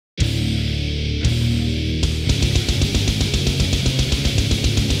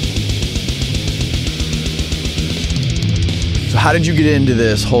how did you get into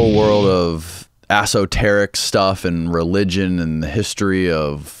this whole world of esoteric stuff and religion and the history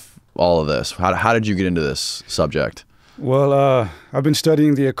of all of this? How did you get into this subject? Well, I've been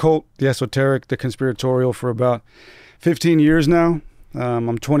studying the occult, the esoteric, the conspiratorial for about 15 years now.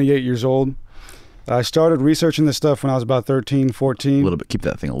 I'm 28 years old. I started researching this stuff when I was about 13, 14. A little bit. Keep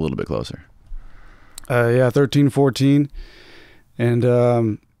that thing a little bit closer. Yeah, 13, 14.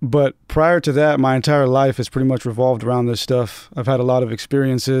 And but prior to that, my entire life has pretty much revolved around this stuff. I've had a lot of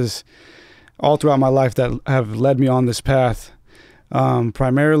experiences all throughout my life that have led me on this path.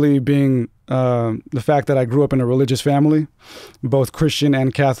 Primarily being the fact that I grew up in a religious family, both Christian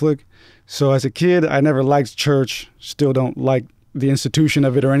and Catholic. So as a kid, I never liked church, still don't like the institution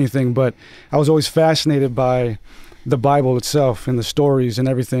of it or anything, but I was always fascinated by the Bible itself and the stories and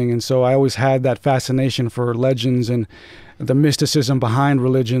everything. And so I always had that fascination for legends and the mysticism behind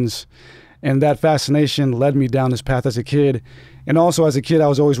religions. And that fascination led me down this path as a kid. And also as a kid, I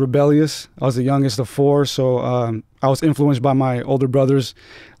was always rebellious. I was the youngest of four, so I was influenced by my older brothers,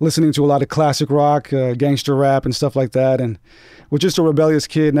 listening to a lot of classic rock, gangster rap and stuff like that. And was just a rebellious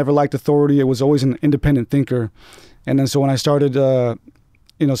kid, never liked authority. It was always an independent thinker. And then so when I started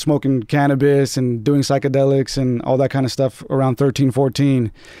smoking cannabis and doing psychedelics and all that kind of stuff around 13,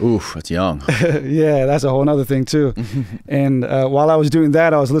 14. Oof, that's young. Yeah, that's a whole other thing too. And while I was doing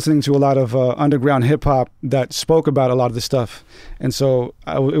that, I was listening to a lot of underground hip hop that spoke about a lot of this stuff. And so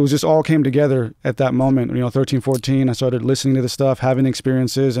it was just all came together at that moment. 13, 14, I started listening to the stuff, having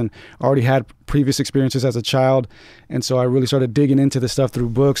experiences, and already had previous experiences as a child. And so I really started digging into this stuff through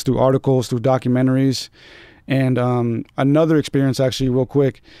books, through articles, through documentaries. And another experience, actually, real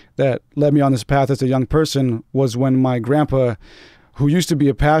quick, that led me on this path as a young person was when my grandpa, who used to be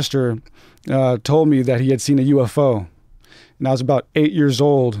a pastor, told me that he had seen a UFO. And I was about 8 years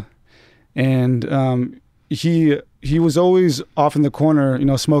old. And he was always off in the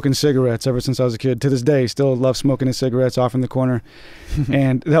corner, smoking cigarettes ever since I was a kid. To this day, still loves smoking his cigarettes off in the corner.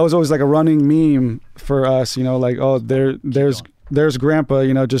 And that was always like a running meme for us, like, oh, there's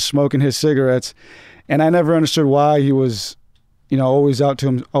Grandpa, just smoking his cigarettes. And I never understood why he was, always out to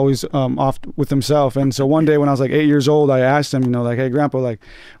him, always off with himself. And so one day when I was like 8 years old, I asked him, hey, Grandpa,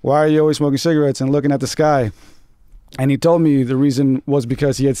 why are you always smoking cigarettes and looking at the sky? And he told me the reason was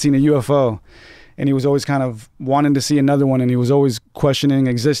because he had seen a UFO. And he was always kind of wanting to see another one. And he was always questioning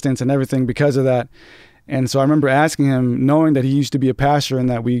existence and everything because of that. And so I remember asking him, knowing that he used to be a pastor and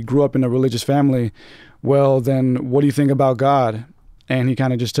that we grew up in a religious family, well, then what do you think about God? And he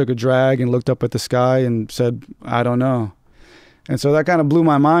kind of just took a drag and looked up at the sky and said, I don't know. And so that kind of blew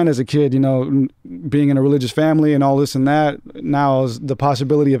my mind as a kid, being in a religious family and all this and that. Now the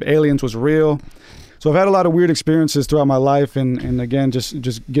possibility of aliens was real. So I've had a lot of weird experiences throughout my life. And again,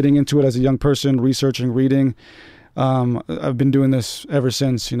 just getting into it as a young person, researching, reading. I've been doing this ever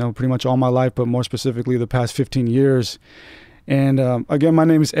since, pretty much all my life, but more specifically the past 15 years. And again, my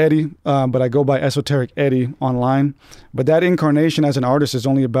name is Eddie, but I go by Esoteric Eddie online. But that incarnation as an artist is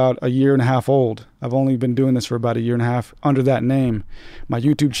only about 1.5 years old. I've only been doing this for about 1.5 years under that name. My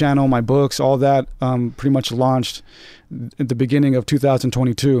YouTube channel, my books, all that pretty much launched at the beginning of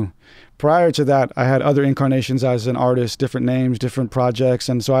 2022. Prior to that, I had other incarnations as an artist, different names, different projects.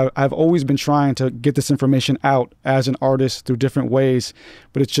 And so I've always been trying to get this information out as an artist through different ways,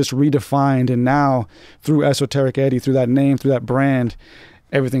 but it's just redefined. And now through Esoteric Eddie, through that name, through that brand,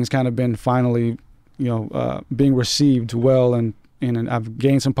 everything's kind of been finally, being received well. And I've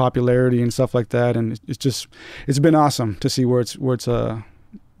gained some popularity and stuff like that. And it's been awesome to see where it's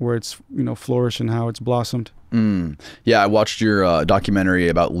flourished and how it's blossomed. Yeah, I watched your documentary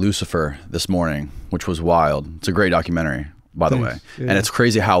about Lucifer this morning, which was wild. It's a great documentary, by the way. Yeah. And it's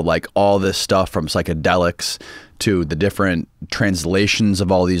crazy how all this stuff from psychedelics to the different translations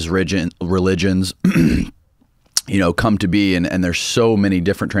of all these religions come to be, and there's so many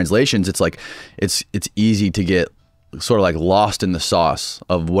different translations. It's it's easy to get sort of lost in the sauce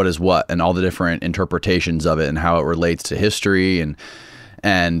of what is what and all the different interpretations of it and how it relates to history and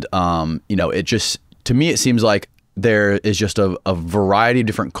it just, to me, it seems like there is just a variety of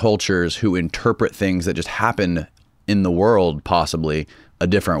different cultures who interpret things that just happen in the world possibly a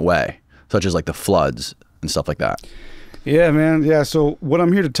different way, such as the floods and stuff like that. Yeah, man. Yeah. So what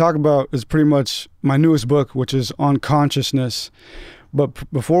I'm here to talk about is pretty much my newest book, which is on consciousness. But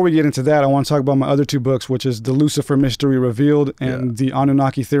before we get into that, I want to talk about my other two books, which is The Lucifer Mystery Revealed and The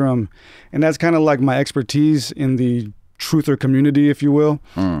Anunnaki Theorem. And that's kind of my expertise in the truther community, if you will.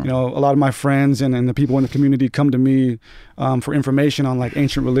 You know, a lot of my friends and the people in the community come to me for information on like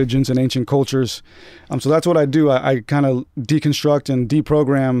ancient religions and ancient cultures. So that's what I do. I kind of deconstruct and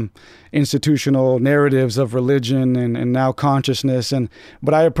deprogram institutional narratives of religion and now consciousness.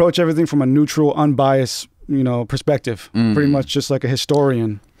 But I approach everything from a neutral, unbiased, you know, perspective, pretty much just like a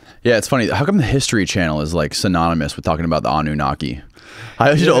historian. Yeah, it's funny. How come the History Channel is like synonymous with talking about the Anunnaki?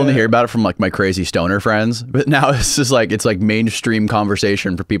 I used to only hear about it from like my crazy stoner friends, but now it's just like, it's like mainstream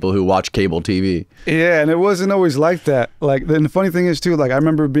conversation for people who watch cable TV. Yeah, and it wasn't always like that. Like, and the funny thing is too, like I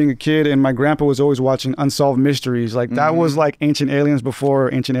remember being a kid and my grandpa was always watching Unsolved Mysteries. Like that was like Ancient Aliens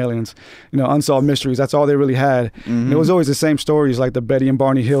before Ancient Aliens, you know, Unsolved Mysteries. That's all they really had. And it was always the same stories, like the Betty and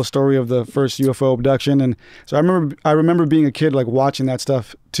Barney Hill story of the first UFO abduction. And so I remember being a kid like watching that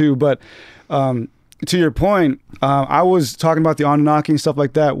stuff too. But to your point, I was talking about the Anunnaki and stuff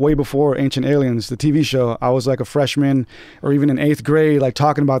like that way before Ancient Aliens, the TV show. I was like a freshman or even in 8th grade, like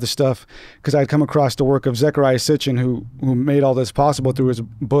talking about this stuff because I'd come across the work of Zecharia Sitchin, who made all this possible through his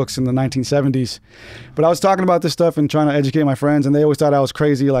books in the 1970s. But I was talking about this stuff and trying to educate my friends, and they always thought I was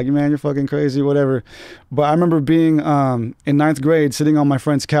crazy, like, man, you're fucking crazy, whatever. But I remember being in 9th grade, sitting on my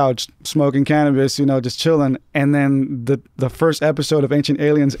friend's couch, smoking cannabis, you know, just chilling, and then the first episode of Ancient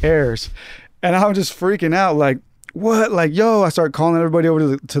Aliens airs. And I'm just freaking out, like, what? Like, yo, I start calling everybody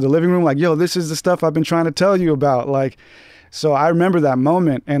over to the living room, like, yo, this is the stuff I've been trying to tell you about. Like, so I remember that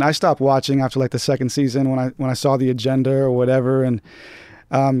moment, and I stopped watching after like the 2nd season when I saw the agenda or whatever. And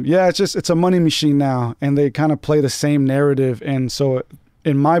yeah, it's a money machine now, and they kind of play the same narrative. And so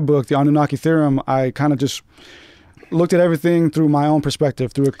in my book, The Anunnaki Theorem, I kind of just looked at everything through my own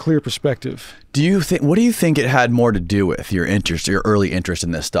perspective, through a clear perspective. What do you think it had more to do with your interest, your early interest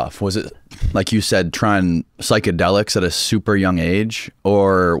in this stuff? Was it, like you said, trying psychedelics at a super young age,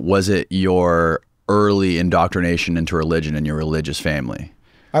 or was it your early indoctrination into religion and your religious family?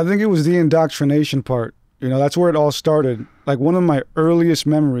 I think it was the indoctrination part. You know, that's where it all started. Like one of my earliest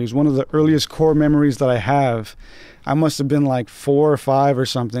memories, one of the earliest core memories that I have, I must have been like 4 or 5 or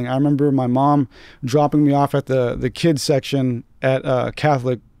something. I remember my mom dropping me off at the kids section at a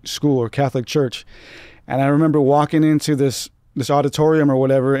Catholic school or Catholic church. And I remember walking into this auditorium or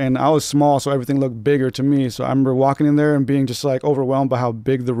whatever, and I was small, so everything looked bigger to me. So I remember walking in there and being just like overwhelmed by how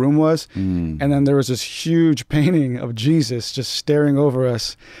big the room was. And then there was this huge painting of Jesus just staring over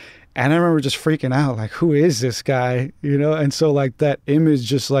us. And I remember just freaking out, like, who is this guy? You know? And so like that image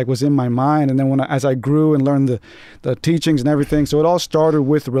just like was in my mind. And then as I grew and learned the teachings and everything, so it all started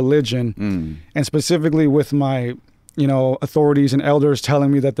with religion and specifically with my, you know, authorities and elders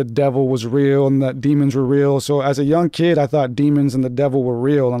telling me that the devil was real and that demons were real. So as a young kid, I thought demons and the devil were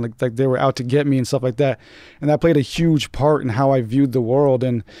real and like they were out to get me and stuff like that. And that played a huge part in how I viewed the world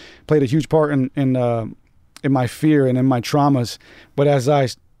and played a huge part in my fear and in my traumas. But as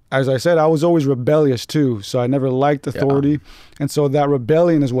I said, I was always rebellious too, so I never liked authority. Yeah. And so that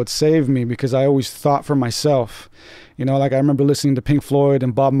rebellion is what saved me because I always thought for myself. You know, like I remember listening to Pink Floyd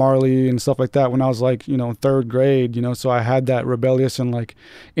and Bob Marley and stuff like that when I was like, you know, 3rd grade, you know, so I had that rebellious and like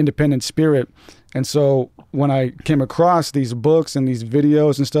independent spirit. And so when I came across these books and these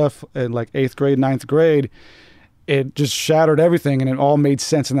videos and stuff at like 8th grade, 9th grade, it just shattered everything and it all made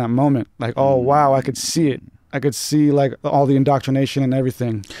sense in that moment. Like, oh, wow, I could see it. I could see like all the indoctrination and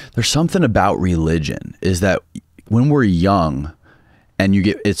everything. There's something about religion is that when we're young and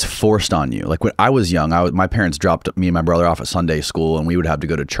it's forced on you. Like when I was young, my parents dropped me and my brother off at Sunday school and we would have to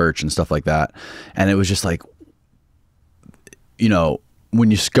go to church and stuff like that. And it was just like, you know,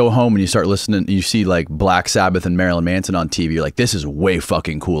 when you go home and you start listening and you see like Black Sabbath and Marilyn Manson on TV, you're like, this is way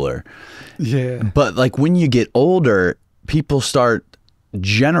fucking cooler. Yeah. But like when you get older, people start,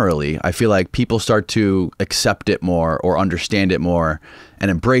 generally, I feel like people start to accept it more or understand it more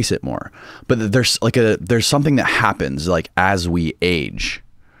and embrace it more. But there's something that happens like as we age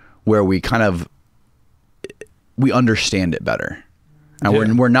where we understand it better.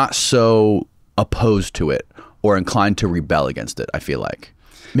 And we're not so opposed to it or inclined to rebel against it, I feel like.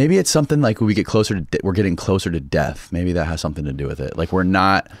 Maybe it's something like we're getting closer to death. Maybe that has something to do with it. Like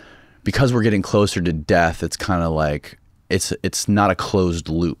because we're getting closer to death, it's kind of like it's not a closed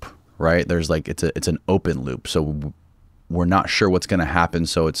loop, right? There's like it's an open loop. So we're not sure what's going to happen,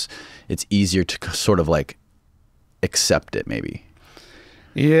 so it's easier to sort of like accept it maybe.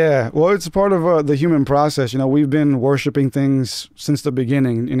 Yeah, well, it's part of the human process. You know, we've been worshiping things since the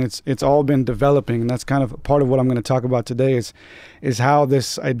beginning, and it's all been developing, and that's kind of part of what I'm going to talk about today is how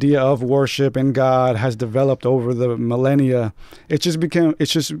this idea of worship and God has developed over the millennia. It's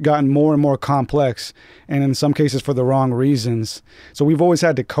just gotten more and more complex, and in some cases for the wrong reasons. So we've always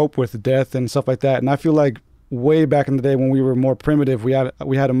had to cope with death and stuff like that, and I feel like way back in the day when we were more primitive, we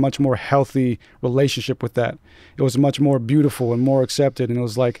had a much more healthy relationship with that. It was much more beautiful and more accepted, and it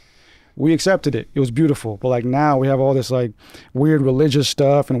was like we accepted it. It was beautiful. But like now we have all this like weird religious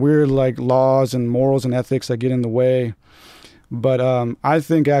stuff and weird like laws and morals and ethics that get in the way. But I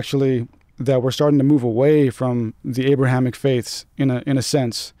think actually that we're starting to move away from the Abrahamic faiths in a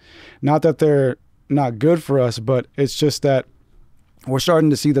sense. Not that they're not good for us, but it's just that we're starting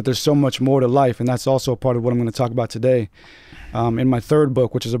to see that there's so much more to life, and that's also a part of what I'm going to talk about today. In my third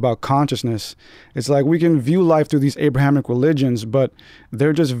book, which is about consciousness, it's like we can view life through these Abrahamic religions, but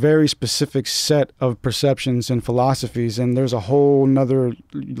they're just very specific set of perceptions and philosophies, and there's a whole nother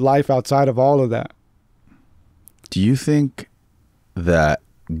life outside of all of that. Do you think that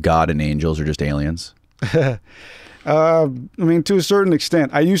God and angels are just aliens? I mean, to a certain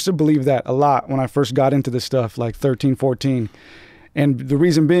extent. I used to believe that a lot when I first got into this stuff, like 13, 14. And the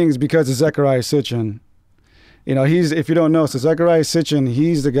reason being is because of Zecharia Sitchin. You know, if you don't know, so Zecharia Sitchin,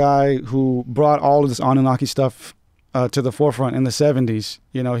 he's the guy who brought all of this Anunnaki stuff to the forefront in the 70s.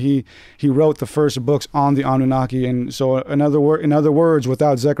 You know, he wrote the first books on the Anunnaki. And so in other words,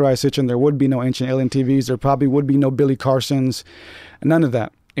 without Zecharia Sitchin, there would be no Ancient Alien TVs. There probably would be no Billy Carsons, none of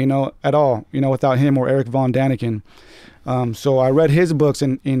that, you know, at all, you know, without him or Eric Von Daniken. So I read his books,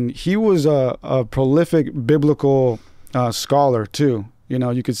 and he was a prolific biblical scholar too. You know,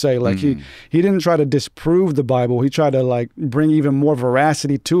 you could say like he didn't try to disprove the Bible. He tried to like bring even more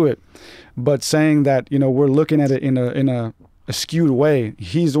veracity to it, but saying that, you know, we're looking at it in a skewed way.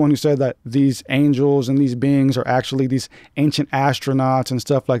 He's the one who said that these angels and these beings are actually these ancient astronauts and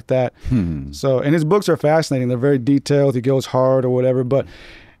stuff like that. So, and his books are fascinating. They're very detailed. He goes hard or whatever, but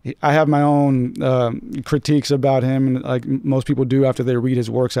I have my own critiques about him, and like most people do after they read his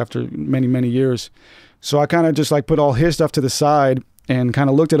works after many, many years. So I kind of just like put all his stuff to the side and kind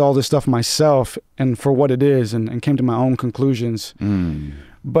of looked at all this stuff myself and for what it is, and came to my own conclusions.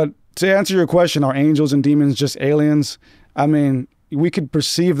 But to answer your question, are angels and demons just aliens? I mean, we could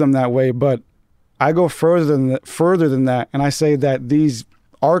perceive them that way, but I go further than that, and I say that these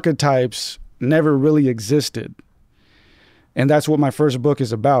archetypes never really existed. And that's what my first book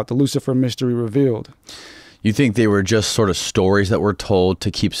is about, The Lucifer Mystery Revealed. You think they were just sort of stories that were told to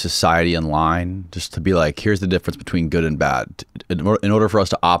keep society in line, just to be like, here's the difference between good and bad. In order for us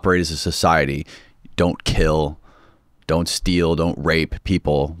to operate as a society, don't kill, don't steal, don't rape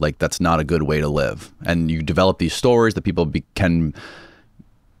people. Like, that's not a good way to live. And you develop these stories that people can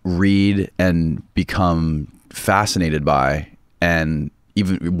read and become fascinated by, and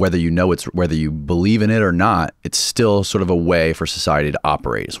even whether you know whether you believe in it or not, it's still sort of a way for society to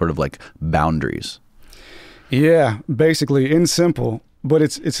operate, sort of like boundaries. Yeah, basically, in simple, but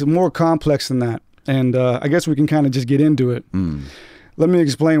it's more complex than that. And I guess we can kind of just get into it. Let me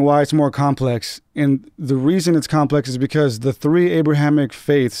explain why it's more complex. And the reason it's complex is because the three Abrahamic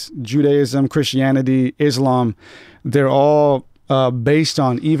faiths, Judaism, Christianity, Islam, they're all based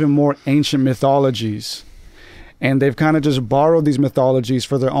on even more ancient mythologies. And they've kind of just borrowed these mythologies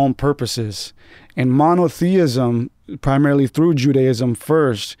for their own purposes. And monotheism, primarily through Judaism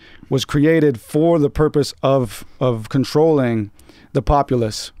first, was created for the purpose of controlling the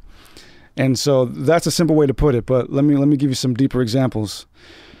populace. And so that's a simple way to put it, but let me give you some deeper examples.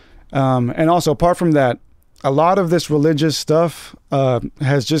 And also, apart from that, a lot of this religious stuff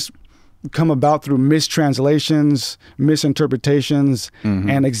has just come about through mistranslations, misinterpretations,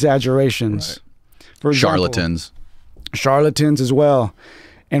 and exaggerations. Right. For example, charlatans as well.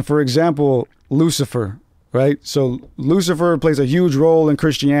 And for example, Lucifer, right? So Lucifer plays a huge role in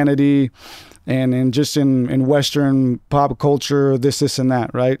Christianity and in Western pop culture, this and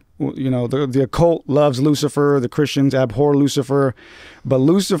that, right? You know, the occult loves Lucifer, the Christians abhor Lucifer, but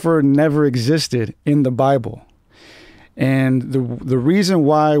Lucifer never existed in the Bible. And the reason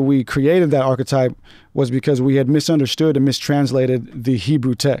why we created that archetype was because we had misunderstood and mistranslated the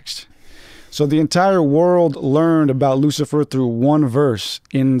Hebrew text. So the entire world learned about Lucifer through one verse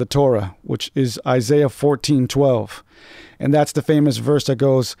in the Torah, which is Isaiah 14:12. And that's the famous verse that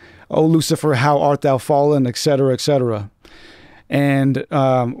goes, "O Lucifer, how art thou fallen," etc., etc. And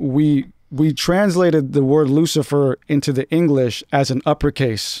we translated the word Lucifer into the English as an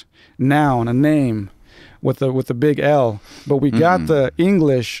uppercase noun, a name with a big L. But we got the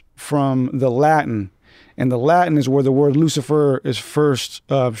English from the Latin. And the Latin is where the word Lucifer is first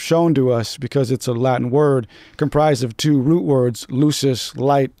shown to us, because it's a Latin word comprised of two root words, lucis,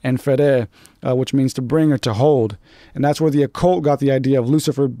 light, and fere, which means to bring or to hold. And that's where the occult got the idea of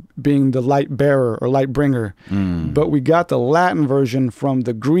Lucifer being the light bearer or light bringer. But we got the Latin version from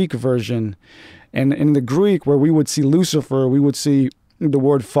the Greek version. And in the Greek, where we would see Lucifer, we would see the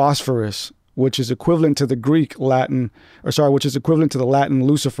word phosphorus, which is equivalent to the Greek Latin, which is equivalent to the Latin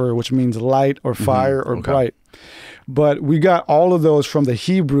Lucifer, which means light or fire or bright. But we got all of those from the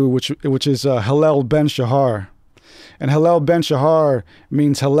Hebrew, which is Hillel ben Shahar. And Hillel ben Shahar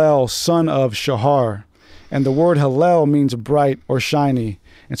means Hillel, son of Shahar. And the word Hillel means bright or shiny.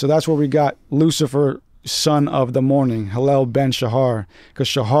 And so that's where we got Lucifer, son of the morning, Hillel ben Shahar, because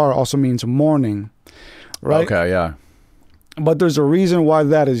Shahar also means morning, right? Okay, yeah. But there's a reason why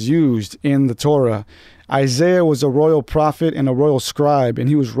that is used in the Torah. Isaiah was a royal prophet and a royal scribe, and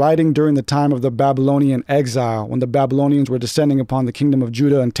he was writing during the time of the Babylonian exile, when the Babylonians were descending upon the kingdom of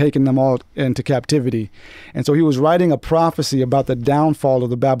Judah and taking them all into captivity. And so he was writing a prophecy about the downfall of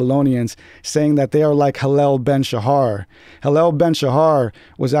the Babylonians, saying that they are like Hillel ben Shahar. Hillel ben Shahar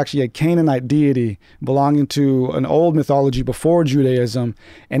was actually a Canaanite deity belonging to an old mythology before Judaism.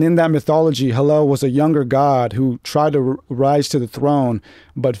 And in that mythology, Hillel was a younger god who tried to rise to the throne,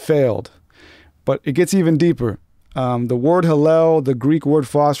 but failed. But it gets even deeper. The word Hillel, the Greek word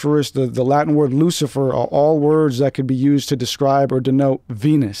phosphorus, the Latin word Lucifer are all words that could be used to describe or denote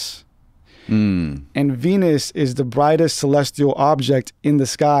Venus. And Venus is the brightest celestial object in the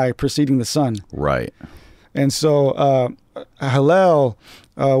sky preceding the sun. Right. And so Hillel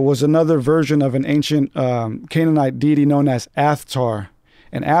was another version of an ancient Canaanite deity known as Athtar.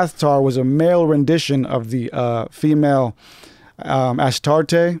 And Athtar was a male rendition of the female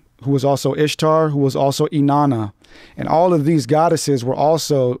Astarte, who was also Ishtar, who was also Inanna. And all of these goddesses were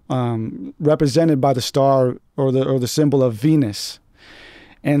also represented by the star or the symbol of Venus.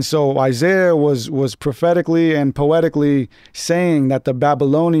 And so Isaiah was prophetically and poetically saying that the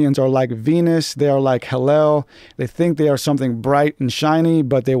Babylonians are like Venus, they are like Hillel. They think they are something bright and shiny,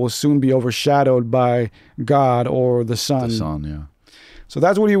 but they will soon be overshadowed by God or the sun. The sun, yeah. So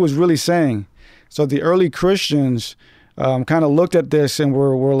that's what he was really saying. So the early Christians kind of looked at this and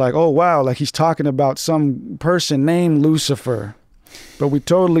were like, oh, wow, like he's talking about some person named Lucifer. But we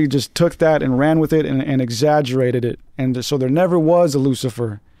totally just took that and ran with it and exaggerated it. And so there never was a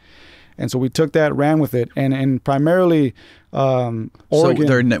Lucifer. And so we took that, ran with it. And primarily, Oregon.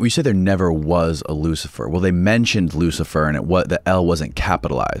 So we said there never was a Lucifer. Well, they mentioned Lucifer and the L wasn't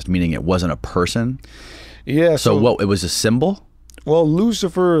capitalized, meaning it wasn't a person. Yeah. So it was a symbol? Well,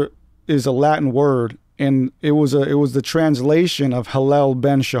 Lucifer is a Latin word. And it was the translation of Hillel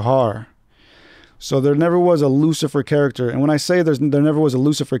ben Shahar. So there never was a Lucifer character. And when I say there never was a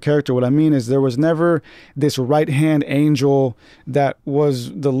Lucifer character, what I mean is there was never this right-hand angel that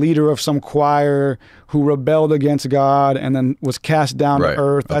was the leader of some choir who rebelled against God and then was cast down to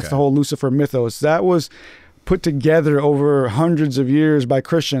earth. That's the whole Lucifer mythos. That was put together over hundreds of years by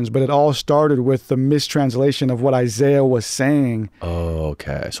Christians, but it all started with the mistranslation of what Isaiah was saying. Oh,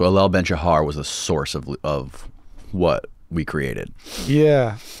 okay. So Hillel ben Shahar was the source of what we created.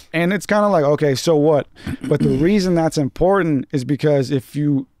 Yeah. And it's kind of like, okay, so what? But the reason that's important is because if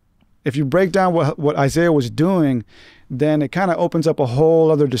you break down what Isaiah was doing, then it kind of opens up a whole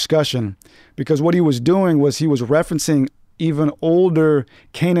other discussion. Because what he was doing was he was referencing even older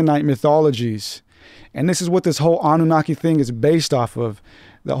Canaanite mythologies. And this is what this whole Anunnaki thing is based off of.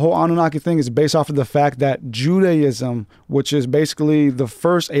 The whole Anunnaki thing is based off of the fact that Judaism, which is basically the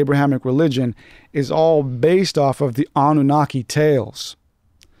first Abrahamic religion, is all based off of the Anunnaki tales.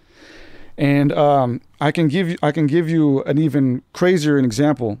 And I can give you an even crazier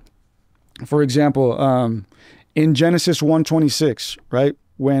example. For example, in Genesis 1:26, right,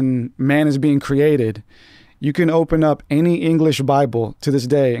 when man is being created, you can open up any English Bible to this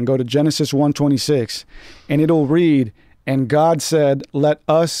day and go to Genesis 1:26, and it'll read, "And God said, let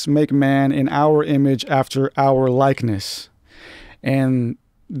us make man in our image after our likeness." And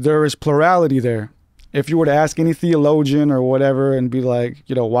there is plurality there. If you were to ask any theologian or whatever and be like,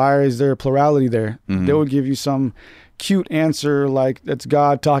 why is there plurality there? They would give you some cute answer like it's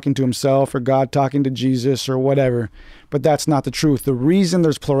God talking to himself or God talking to Jesus or whatever. But that's not the truth. The reason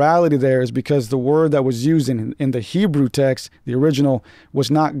there's plurality there is because the word that was used in the Hebrew text, the original,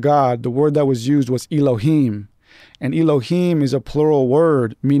 was not God. The word that was used was Elohim. And Elohim is a plural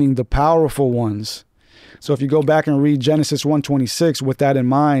word, meaning the powerful ones. So if you go back and read Genesis 1:26 with that in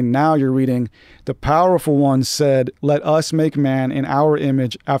mind, now you're reading, the powerful ones said, let us make man in our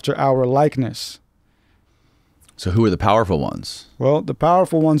image after our likeness. So who are the powerful ones? Well, the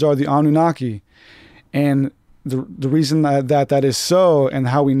powerful ones are the Anunnaki. And the reason that is so, and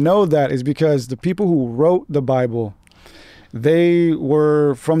how we know that, is because the people who wrote the Bible, they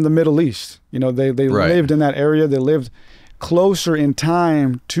were from the Middle East. They lived in that area. They lived closer in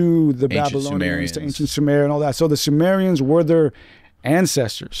time to the Babylonians, to ancient Sumer and all that. So the Sumerians were their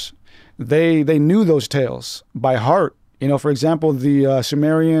ancestors. They knew those tales by heart. You know, for example, the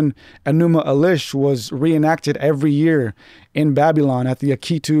Sumerian Enuma Elish was reenacted every year in Babylon at the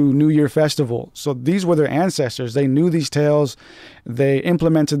Akitu New Year Festival. So these were their ancestors. They knew these tales. They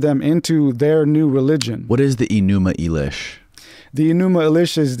implemented them into their new religion. What is the Enuma Elish? The Enuma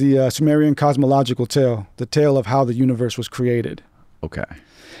Elish is the Sumerian cosmological tale, the tale of how the universe was created. Okay.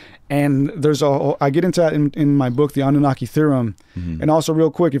 And there's I get into that in my book, The Anunnaki Theorem. And also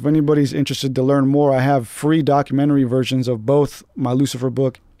real quick, if anybody's interested to learn more, I have free documentary versions of both my Lucifer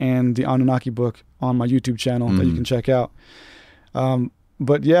book and the Anunnaki book on my YouTube channel that you can check out.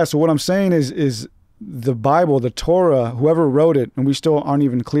 But yeah, so what I'm saying is the Bible, the Torah, whoever wrote it, and we still aren't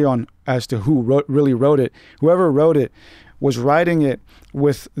even clear on as to who really wrote it, whoever wrote it was writing it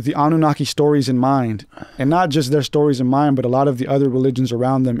with the Anunnaki stories in mind, and not just their stories in mind, but a lot of the other religions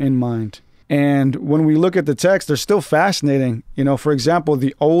around them in mind. And when we look at the text, they're still fascinating. You know, for example,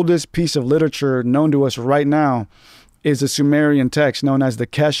 the oldest piece of literature known to us right now is a Sumerian text known as the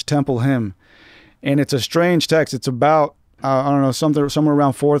Kesh Temple Hymn. And it's a strange text. It's about, I don't know, somewhere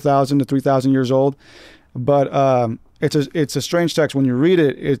around 4,000 to 3,000 years old. But it's a strange text. When you read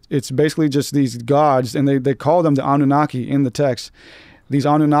it, it's basically just these gods, and they call them the Anunnaki in the text. These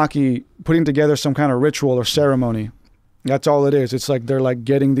Anunnaki putting together some kind of ritual or ceremony. That's all it is. It's like they're like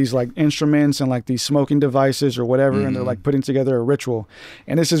getting these like instruments and like these smoking devices or whatever, and they're like putting together a ritual.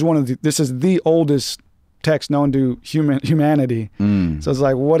 And this is the oldest text known to humanity. So it's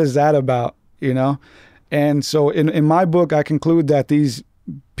like, what is that about? You know? And so in my book, I conclude that these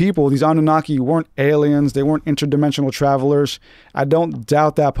people, these Anunnaki, weren't aliens. They weren't interdimensional travelers. I don't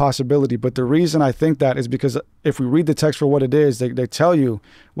doubt that possibility. But the reason I think that is because if we read the text for what it is, they tell you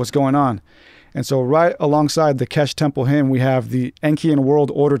what's going on. And so right alongside the Kesh Temple Hymn, we have the Enki and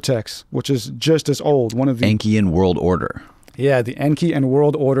World Order text, which is just as old. One of the Enki and World Order. Yeah, the Enki and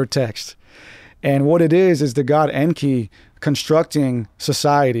World Order text. And what it is the god Enki constructing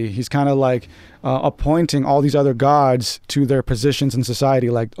society. He's kind of like appointing all these other gods to their positions in society.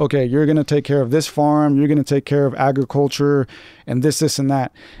 Like, okay, you're going to take care of this farm, you're going to take care of agriculture, and this, and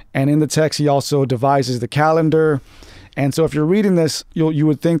that. And in the text, he also devises the calendar. And so if you're reading this, you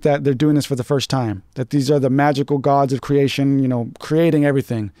would think that they're doing this for the first time, that these are the magical gods of creation, you know, creating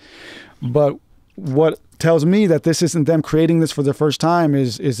everything. But what tells me that this isn't them creating this for the first time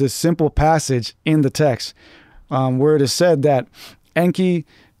is this simple passage in the text where it is said that Enki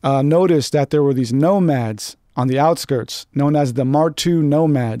noticed that there were these nomads on the outskirts known as the Martu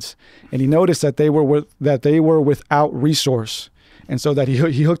nomads, and he noticed that they were without resource. And so that he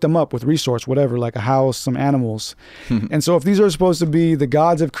hooked them up with resource, whatever, like a house, some animals. And so if these are supposed to be the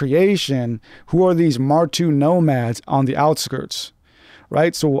gods of creation, who are these Martu nomads on the outskirts,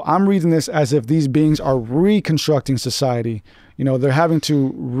 right? So I'm reading this as if these beings are reconstructing society. You know, they're having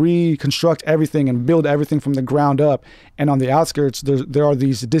to reconstruct everything and build everything from the ground up. And on the outskirts, there are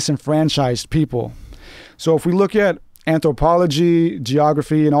these disenfranchised people. So if we look at anthropology,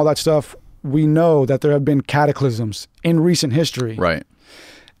 geography, and all that stuff, we know that there have been cataclysms in recent history. Right.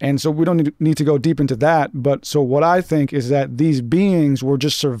 And so we don't need to go deep into that. But so what I think is that these beings were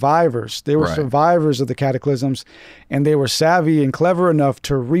just survivors. They were survivors of the cataclysms, and they were savvy and clever enough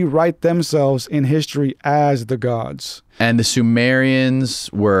to rewrite themselves in history as the gods. And the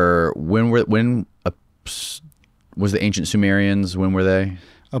Sumerians were, when was the ancient Sumerians, when were they?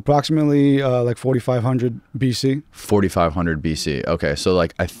 Approximately like 4,500 BC. 4,500 BC. Okay, so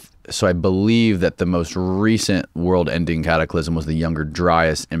like so I believe that the most recent world-ending cataclysm was the Younger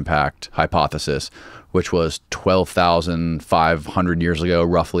Dryas impact hypothesis, which was 12,500 years ago,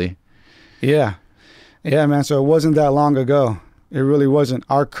 roughly. Yeah, man. So it wasn't that long ago. It really wasn't.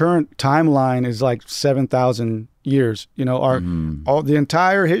 Our current timeline is like 7,000 years. You know, the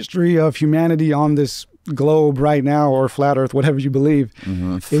entire history of humanity on this globe right now, or flat Earth, whatever you believe,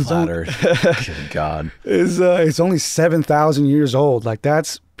 flat Earth. Good God, it's only 7,000 years old. Like,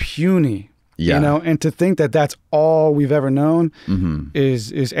 that's puny. Yeah. You know, and to think that that's all we've ever known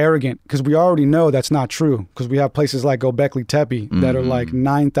is arrogant, because we already know that's not true, because we have places like Göbekli Tepe that are like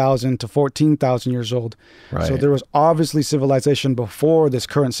 9,000 to 14,000 years old. Right. So there was obviously civilization before this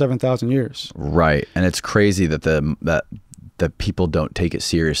current 7,000 years. Right. And it's crazy that that people don't take it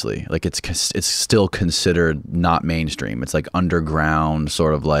seriously. Like, it's still considered not mainstream. It's like underground,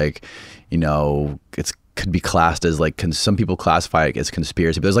 sort of like, you know, could be classed as like, some people classify it as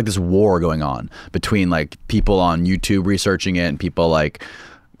conspiracy, but there's like this war going on between like people on YouTube researching it and people like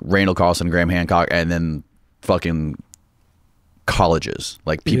Randall Carlson, Graham Hancock, and then fucking colleges,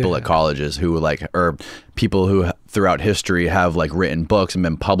 like people at colleges who like, or people who throughout history have like written books and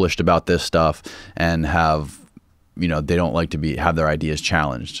been published about this stuff and have, you know, they don't like to have their ideas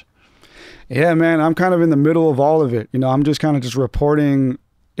challenged. Yeah, man, I'm kind of in the middle of all of it. You know, I'm just kind of just reporting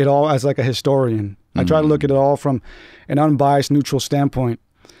it all as like a historian. I try to look at it all from an unbiased, neutral standpoint.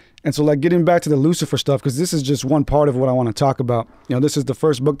 And so, like, getting back to the Lucifer stuff, because this is just one part of what I want to talk about. You know, this is the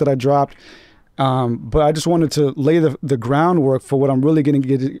first book that I dropped, but I just wanted to lay the groundwork for what I'm really going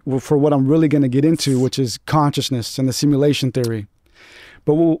to get into, which is consciousness and the simulation theory.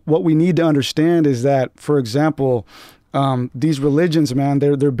 But what we need to understand is that, for example, these religions, man,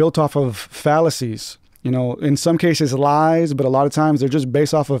 they're built off of fallacies. You know, in some cases lies, but a lot of times they're just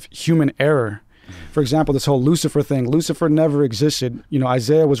based off of human error. For example, this whole Lucifer thing. Lucifer never existed. You know,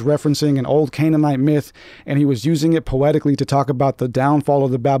 Isaiah was referencing an old Canaanite myth, and he was using it poetically to talk about the downfall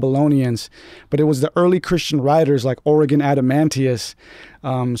of the Babylonians. But it was the early Christian writers like Origen Adamantius,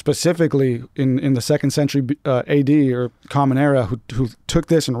 specifically in the 2nd century AD or Common Era, who took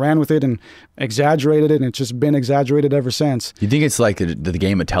this and ran with it and exaggerated it, and it's just been exaggerated ever since. You think it's like the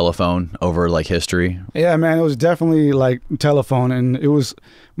game of telephone over like history? Yeah, man, it was definitely like telephone, and it was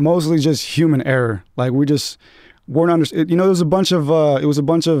mostly just human error. Like we just weren't understanding. You know, there was a bunch of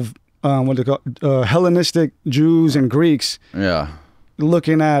what they call Hellenistic Jews and Greeks. Yeah.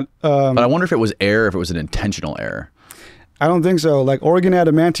 Looking at. But I wonder if it was error, if it was an intentional error. I don't think so. Like Origen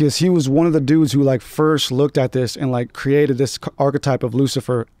Adamantius, he was one of the dudes who like first looked at this and like created this archetype of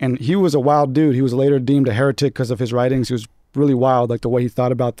Lucifer. And he was a wild dude. He was later deemed a heretic because of his writings. He was really wild, like the way he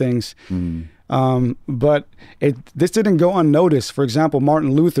thought about things. But this didn't go unnoticed. For example,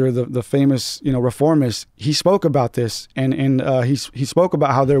 Martin Luther, the famous, you know, reformist, he spoke about this, and he spoke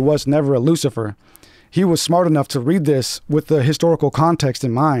about how there was never a Lucifer. He was smart enough to read this with the historical context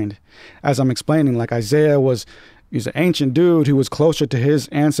in mind, as I'm explaining. Like Isaiah he's an ancient dude who was closer to his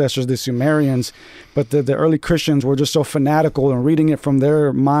ancestors, the Sumerians, but the early Christians were just so fanatical and reading it from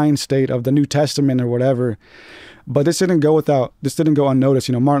their mind state of the New Testament or whatever. But this didn't go unnoticed.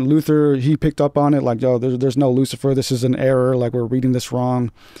 You know, Martin Luther, he picked up on it like, yo, there's no Lucifer. This is an error. Like, we're reading this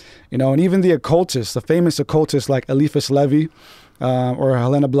wrong. You know, and even the occultists, the famous occultists like Eliphas Levi or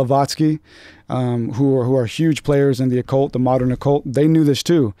Helena Blavatsky, who are huge players in the occult, the modern occult, they knew this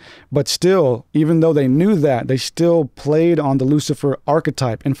too. But still, even though they knew that, they still played on the Lucifer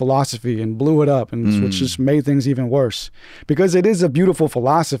archetype in philosophy and blew it up, and which just made things even worse. Because it is a beautiful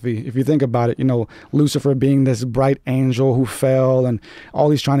philosophy, if you think about it. You know, Lucifer being this bright angel who fell, and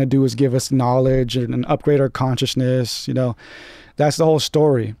all he's trying to do is give us knowledge and upgrade our consciousness. You know, that's the whole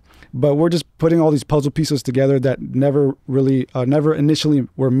story. But we're just putting all these puzzle pieces together that never initially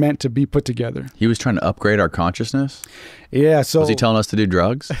were meant to be put together. He was trying to upgrade our consciousness? Yeah. So was he telling us to do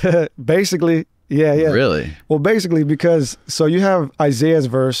drugs? Basically, yeah. Really? Well, basically, because so you have Isaiah's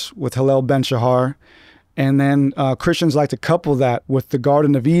verse with Hillel ben Shahar, and then Christians like to couple that with the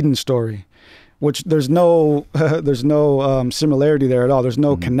Garden of Eden story, which there's no similarity there at all. There's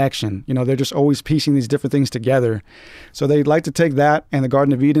no connection. You know, they're just always piecing these different things together. So they like to take that and the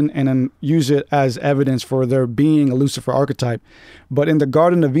Garden of Eden and then use it as evidence for there being a Lucifer archetype. But in the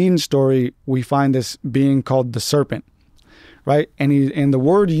Garden of Eden story, we find this being called the serpent, right? And the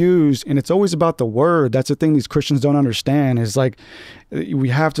word used, and it's always about the word. That's the thing these Christians don't understand, is like we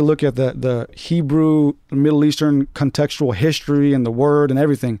have to look at the Hebrew, Middle Eastern contextual history and the word and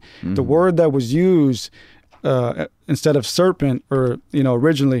everything. The word that was used instead of serpent, or, you know,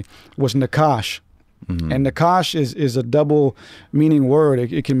 originally, was nakash. And nakash is a double meaning word.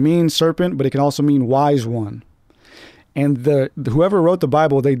 It can mean serpent, but it can also mean wise one. And whoever wrote the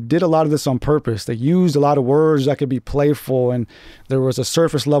Bible, they did a lot of this on purpose. They used a lot of words that could be playful, and there was a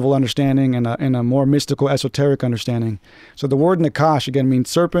surface level understanding and a more mystical, esoteric understanding. So the word nakash, again, means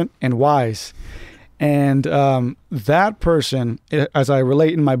serpent and wise. And that person, as I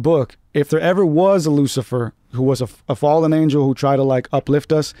relate in my book, if there ever was a Lucifer who was a fallen angel who tried to like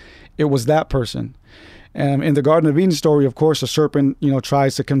uplift us, it was that person. In the Garden of Eden story, of course, the serpent, you know,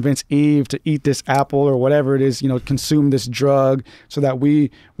 tries to convince Eve to eat this apple or whatever it is, you know, consume this drug so that we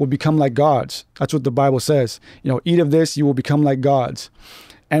will become like gods. That's what the Bible says. You know, eat of this, you will become like gods.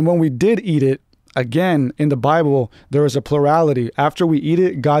 And when we did eat it, again, in the Bible, there is a plurality. After we eat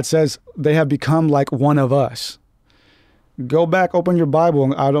it, God says they have become like one of us. Go back, open your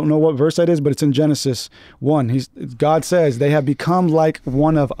Bible. I don't know what verse that is, but it's in Genesis 1. God says they have become like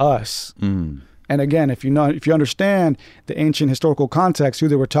one of us. And again, if you understand the ancient historical context, who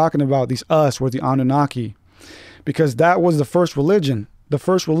they were talking about, these us were the Anunnaki, because that was the first religion. The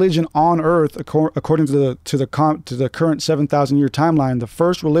first religion on Earth, according to the current 7,000 year timeline, the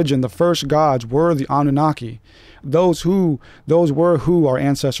first religion, the first gods were the Anunnaki. Those were who our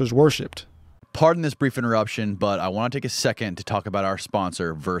ancestors worshipped. Pardon this brief interruption, but I want to take a second to talk about our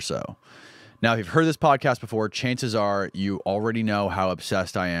sponsor, Verso. Now, if you've heard this podcast before, chances are you already know how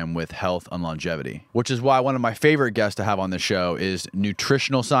obsessed I am with health and longevity, which is why one of my favorite guests to have on the show is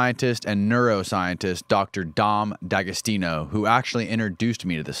nutritional scientist and neuroscientist Dr. Dom D'Agostino, who actually introduced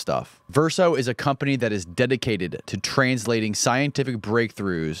me to this stuff. Verso is a company that is dedicated to translating scientific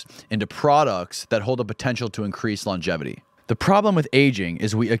breakthroughs into products that hold the potential to increase longevity. The problem with aging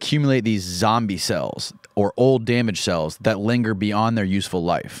is we accumulate these zombie cells, or old damaged cells, that linger beyond their useful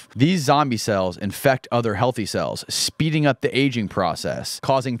life. These zombie cells infect other healthy cells, speeding up the aging process,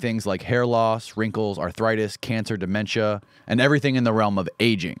 causing things like hair loss, wrinkles, arthritis, cancer, dementia, and everything in the realm of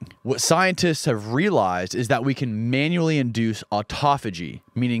aging. What scientists have realized is that we can manually induce autophagy,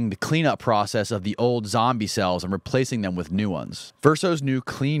 meaning the cleanup process of the old zombie cells and replacing them with new ones. Verso's new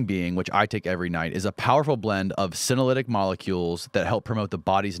Clean Being, which I take every night, is a powerful blend of senolytic molecules that help promote the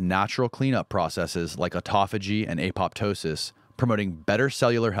body's natural cleanup processes like autophagy and apoptosis, promoting better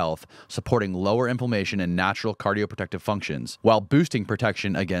cellular health, supporting lower inflammation and natural cardioprotective functions, while boosting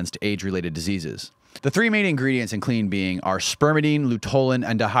protection against age-related diseases. The three main ingredients in Clean Being are spermidine, luteolin,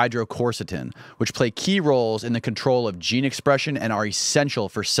 and dihydroquercetin, which play key roles in the control of gene expression and are essential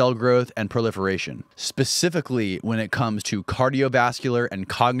for cell growth and proliferation, specifically when it comes to cardiovascular and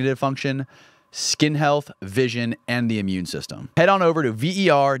cognitive function, skin health, vision, and the immune system. Head on over to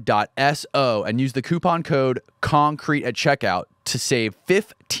ver.so and use the coupon code Koncrete at checkout to save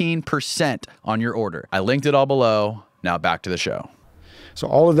 15% on your order. I linked it all below. Now back to the show. So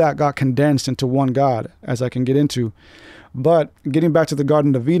all of that got condensed into one God, as I can get into. But getting back to the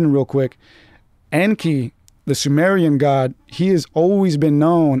Garden of Eden real quick, Enki, the Sumerian god, he has always been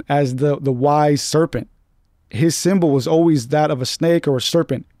known as the wise serpent. His symbol was always that of a snake or a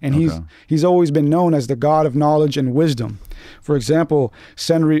serpent, and he's always been known as the god of knowledge and wisdom. For example,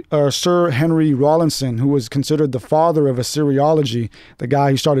 Sir Henry Rawlinson, who was considered the father of Assyriology, the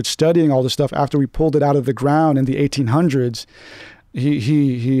guy who started studying all this stuff after we pulled it out of the ground in the 1800s,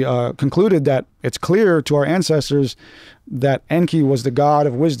 he concluded that it's clear to our ancestors that Enki was the god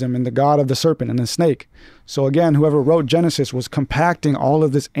of wisdom and the god of the serpent and the snake. So again, whoever wrote Genesis was compacting all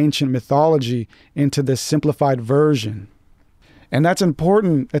of this ancient mythology into this simplified version. And that's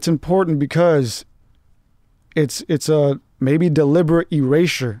important. It's important because it's a maybe deliberate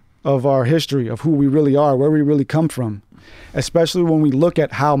erasure of our history, of who we really are, where we really come from, especially when we look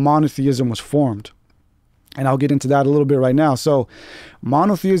at how monotheism was formed. And I'll get into that a little bit right now. So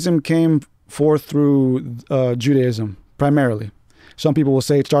monotheism came forth through Judaism, primarily. Some people will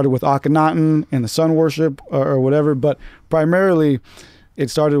say it started with Akhenaten and the sun worship or whatever, but primarily it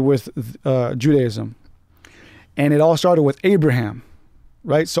started with Judaism. And it all started with Abraham,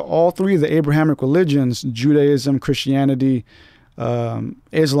 right? So all three of the Abrahamic religions, Judaism, Christianity,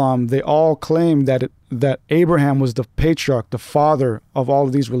 Islam, they all claim that Abraham was the patriarch, the father of all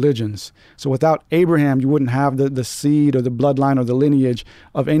of these religions. So without Abraham, you wouldn't have the seed or the bloodline or the lineage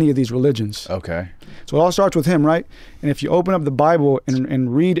of any of these religions. Okay. So it all starts with him, right? And if you open up the Bible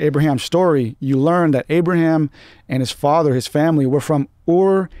and read Abraham's story, you learn that Abraham and his father, his family, were from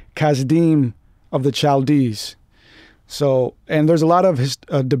Ur Kasdim of the Chaldees. So, and there's a lot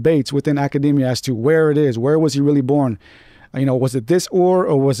of debates within academia as to where it is, where was he really born? You know, was it this Ur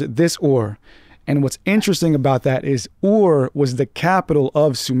or was it this Ur? And what's interesting about that is Ur was the capital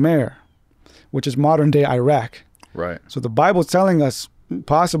of Sumer, which is modern day Iraq. Right. So the Bible's telling us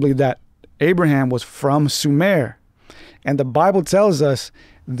possibly that Abraham was from Sumer. And the Bible tells us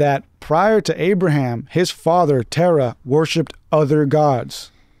that prior to Abraham, his father, Terah, worshipped other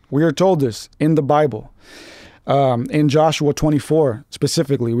gods. We are told this in the Bible. In Joshua 24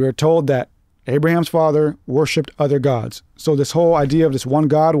 specifically, we are told that Abraham's father worshipped other gods. So this whole idea of this one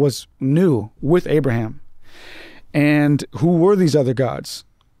God was new with Abraham. And who were these other gods?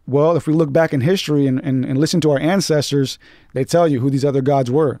 Well, if we look back in history and listen to our ancestors, they tell you who these other gods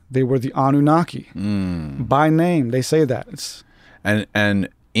were. They were the Anunnaki. By name, they say that. And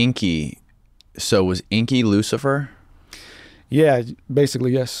Enki, so was Enki Lucifer? Yeah,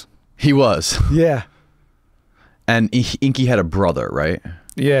 basically, yes. He was? Yeah. And Enki had a brother, right?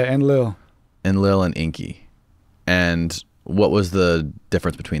 Yeah, Enlil. Enlil and Enki. And what was the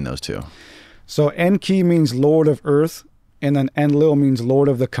difference between those two? So Enki means Lord of Earth, and then Enlil means Lord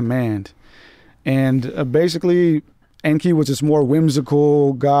of the Command. And basically, Enki was this more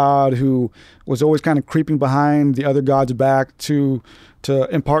whimsical god who was always kind of creeping behind the other gods' back to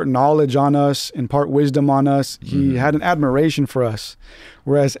impart knowledge on us, impart wisdom on us. He had an admiration for us.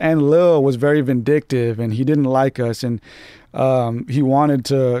 Whereas Enlil was very vindictive, and he didn't like us, and he wanted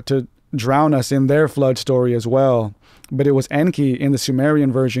to drown us in their flood story as well. But it was Enki in the Sumerian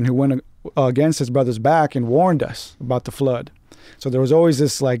version who went against his brother's back and warned us about the flood. So there was always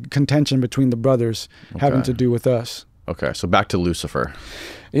this like contention between the brothers having to do with us. Okay, so back to Lucifer.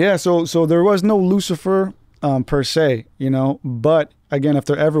 Yeah, so there was no Lucifer per se, you know, but again, if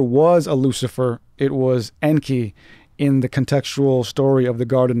there ever was a Lucifer, it was Enki in the contextual story of the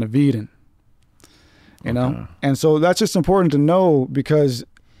Garden of Eden, you know? And so that's just important to know, because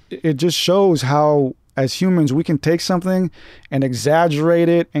it just shows how, as humans, we can take something and exaggerate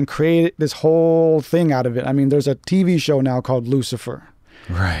it and create this whole thing out of it. I mean, there's a TV show now called Lucifer.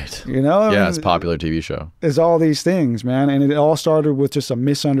 Right. You know? Yeah, it's a popular TV show. It's all these things, man. And it all started with just a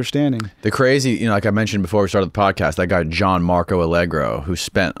misunderstanding. The crazy, you know, like I mentioned before we started the podcast, that guy, John Marco Allegro, who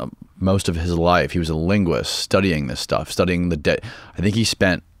spent most of his life, he was a linguist studying this stuff, studying the dead. I think he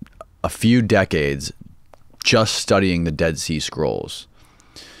spent a few decades just studying the Dead Sea Scrolls.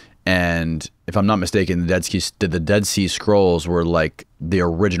 And if I'm not mistaken, the Dead Sea Scrolls were like the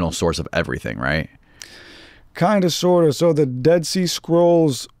original source of everything, right? Kind of, sort of. So the Dead Sea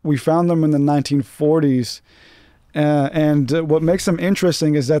Scrolls, we found them in the 1940s. And what makes them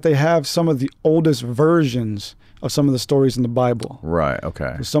interesting is that they have some of the oldest versions of some of the stories in the Bible. Right,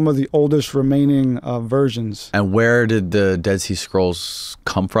 okay. Some of the oldest remaining versions. And where did the Dead Sea Scrolls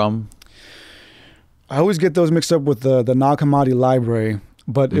come from? I always get those mixed up with the Nag Hammadi library.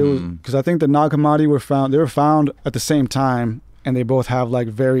 But it was because I think the Nag Hammadi were found at the same time, and they both have like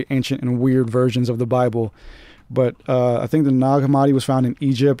very ancient and weird versions of the Bible. But I think the Nag Hammadi was found in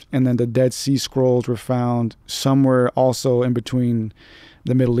Egypt, and then the Dead Sea Scrolls were found somewhere also in between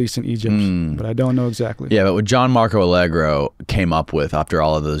the Middle East and Egypt. But I don't know exactly. Yeah, but what John Marco Allegro came up with after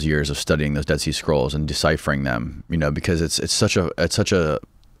all of those years of studying those Dead Sea Scrolls and deciphering them, you know, because it's such a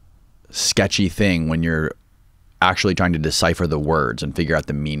sketchy thing when you're actually trying to decipher the words and figure out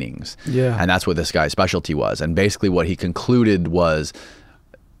the meanings. Yeah. And that's what this guy's specialty was. And basically what he concluded was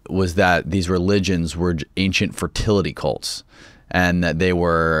that these religions were ancient fertility cults, and that they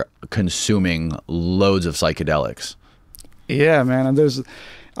were consuming loads of psychedelics. Yeah, man. And there's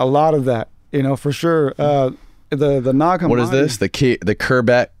a lot of that, you know, for sure. The Nag Hammadi. What is this? The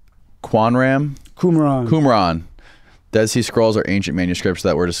Kerbet Qumran. Dead Sea Scrolls are ancient manuscripts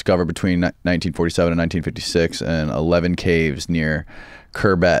that were discovered between 1947 and 1956 in 11 caves near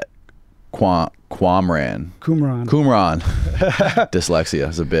Kerbet Qumran. Dyslexia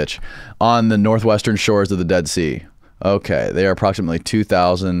is a bitch. On the northwestern shores of the Dead Sea. Okay, they are approximately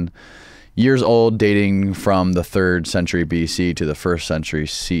 2,000 years old, dating from the 3rd century BC to the 1st century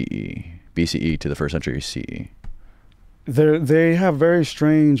CE. BCE to the 1st century CE. They have very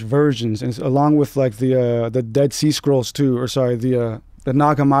strange versions, and along with like the Dead Sea Scrolls too, or sorry, the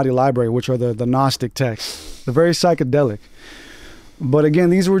Nag Hammadi library, which are the Gnostic texts. They're very psychedelic. But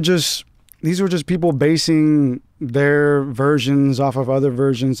again, these were just people basing their versions off of other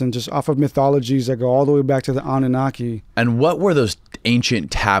versions and just off of mythologies that go all the way back to the Anunnaki. And what were those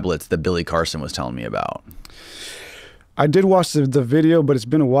ancient tablets that Billy Carson was telling me about? I did watch the video, but it's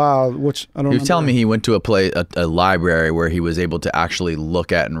been a while, which I don't know. He was telling me he went to a library where he was able to actually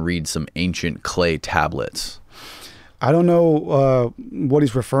look at and read some ancient clay tablets. I don't know what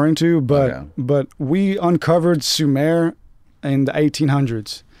he's referring to, but we uncovered Sumer in the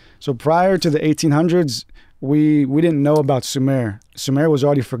 1800s. So prior to the 1800s, we didn't know about Sumer. Sumer was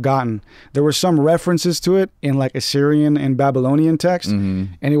already forgotten. There were some references to it in like Assyrian and Babylonian texts,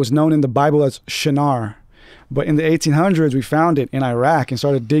 and it was known in the Bible as Shinar. But in the 1800s, we found it in Iraq and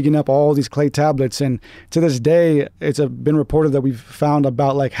started digging up all these clay tablets. And to this day, it's been reported that we've found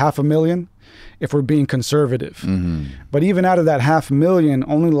about like 500,000 if we're being conservative. But even out of that 500,000,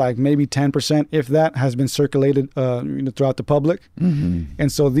 only like maybe 10%, if that, has been circulated throughout the public. And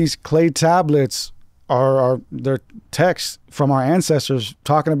so these clay tablets they're texts from our ancestors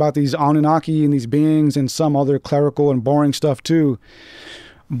talking about these Anunnaki and these beings and some other clerical and boring stuff too.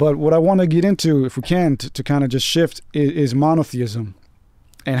 But what I want to get into, if we can, to kind of just shift, is monotheism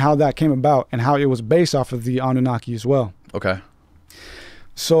and how that came about and how it was based off of the Anunnaki as well. Okay.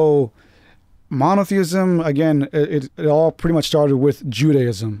 So monotheism, again, it all pretty much started with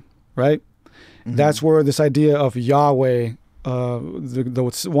Judaism, right? That's where this idea of Yahweh,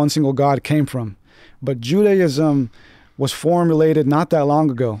 the one single God, came from. But Judaism was formulated not that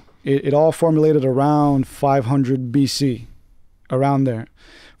long ago. It all formulated around 500 BC, around there.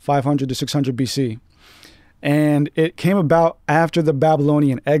 500 to 600 BC. And it came about after the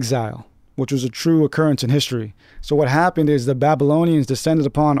Babylonian exile, which was a true occurrence in history. So what happened is the Babylonians descended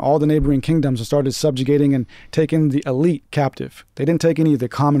upon all the neighboring kingdoms and started subjugating and taking the elite captive. They didn't take any of the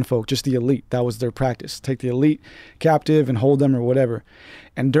common folk, just the elite. That was their practice. Take the elite captive and hold them or whatever.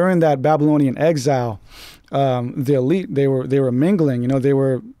 And during that Babylonian exile, the elite, they were mingling, they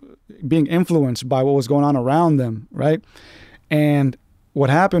were being influenced by what was going on around them, right? And what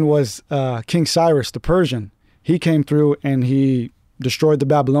happened was King Cyrus, the Persian, he came through and he destroyed the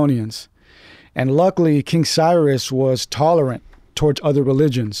Babylonians. And luckily, King Cyrus was tolerant towards other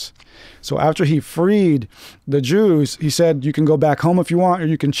religions. So after he freed the Jews, he said, you can go back home if you want, or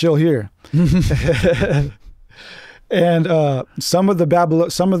you can chill here. And some of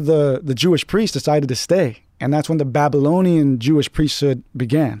the Jewish priests decided to stay. And that's when the Babylonian Jewish priesthood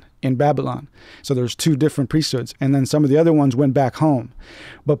began in Babylon. So there's 2 different priesthoods. And then some of the other ones went back home.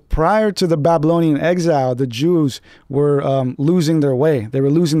 But prior to the Babylonian exile, the Jews were losing their way. They were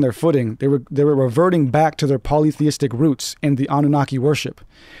losing their footing. They were reverting back to their polytheistic roots in the Anunnaki worship.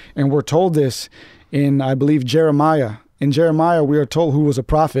 And we're told this in, I believe, Jeremiah. In Jeremiah, we are told, who was a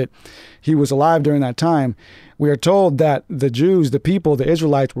prophet, he was alive during that time. We are told that the Jews, the people, the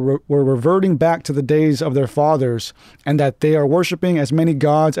Israelites were reverting back to the days of their fathers, and that they are worshiping as many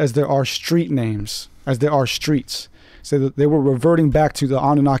gods as there are street names, as there are streets. So that they were reverting back to the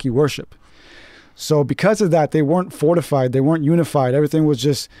Anunnaki worship. So because of that, they weren't fortified, they weren't unified. Everything was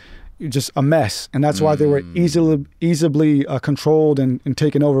just a mess. And that's why they were easily controlled and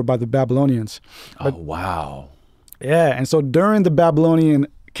taken over by the Babylonians. But, wow. Yeah, and so during the Babylonian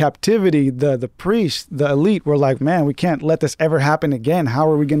captivity, the priests, the elite were like, man, we can't let this ever happen again. How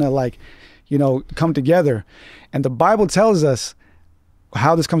are we going to come together? And the Bible tells us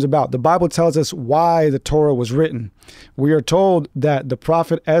how this comes about. The Bible tells us why the Torah was written. We are told that the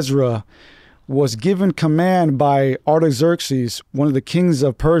prophet Ezra was given command by Artaxerxes, one of the kings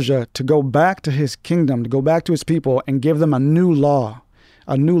of Persia, to go back to his kingdom, to go back to his people and give them a new law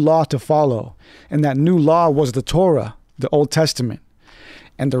to follow. And that new law was the Torah, the Old Testament.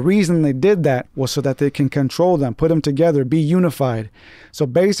 And the reason they did that was so that they can control them, put them together, be unified. So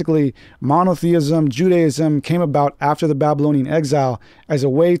basically, monotheism, Judaism came about after the Babylonian exile as a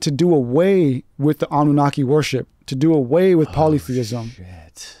way to do away with the Anunnaki worship, to do away with polytheism.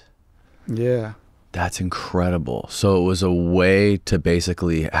 Shit. Yeah. That's incredible. So it was a way to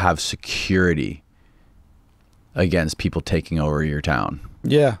basically have security against people taking over your town.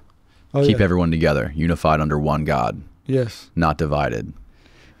 Yeah. Keep everyone together, unified under one God. Yes. Not divided.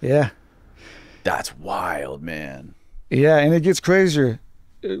 Yeah. That's wild, man. Yeah, and it gets crazier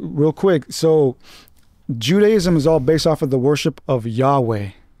real quick. So Judaism is all based off of the worship of Yahweh.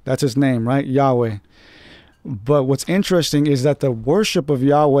 That's his name, right? Yahweh. But what's interesting is that the worship of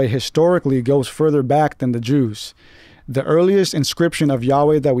Yahweh historically goes further back than the Jews. The earliest inscription of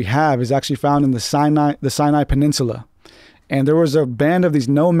Yahweh that we have is actually found in the Sinai Peninsula. And there was a band of these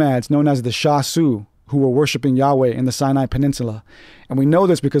nomads known as the Shasu who were worshiping Yahweh in the Sinai Peninsula. And we know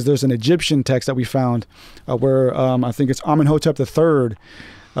this because there's an Egyptian text that we found where I think it's Amenhotep III.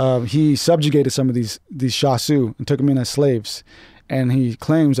 He subjugated some of these Shasu and took them in as slaves. And he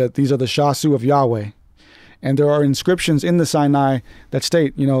claims that these are the Shasu of Yahweh. And there are inscriptions in the Sinai that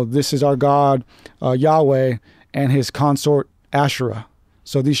state, this is our God, Yahweh, and his consort Asherah.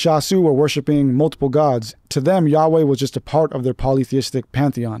 So these Shasu were worshiping multiple gods. To them, Yahweh was just a part of their polytheistic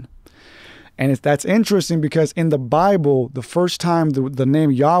pantheon. And that's interesting because in the Bible, the first time the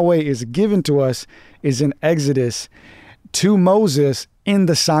name Yahweh is given to us is in Exodus to Moses in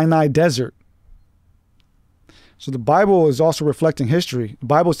the Sinai desert. So the Bible is also reflecting history. The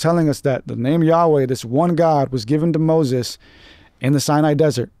Bible is telling us that the name Yahweh, this one God, was given to Moses in the Sinai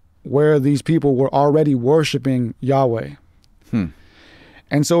desert, where these people were already worshiping Yahweh.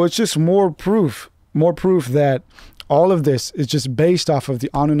 And so it's just more proof that all of this is just based off of the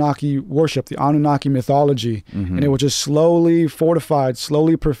Anunnaki worship, the Anunnaki mythology. And it was just slowly fortified,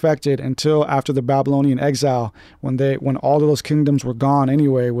 slowly perfected until after the Babylonian exile, when all of those kingdoms were gone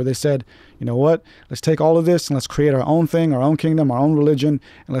anyway, where they said, you know what, let's take all of this and let's create our own thing, our own kingdom, our own religion,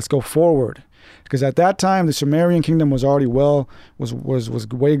 and let's go forward. Because at that time, the Sumerian kingdom was already was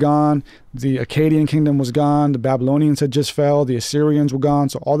way gone. The Akkadian kingdom was gone. The Babylonians had just fell. The Assyrians were gone.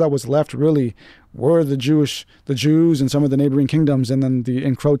 So all that was left really were the Jews and some of the neighboring kingdoms, and then the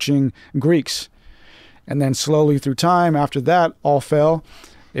encroaching Greeks. And then slowly through time, after that all fell,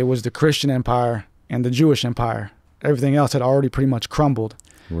 it was the Christian empire and the Jewish empire. Everything else had already pretty much crumbled.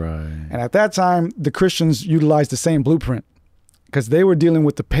 Right. And at that time, the Christians utilized the same blueprint because they were dealing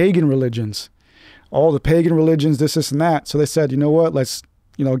with the pagan religions. All the pagan religions, this and that. So they said, you know what, let's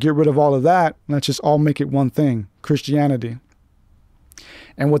get rid of all of that. Let's just all make it one thing, Christianity.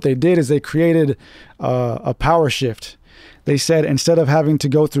 And what they did is they created a power shift. They said, instead of having to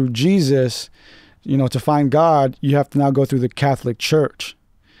go through Jesus, to find God, you have to now go through the Catholic Church.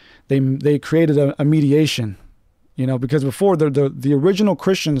 They created a mediation, because before the original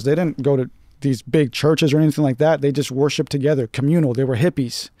Christians, they didn't go to these big churches or anything like that. They just worshiped together, communal. They were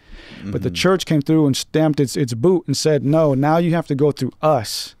hippies. But the church came through and stamped its boot and said, no, now you have to go through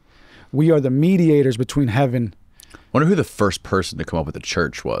us. We are the mediators between heaven. Wonder who the first person to come up with the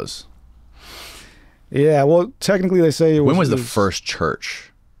church was. Yeah, well, technically they say it was... When was the first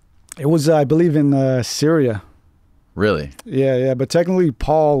church? It was, I believe, in Syria. Really? Yeah, but technically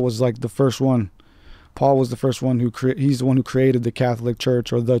Paul was like the first one. Paul was the first one he's the one who created the Catholic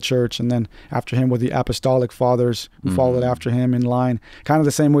Church, or the church, and then after him were the apostolic fathers who followed after him in line, kind of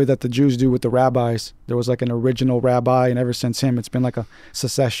the same way that the Jews do with the rabbis. There was like an original rabbi, and ever since him, it's been like a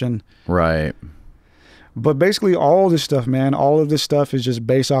succession. Right. But basically all this stuff, man, all of this stuff is just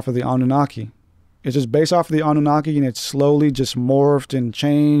based off of the Anunnaki. It's just based off of the Anunnaki, and it's slowly just morphed and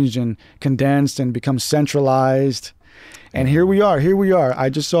changed and condensed and become centralized. And here we are. I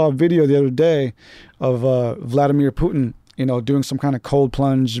just saw a video the other day of Vladimir Putin, doing some kind of cold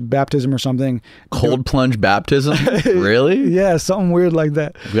plunge baptism or something. Cold plunge baptism? Really? Yeah, something weird like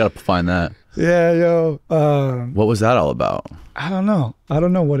that. We got to find that. Yeah, yo. What was that all about? I don't know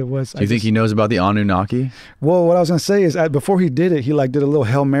what it was. Do you think he knows about the Anunnaki? Well, what I was going to say is before he did it, he like did a little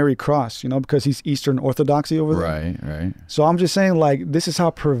Hail Mary cross, because he's Eastern Orthodoxy over there. Right. So I'm just saying, like, this is how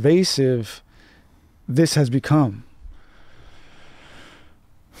pervasive this has become.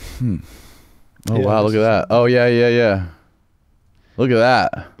 Oh, yeah, wow, look at that. Oh, yeah. Look at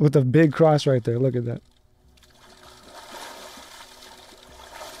that. With a big cross right there. Look at that.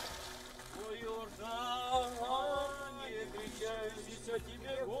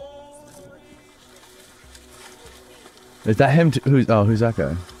 Is that him? Who's that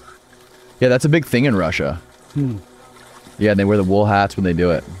guy? Yeah, that's a big thing in Russia. Yeah, they wear the wool hats when they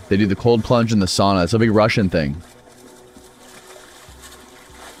do it. They do the cold plunge in the sauna. It's a big Russian thing.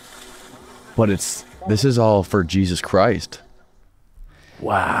 But this is all for Jesus Christ.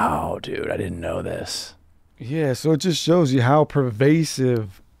 Wow, dude, I didn't know this. Yeah, so it just shows you how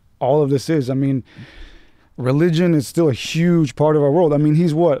pervasive all of this is. I mean, religion is still a huge part of our world. I mean,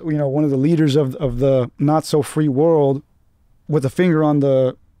 he's one of the leaders of the not so free world with a finger on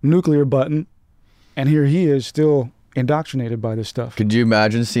the nuclear button. And here he is still indoctrinated by this stuff. Could you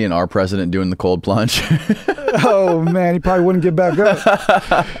imagine seeing our president doing the cold plunge? Oh man, he probably wouldn't get back up.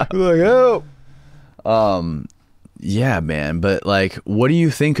 Like, oh. Yeah, man. But like, what do you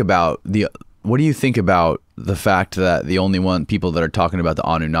think about the fact that the only people that are talking about the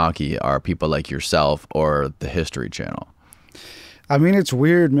Anunnaki are people like yourself or the History Channel? I mean, it's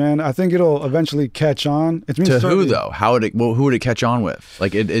weird, man. I think it'll eventually catch on. To who though? Who would it catch on with?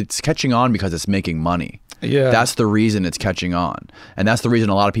 Like, it's catching on because it's making money. Yeah, that's the reason it's catching on, and that's the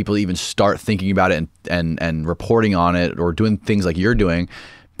reason a lot of people even start thinking about it and reporting on it or doing things like you're doing.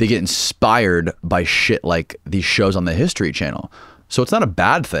 They get inspired by shit like these shows on the History Channel. So it's not a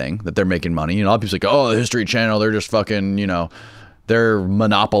bad thing that they're making money. A lot of people's like, oh, the History Channel, they're just fucking, they're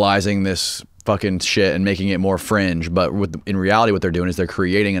monopolizing this fucking shit and making it more fringe. But in reality, what they're doing is they're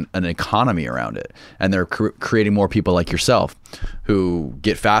creating an economy around it, and they're creating more people like yourself who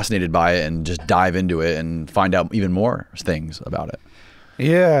get fascinated by it and just dive into it and find out even more things about it.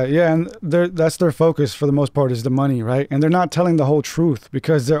 Yeah, and that's their focus for the most part, is the money, right? And they're not telling the whole truth,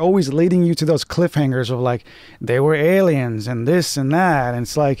 because they're always leading you to those cliffhangers of like, they were aliens and this and that. And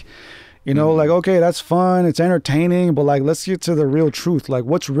it's like, like, okay, that's fun, it's entertaining, but like, let's get to the real truth. Like,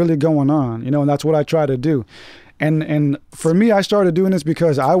 what's really going on? And that's what I try to do. And for me, I started doing this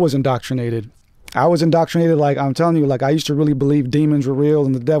because I was indoctrinated. Like, I'm telling you, like, I used to really believe demons were real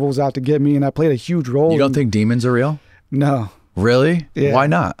and the devil was out to get me, and I played a huge role. You don't think demons are real? No. Really? Yeah. Why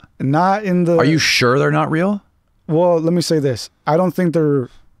not? Not in the... Are you sure they're not real? Well, let me say this. I don't think they're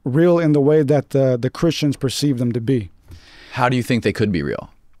real in the way that the Christians perceive them to be. How do you think they could be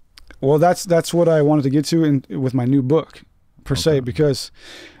real? Well, that's what I wanted to get to with my new book, per se, because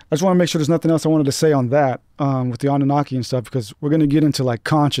I just want to make sure there's nothing else I wanted to say on that, with the Anunnaki and stuff, because we're going to get into like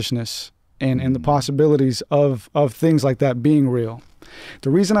consciousness and the possibilities of things like that being real. The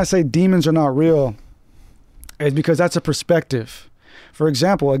reason I say demons are not real is because that's a perspective. For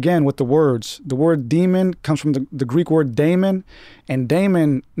example, again, with the words, the word demon comes from the Greek word daemon, and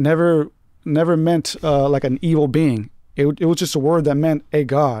daemon never meant like an evil being. It was just a word that meant a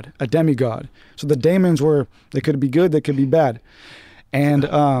god, a demigod. So the daemons they could be good, they could be bad. And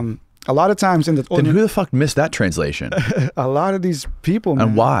a lot of times in the... Then who the fuck missed that translation? A lot of these people, man.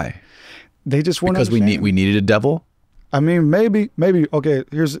 And why? They just weren't Because we needed a devil? I mean, maybe. Okay,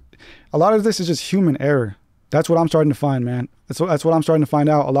 a lot of this is just human error. That's what I'm starting to find, man. That's what I'm starting to find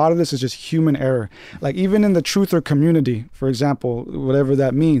out. A lot of this is just human error. Like even in the truther community, for example, whatever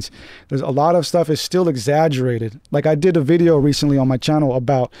that means, there's a lot of stuff is still exaggerated. Like I did a video recently on my channel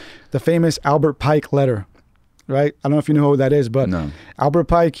about the famous Albert Pike letter, right? I don't know if you know who that is, but no. Albert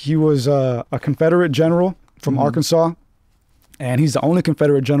Pike, he was a Confederate general from Arkansas, and he's the only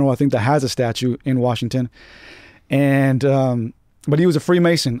Confederate general I think that has a statue in Washington. And but he was a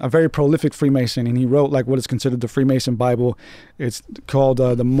Freemason, a very prolific Freemason, and he wrote like what is considered the Freemason Bible. It's called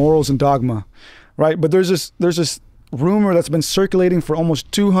the Morals and Dogma, right? But there's this rumor that's been circulating for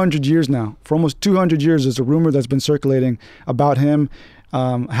almost 200 years now. For almost 200 years, there's a rumor that's been circulating about him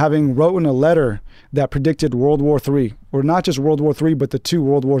having written a letter that predicted World War III, or not just World War III, but the 2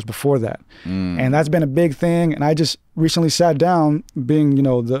 world wars before that. And that's been a big thing. And I just recently sat down, being, you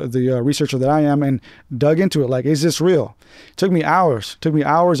know, the researcher that I am, and dug into it. Like, is this real? It took me hours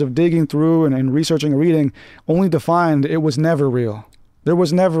of digging through and researching and reading, only to find it was never real. There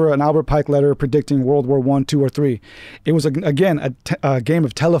was never an Albert Pike letter predicting World War I, II, or III. It was, again, a game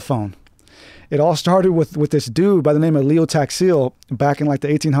of telephone. It all started with this dude by the name of Leo Taxil back in like the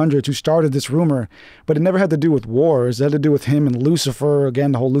 1800s who started this rumor, but it never had to do with wars. It had to do with him and Lucifer,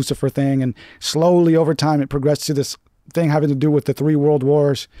 again, the whole Lucifer thing. And slowly over time, it progressed to this thing having to do with the 3 world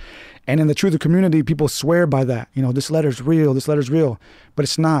wars. And in the truther community, people swear by that. You know, this letter's real, but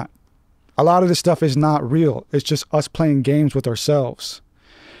it's not. A lot of this stuff is not real. It's just us playing games with ourselves.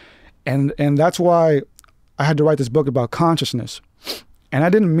 And that's why I had to write this book about consciousness. And I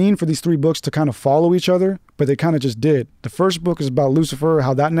didn't mean for these 3 books to kind of follow each other, but they kind of just did. The first book is about Lucifer,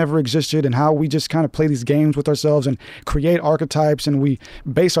 how that never existed, and how we just kind of play these games with ourselves and create archetypes, and we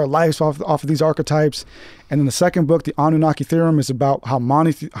base our lives off of these archetypes. And then the second book, the Anunnaki theorem, is about how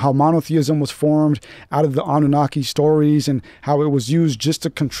monotheism was formed out of the Anunnaki stories and how it was used just to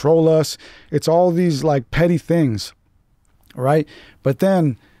control us. It's all these like petty things, right? But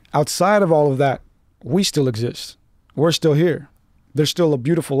then outside of all of that, we still exist. We're still here. There's still a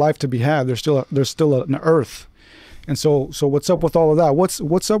beautiful life to be had. There's still an earth. And so what's up with all of that?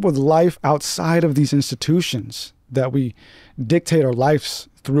 What's up with life outside of these institutions that we dictate our lives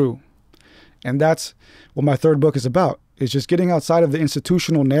through? And that's what my third book is about. It's just getting outside of the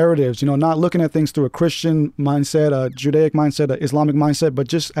institutional narratives, you know, not looking at things through a Christian mindset, a Judaic mindset, an Islamic mindset, but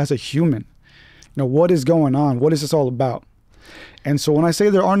just as a human. You know, what is going on? What is this all about? And so when I say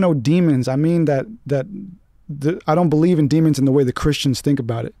there are no demons, I mean that I don't believe in demons in the way the Christians think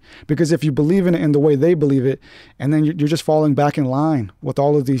about it. Because if you believe in it in the way they believe it, and then you're just falling back in line with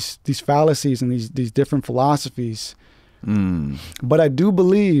all of these fallacies and these different philosophies. But I do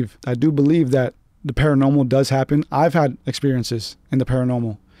believe that the paranormal does happen. I've had experiences in the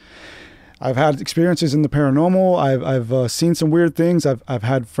paranormal. I've seen some weird things. I've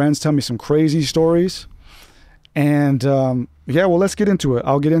had friends tell me some crazy stories. And yeah, well, let's get into it.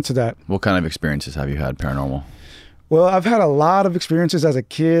 I'll get into that. What kind of experiences have you had paranormal? Well, I've had a lot of experiences as a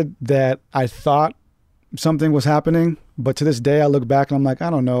kid that I thought something was happening, but to this day I look back and I'm like, I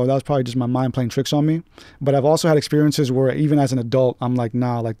don't know, that was probably just my mind playing tricks on me. But I've also had experiences where even as an adult, I'm like,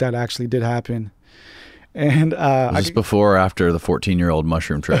 nah, like that actually did happen. And was this before or after the 14-year-old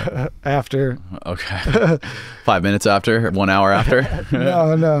mushroom trip? After. Okay. 5 minutes after? 1 hour after?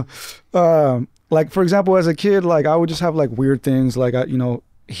 No. Like, for example, as a kid, like I would just have like weird things, like I, you know,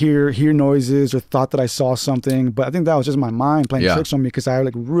 hear noises or thought that I saw something. But I think that was just my mind playing tricks on me, because I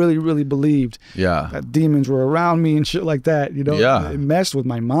like really believed that demons were around me and shit like that. You know, it messed with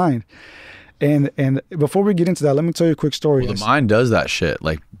my mind. And before we get into that, let me tell you a quick story. Well, the mind does that shit.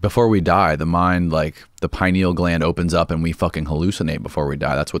 Like before we die, the mind, like the pineal gland opens up and we fucking hallucinate before we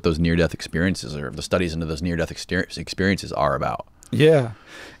die. That's what those near-death experiences, or the studies into those near-death experiences are about. Yeah.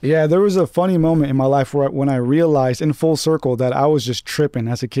 There was a funny moment in my life when I realized in full circle that I was just tripping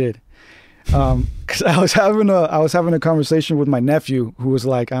as a kid. Cause I was having a conversation with my nephew, who was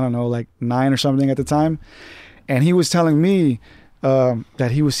like, I don't know, like 9 or something at the time. And he was telling me,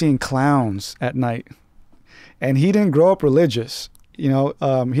 that he was seeing clowns at night, and he didn't grow up religious. You know,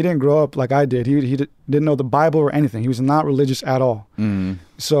 he didn't grow up like I did. He didn't know the Bible or anything. He was not religious at all.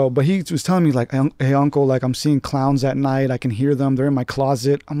 So, but he was telling me like, hey uncle, like I'm seeing clowns at night. I can hear them. They're in my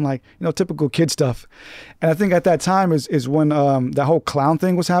closet. I'm like, you know, typical kid stuff. And I think at that time is when that whole clown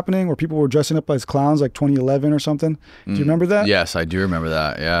thing was happening, where people were dressing up as clowns, like 2011 or something. Do you remember that? Yes, I do remember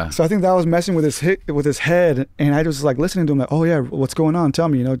that. Yeah. So I think that was messing with his head, and I was like listening to him, like, oh yeah, what's going on? Tell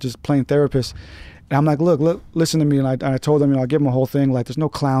me, you know, just playing therapist. And I'm like, look, listen to me. And I told him, you know, I gave him a whole thing, like, there's no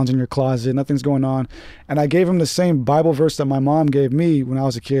clowns in your closet, nothing's going on. And I gave him the same Bible verse that my mom gave me when I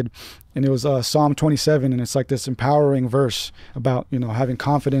was a kid. and it was Psalm 27, and it's like this empowering verse about, you know, having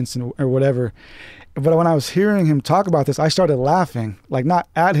confidence and or whatever. But when I was hearing him talk about this, I started laughing, like not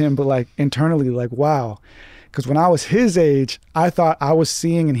at him, but like internally, like, wow. Because when I was his age, I thought I was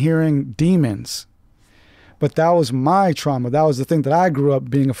seeing and hearing demons. But that was my trauma. That was the thing that I grew up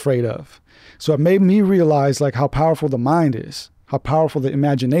being afraid of. So it made me realize like how powerful the mind is, how powerful the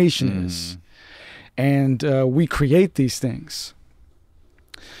imagination is. And we create these things.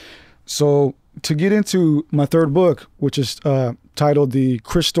 So to get into my third book, which is titled The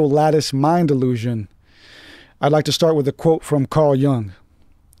Crystal Lattice Mind Illusion, I'd like to start with a quote from Carl Jung,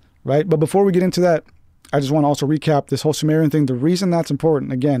 right? But before we get into that, I just want to also recap this whole Sumerian thing. The reason that's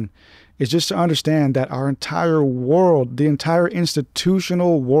important, again, is just to understand that our entire world, the entire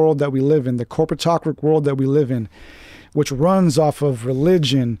institutional world that we live in, the corporatocratic world that we live in, which runs off of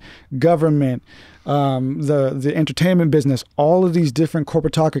religion, government, the entertainment business, all of these different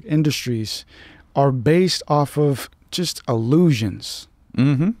corporatocratic industries are based off of just illusions.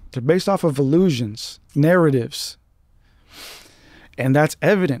 They're based off of illusions, narratives. And that's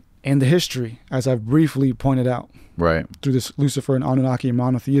evident in the history, as I've briefly pointed out. Right. Through this Lucifer and Anunnaki and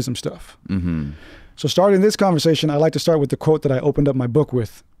Monotheism stuff. So starting this conversation, I like to start with the quote that I opened up my book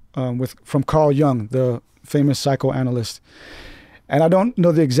with from Carl Jung, the famous psychoanalyst. And I don't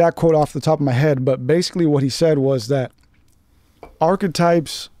know the exact quote off the top of my head, but basically what he said was that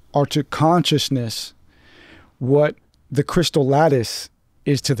archetypes are to consciousness what the crystal lattice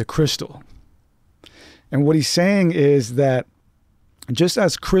is to the crystal. And what he's saying is that just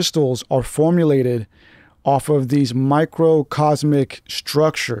as crystals are formulated off of these microcosmic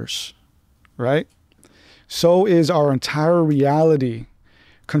structures, right? So is our entire reality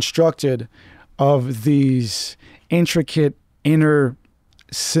constructed of these intricate inner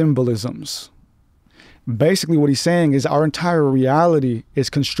symbolisms. Basically what he's saying is our entire reality is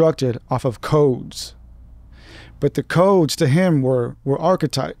constructed off of codes. But the codes to him were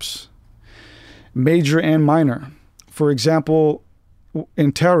archetypes, major and minor. For example,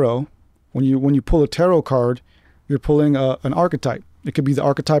 in tarot, when you pull a tarot card, you're pulling an archetype. It could be the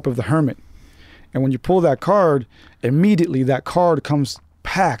archetype of the hermit. And when you pull that card, immediately that card comes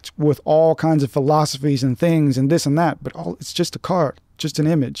packed with all kinds of philosophies and things and this and that, but it's just a card, just an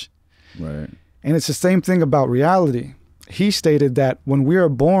image. Right. And it's the same thing about reality. He stated that when we are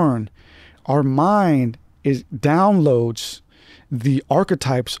born, our mind downloads the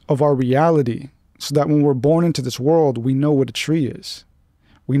archetypes of our reality so that when we're born into this world, we know what a tree is.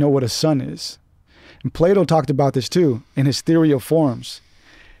 We know what a sun is. And Plato talked about this too in his theory of forms.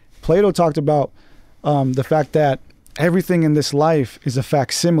 Plato talked about the fact that everything in this life is a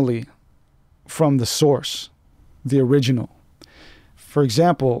facsimile from the source, the original. For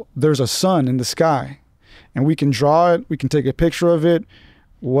example, there's a sun in the sky, and we can draw it, we can take a picture of it,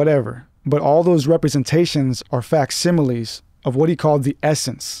 whatever. But all those representations are facsimiles of what he called the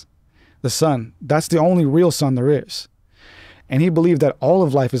essence, the sun. That's the only real sun there is. And he believed that all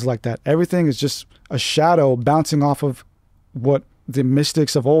of life is like that. Everything is just a shadow bouncing off of what the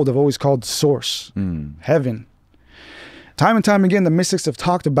mystics of old have always called source, heaven. Time and time again, the mystics have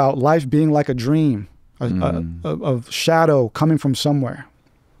talked about life being like a dream, of shadow coming from somewhere.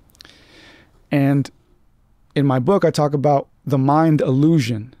 And in my book, I talk about the mind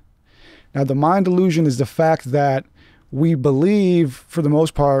illusion. Now, the mind illusion is the fact that we believe, for the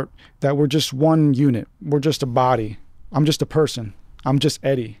most part, that we're just one unit. We're just a body. I'm just a person. I'm just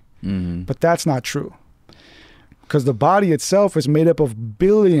Eddie. But that's not true. Because the body itself is made up of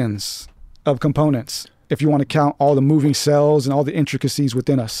billions of components, if you want to count all the moving cells and all the intricacies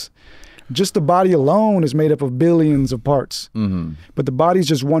within us. Just the body alone is made up of billions of parts. But the body is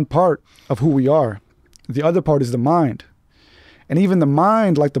just one part of who we are. The other part is the mind. And even the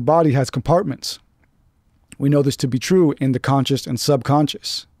mind, like the body, has compartments. We know this to be true in the conscious and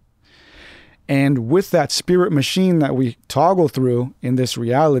subconscious. And with that spirit machine that we toggle through in this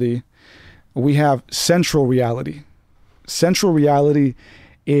reality, we have central reality. Central reality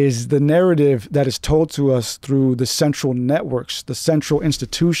is the narrative that is told to us through the central networks, the central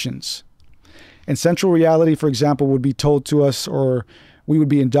institutions. And central reality, for example, would be told to us, or we would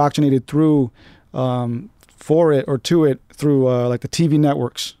be indoctrinated through, for it or to it through like the TV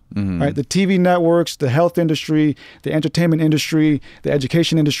networks, right? The TV networks, the health industry, the entertainment industry, the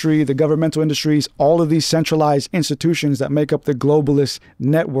education industry, the governmental industries, all of these centralized institutions that make up the globalist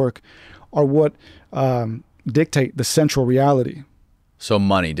network are what dictate the central reality. So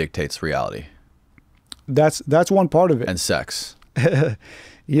money dictates reality. That's one part of it. And sex.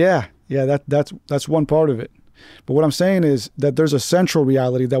 Yeah, that's one part of it. But what I'm saying is that there's a central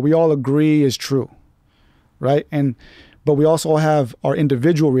reality that we all agree is true, right? And but we also have our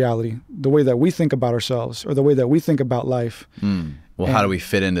individual reality, the way that we think about ourselves or the way that we think about life. Well, how do we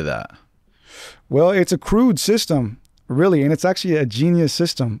fit into that? Well, it's a crude system, really, and it's actually a genius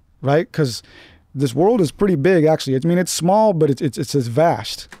system, right? Because this world is pretty big, actually. I mean, it's small, but it's as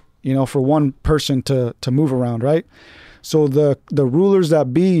vast, you know, for one person to move around, right? So the rulers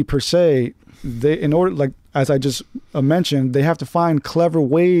that be, per se, they, in order, like, as I just mentioned, they have to find clever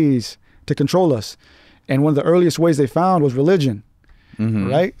ways to control us. And one of the earliest ways they found was religion,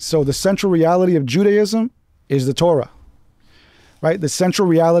 right? So the central reality of Judaism is the Torah, right? The central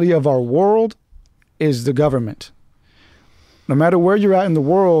reality of our world is the government. No matter where you're at in the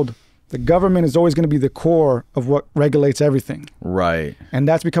world, the government is always going to be the core of what regulates everything. Right. And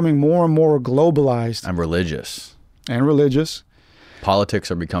that's becoming more and more globalized. And religious. And religious.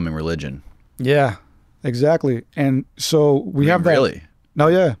 Politics are becoming religion. Yeah, exactly. And so we have that. Really? No,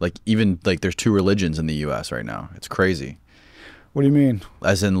 yeah. Like, even like there's two religions in the US right now. It's crazy. What do you mean?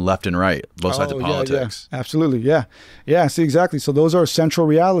 As in left and right, both sides of politics. Yeah, absolutely. Yeah. Yeah, see, exactly. So those are central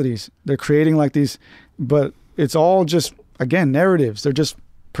realities. They're creating like these, but it's all just, again, narratives. They're just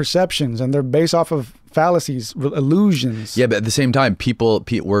perceptions, and they're based off of fallacies, illusions. Yeah, but at the same time,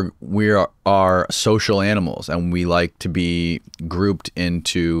 we are social animals, and we like to be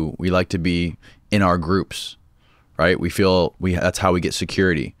we like to be in our groups. Right? We feel that's how we get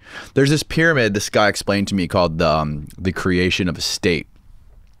security. There's this pyramid this guy explained to me called the creation of a state.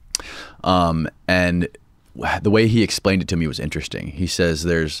 And the way he explained it to me was interesting. He says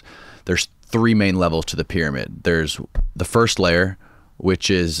there's three main levels to the pyramid. There's the first layer, which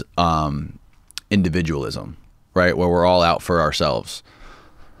is individualism, right? Where we're all out for ourselves.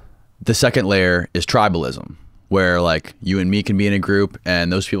 The second layer is tribalism, where like you and me can be in a group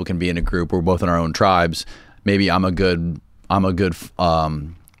and those people can be in a group. We're both in our own tribes. Maybe I'm a good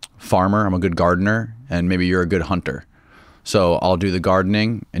farmer, I'm a good gardener, and maybe you're a good hunter. So I'll do the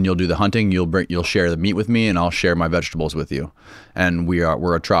gardening and you'll do the hunting. You'll share the meat with me, and I'll share my vegetables with you. And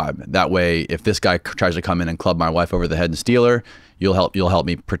we're a tribe. That way, if this guy tries to come in and club my wife over the head and steal her, you'll help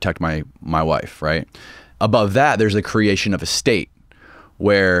me protect my wife, right? Above that, there's the creation of a state,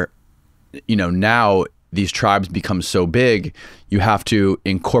 where, you know, now these tribes become so big, you have to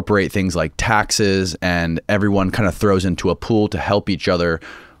incorporate things like taxes, and everyone kind of throws into a pool to help each other,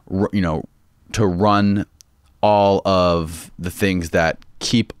 you know, to run all of the things that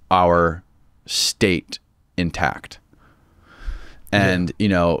keep our state intact. And, you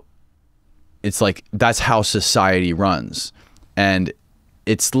know, it's like, that's how society runs. And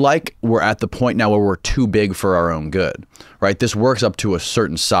it's like we're at the point now where we're too big for our own good, right? This works up to a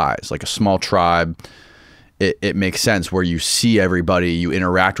certain size, like a small tribe. It makes sense where you see everybody, you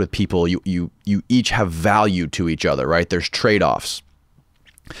interact with people, you each have value to each other, right? There's trade-offs.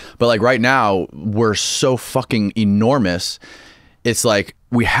 But like right now, we're so fucking enormous. It's like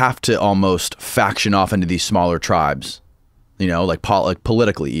we have to almost faction off into these smaller tribes, you know, like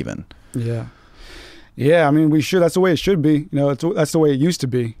politically even. Yeah. Yeah, I mean, we should. That's the way it should be. You know, that's the way it used to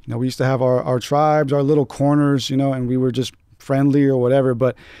be. You know, we used to have our tribes, our little corners, you know, and we were just friendly or whatever.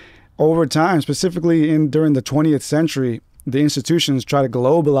 But over time, specifically during the 20th century, the institutions try to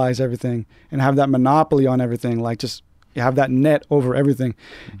globalize everything and have that monopoly on everything, like just have that net over everything.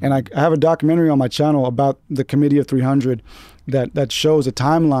 And I have a documentary on my channel about the Committee of 300 that shows a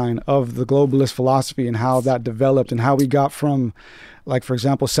timeline of the globalist philosophy and how that developed and how we got from, like, for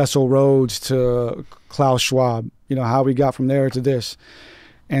example, Cecil Rhodes to Klaus Schwab, you know, how we got from there to this.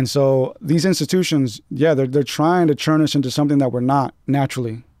 And so these institutions, yeah, they're trying to turn us into something that we're not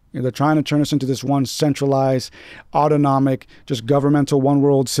naturally. You know, they're trying to turn us into this one centralized, autonomic, just governmental one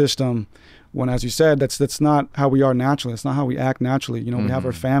world system. When, as you said, that's not how we are naturally. It's not how we act naturally. You know, we have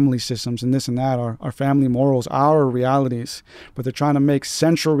our family systems and this and that, our family morals, our realities. But they're trying to make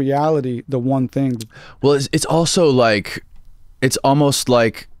central reality the one thing. Well, it's also like, it's almost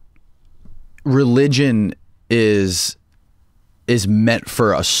like religion is meant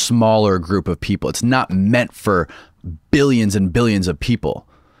for a smaller group of people. It's not meant for billions and billions of people.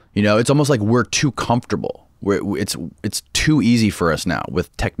 You know, it's almost like we're too comfortable. It's too easy for us now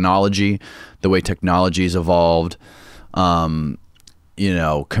with technology, the way technology's evolved, you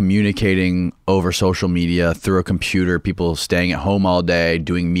know, communicating over social media through a computer, people staying at home all day,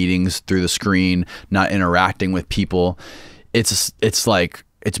 doing meetings through the screen, not interacting with people. It's like,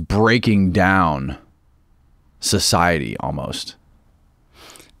 it's breaking down society almost.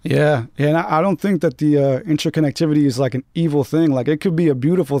 Yeah, and I don't think that the interconnectivity is like an evil thing. Like, it could be a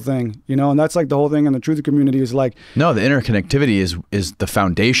beautiful thing, you know, and that's like the whole thing in the truth community is like... No, the interconnectivity is the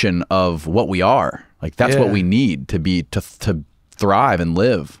foundation of what we are. Like, that's what we need to thrive and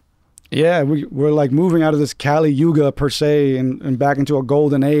live. Yeah, we're like moving out of this Kali Yuga per se and back into a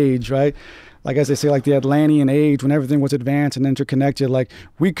golden age, right? Like as they say, like the Atlantean age when everything was advanced and interconnected. Like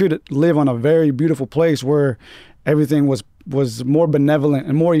we could live on a very beautiful place where everything was more benevolent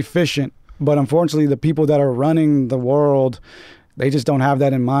and more efficient. But unfortunately, the people that are running the world, they just don't have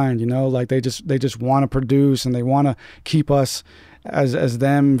that in mind, you know? Like they just want to produce and they want to keep us as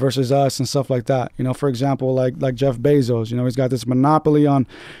them versus us and stuff like that. You know, for example, like Jeff Bezos, you know, he's got this monopoly on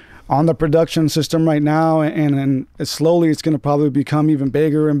the production system right now, and slowly it's going to probably become even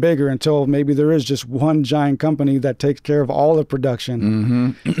bigger and bigger until maybe there is just one giant company that takes care of all the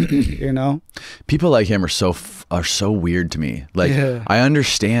production. Mm-hmm. You know, people like him are so weird to me. Like I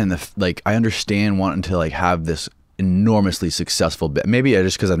understand I understand wanting to like have this enormously successful bit. Maybe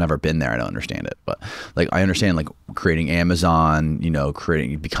just because I've never been there, I don't understand it. But like I understand like creating Amazon, you know,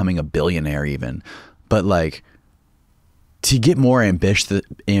 becoming a billionaire even. But like, to get more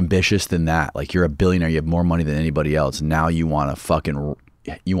ambitious than that, like you're a billionaire, you have more money than anybody else. Now you want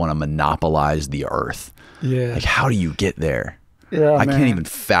to monopolize the earth. Yeah. Like how do you get there? Yeah, I can't even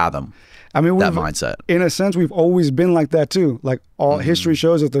fathom. I mean, that mindset. In a sense, we've always been like that too. Like all history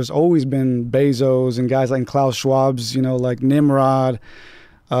shows that there's always been Bezos and guys like Klaus Schwab's, you know, like Nimrod,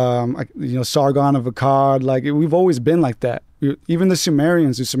 you know, Sargon of Akkad. Like we've always been like that. Even the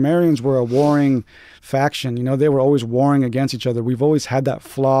Sumerians were a warring faction. You know, they were always warring against each other. We've always had that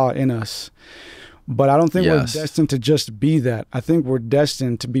flaw in us. But I don't think we're destined to just be that. I think we're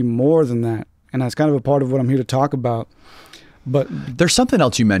destined to be more than that. And that's kind of a part of what I'm here to talk about. But there's something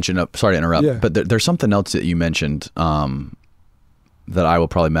else you mentioned, sorry to interrupt, but there's something else that you mentioned that I will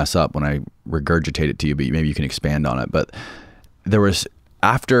probably mess up when I regurgitate it to you, but maybe you can expand on it. But there was,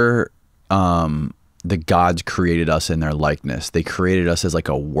 after the gods created us in their likeness, they created us as like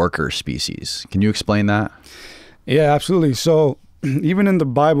a worker species. Can you explain that? Yeah, absolutely. So even in the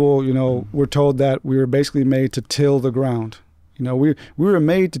Bible, you know, we're told that we were basically made to till the ground. You know, we were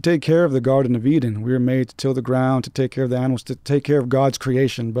made to take care of the Garden of Eden. We were made to till the ground, to take care of the animals, to take care of God's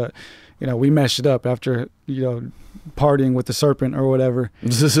creation. But, you know, we messed it up after, you know, partying with the serpent or whatever.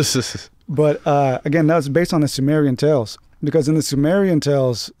 But again, that's based on the Sumerian tales. Because in the Sumerian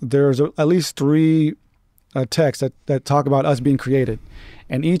tales, there's at least 3 texts that talk about us being created.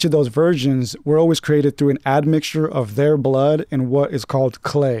 And each of those versions were always created through an admixture of their blood and what is called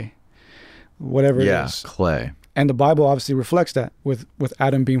clay, whatever it is. Yeah, clay. And the Bible obviously reflects that with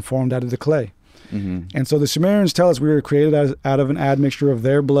Adam being formed out of the clay. And so the Sumerians tell us we were created out of an admixture of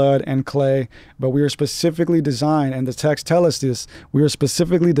their blood and clay, but we are specifically designed, and the texts tell us this, we are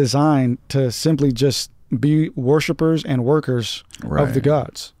specifically designed to simply just be worshipers and workers of the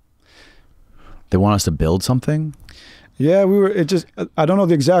gods. They want us to build something? Yeah, I don't know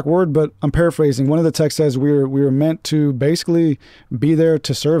the exact word, but I'm paraphrasing. One of the texts says we were meant to basically be there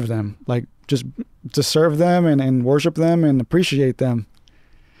to serve them, like just to serve them and worship them and appreciate them.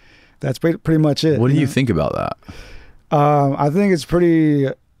 That's pretty much it. What do you think about that? I think it's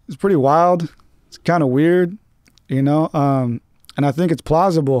pretty wild. It's kind of weird, you know, and I think it's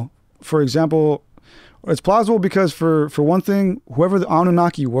plausible. For example, it's plausible because for one thing, whoever the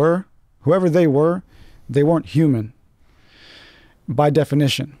Anunnaki were, they weren't human by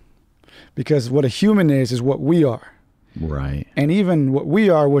definition, because what a human is what we are. Right. And even what we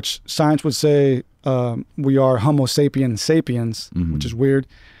are, which science would say we are Homo sapiens sapiens, which is weird.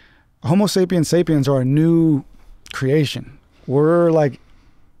 Homo sapiens sapiens are a new creation. We're like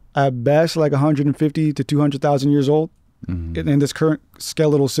at best like 150 to 200,000 years old in this current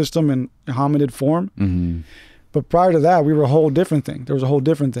skeletal system and hominid form. But prior to that, we were a whole different thing. There was a whole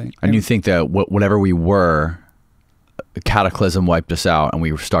different thing. And you think that whatever we were, a cataclysm wiped us out and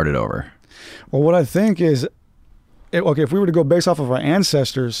we started over? Well, what I think is, okay, if we were to go based off of our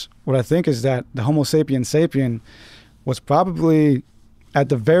ancestors, what I think is that the Homo sapiens sapien was probably, at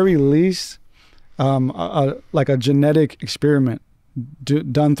the very least, like a genetic experiment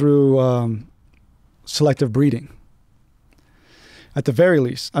done through selective breeding. At the very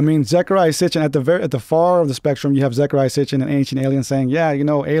least. I mean, Zecharia Sitchin, at the far of the spectrum, you have Zecharia Sitchin, an ancient alien, saying, yeah, you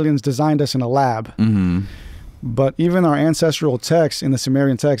know, aliens designed us in a lab. But even our ancestral texts in the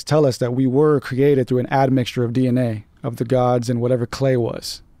Sumerian text tell us that we were created through an admixture of DNA of the gods and whatever clay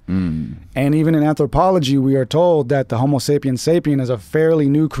was. And even in anthropology, we are told that the Homo sapiens sapien is a fairly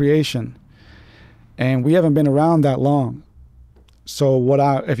new creation. And we haven't been around that long. So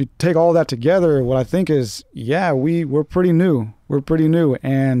if you take all that together, what I think is, yeah, we're pretty new. We're pretty new,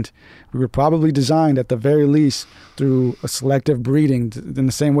 and we were probably designed at the very least through a selective breeding in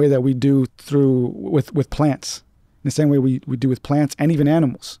the same way that we do with plants, in the same way we do with plants and even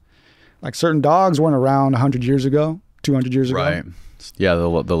animals. Like certain dogs weren't around 100 years ago, 200 years ago. Right. Yeah,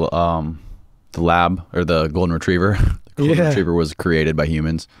 the lab, or the golden retriever. The golden retriever was created by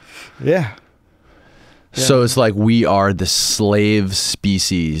humans. Yeah. So it's like we are the slave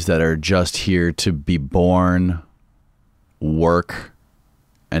species that are just here to be born, work,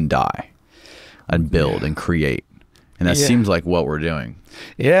 and die, and build and create. And that seems like what we're doing.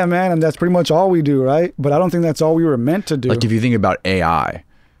 Yeah, man, and that's pretty much all we do, right? But I don't think that's all we were meant to do. Like if you think about AI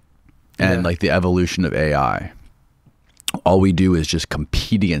and like the evolution of AI, all we do is just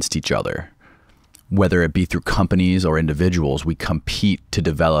compete against each other. Whether it be through companies or individuals, we compete to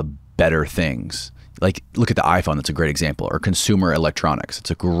develop better things. Like look at the iPhone, that's a great example, or consumer electronics,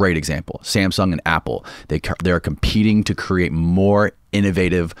 it's a great example. Samsung and Apple, they're competing to create more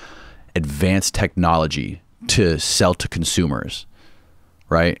innovative, advanced technology to sell to consumers,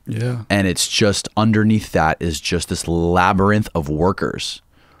 right? Yeah. And it's just underneath that is just this labyrinth of workers,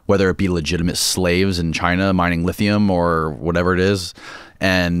 whether it be legitimate slaves in China mining lithium or whatever it is,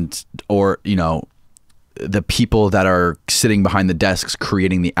 or you know, the people that are sitting behind the desks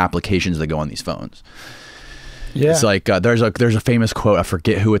creating the applications that go on these phones. Yeah. It's like there's a famous quote, I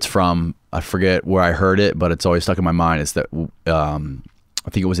forget who it's from, I forget where I heard it, but it's always stuck in my mind. It's that I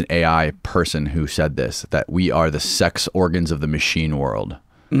think it was an AI person who said this, that we are the sex organs of the machine world.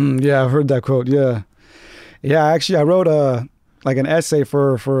 Yeah, I've heard that quote. Yeah. Yeah, actually, I wrote like an essay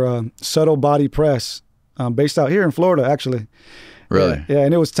for Subtle Body Press, based out here in Florida, actually. Really? Yeah,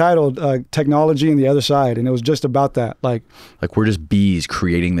 and it was titled Technology and the Other Side, and it was just about that. Like we're just bees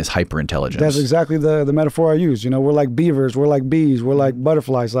creating this hyper-intelligence. That's exactly the metaphor I use. You know, we're like beavers, we're like bees, we're like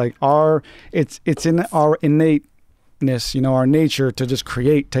butterflies. Like it's in our innate, you know, our nature to just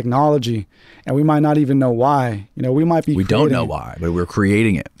create technology, and we might not even know why. You know, we don't know why, but we're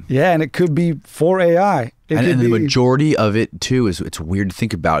creating it. Yeah, and it could be for AI. And the majority of it too is, it's weird to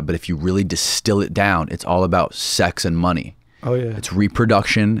think about, but if you really distill it down, it's all about sex and money. Oh yeah, it's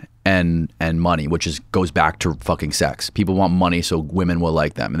reproduction and money, which goes back to fucking sex. People want money so women will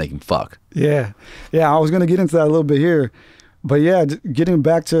like them and they can fuck. Yeah, I was gonna get into that a little bit here, but yeah, getting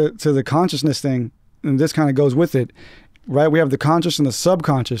back to the consciousness thing. And this kind of goes with it, right? We have the conscious and the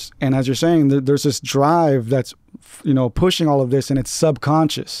subconscious. And as you're saying, there's this drive that's, you know, pushing all of this, and it's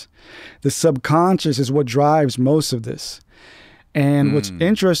subconscious. The subconscious is what drives most of this. And what's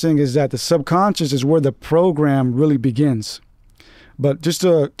interesting is that the subconscious is where the program really begins. But just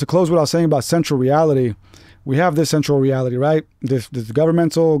to close what I was saying about central reality, we have this central reality, right? This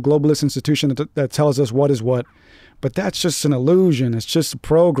governmental globalist institution that tells us what is what. But that's just an illusion. It's just a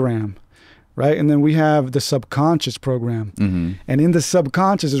program. Right. And then we have the subconscious program. And in the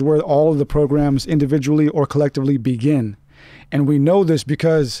subconscious is where all of the programs individually or collectively begin. And we know this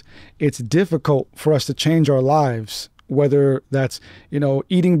because it's difficult for us to change our lives, whether that's, you know,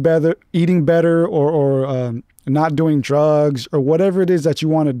 eating better or not doing drugs or whatever it is that you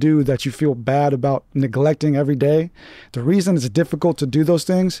want to do that you feel bad about neglecting every day. The reason it's difficult to do those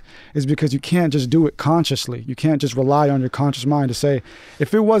things is because you can't just do it consciously. You can't just rely on your conscious mind to say,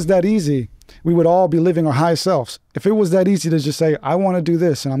 if it was that easy, we would all be living our highest selves. If it was that easy to just say, I want to do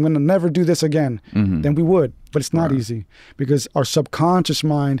this and I'm going to never do this again, then we would. But it's not easy because our subconscious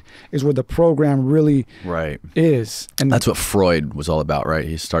mind is where the program really is. And that's what Freud was all about, right?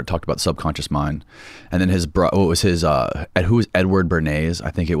 He talked about the subconscious mind. And then who was Edward Bernays?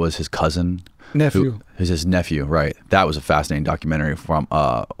 I think it was his cousin. Nephew. His nephew, right. That was a fascinating documentary from,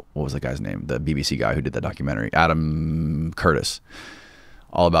 what was the guy's name? The BBC guy who did that documentary, Adam Curtis.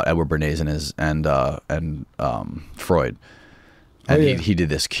 All about Edward Bernays and Freud. And he did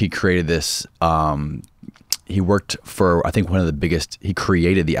this. He created this. He worked for, I think, one of the biggest. He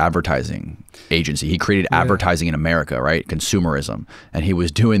created the advertising agency. He created advertising in America, right? Consumerism, and he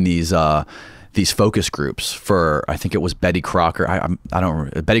was doing these focus groups for, I think it was Betty Crocker. I don't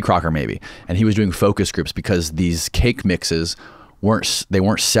remember, Betty Crocker maybe. And he was doing focus groups because these cake mixes weren't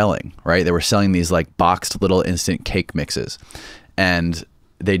selling, right? They were selling these like boxed little instant cake mixes, and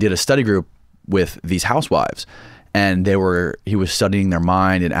they did a study group with these housewives, and he was studying their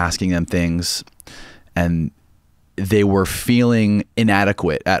mind and asking them things, and they were feeling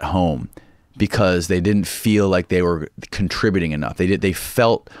inadequate at home because they didn't feel like they were contributing enough. They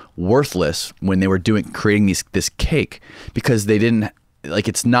felt worthless when they were creating this cake because they didn't, like,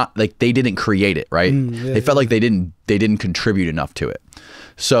 it's not like they didn't create it, right? They felt like they didn't contribute enough to it.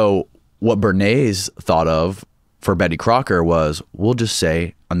 So what Bernays thought of for Betty Crocker was, we'll just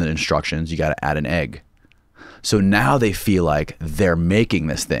say on the instructions, you got to add an egg. So now they feel like they're making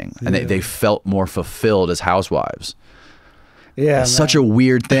this thing, and they felt more fulfilled as housewives. Yeah, it's such a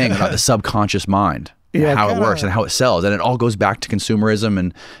weird thing about the subconscious mind, and how it works and how it sells, and it all goes back to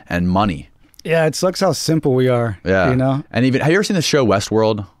consumerism and money. Yeah, it sucks how simple we are. Yeah. You know? And even, have you ever seen the show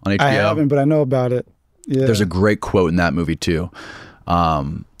Westworld on HBO? I haven't, but I know about it. Yeah. There's a great quote in that movie too,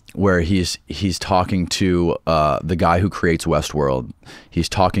 where he's talking to the guy who creates Westworld. He's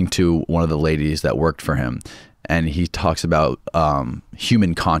talking to one of the ladies that worked for him, and he talks about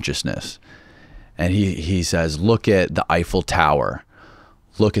human consciousness. And he says, look at the Eiffel Tower,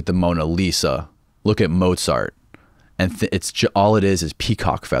 look at the Mona Lisa, look at Mozart, and all it is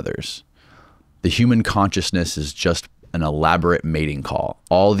peacock feathers. The human consciousness is just an elaborate mating call.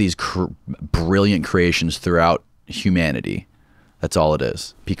 All these brilliant creations throughout humanity, that's all it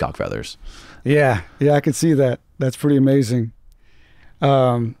is, peacock feathers. Yeah, I could see that. That's pretty amazing.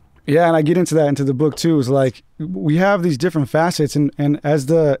 Yeah, and I get into that into the book too. It's like we have these different facets, and as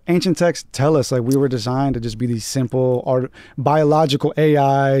the ancient texts tell us, like we were designed to just be these simple biological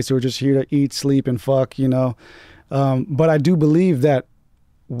AIs who are just here to eat, sleep, and fuck, you know. But I do believe that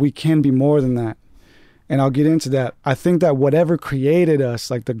we can be more than that. And I'll get into that. I think that whatever created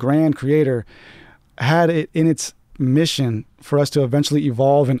us, like the grand creator, had it in its mission for us to eventually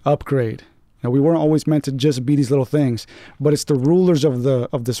evolve and upgrade. You know, we weren't always meant to just be these little things, but it's the rulers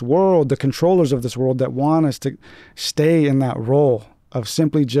of this world, the controllers of this world, that want us to stay in that role of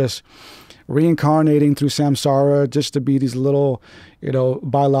simply just reincarnating through samsara, just to be these little, you know,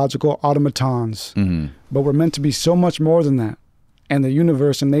 biological automatons. Mm-hmm. But we're meant to be so much more than that. And the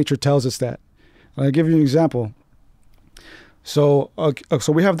universe and nature tells us that. I'll give you an example. So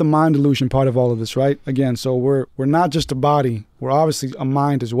we have the mind illusion part of all of this, right? Again, so we're not just a body, we're obviously a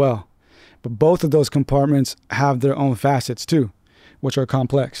mind as well. But both of those compartments have their own facets too, which are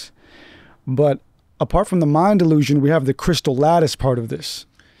complex. But apart from the mind illusion, we have the crystal lattice part of this.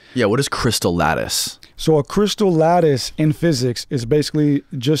 Yeah, what is crystal lattice? So a crystal lattice in physics is basically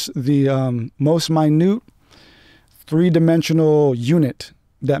just the most minute three-dimensional unit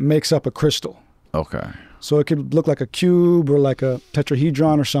that makes up a crystal. Okay. So it could look like a cube or like a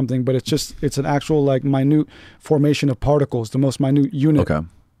tetrahedron or something, but it's an actual like minute formation of particles, the most minute unit. Okay.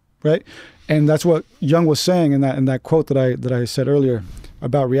 Right? And that's what Jung was saying in that quote that I said earlier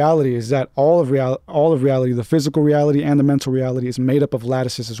about reality, is that all of reality, the physical reality and the mental reality, is made up of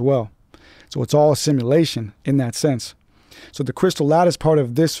lattices as well. So it's all a simulation in that sense. So the crystal lattice part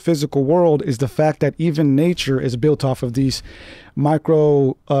of this physical world is the fact that even nature is built off of these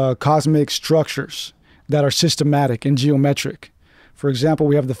micro cosmic structures that are systematic and geometric. For example,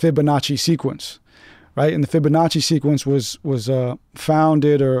 we have the Fibonacci sequence, right? And the Fibonacci sequence was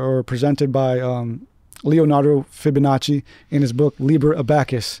founded or presented by Leonardo Fibonacci in his book Liber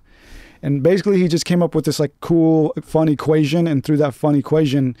Abacus. And basically he just came up with this like cool, fun equation, and through that fun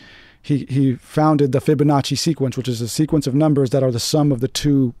equation, he founded the Fibonacci sequence, which is a sequence of numbers that are the sum of the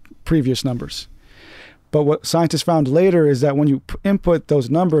two previous numbers. But what scientists found later is that when you input those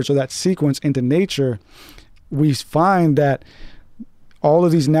numbers or that sequence into nature, we find that all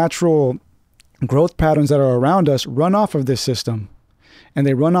of these natural growth patterns that are around us run off of this system. And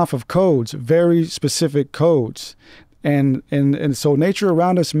they run off of codes, very specific codes. And so nature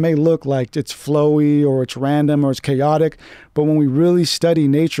around us may look like it's flowy or it's random or it's chaotic, but when we really study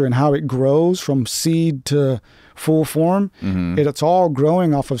nature and how it grows from seed to full form, it's all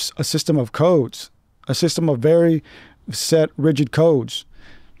growing off of a system of codes, a system of very set, rigid codes.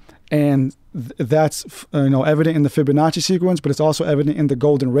 And that's evident in the Fibonacci sequence, but it's also evident in the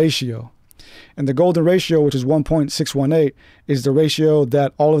golden ratio. And the golden ratio, which is 1.618, is the ratio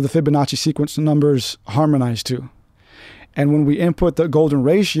that all of the Fibonacci sequence numbers harmonize to. And when we input the golden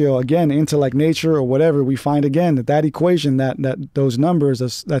ratio again into like nature or whatever, we find again that equation, that those numbers,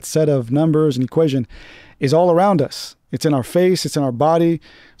 that set of numbers and equation is all around us. It's in our face, it's in our body.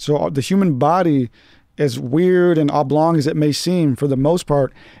 So the human body, as weird and oblong as it may seem, for the most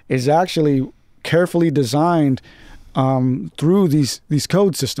part, is actually carefully designed through these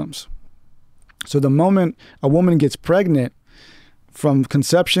code systems. So the moment a woman gets pregnant, from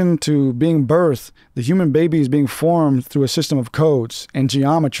conception to being birthed, the human baby is being formed through a system of codes and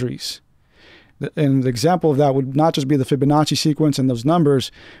geometries. And the example of that would not just be the Fibonacci sequence and those numbers,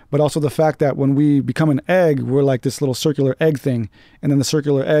 but also the fact that when we become an egg, we're like this little circular egg thing. And then the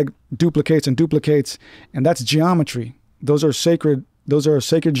circular egg duplicates and duplicates, and that's geometry. Those are sacred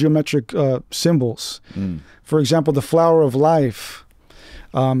geometric symbols. For example, the flower of life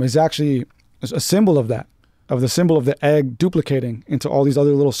is actually a symbol of that, of the symbol of the egg duplicating into all these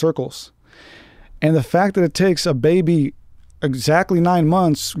other little circles. And the fact that it takes a baby exactly 9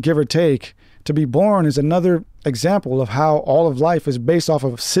 months, give or take, to be born is another example of how all of life is based off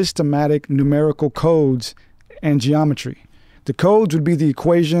of systematic numerical codes and geometry. The codes would be the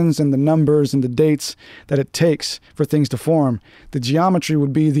equations and the numbers and the dates that it takes for things to form. The geometry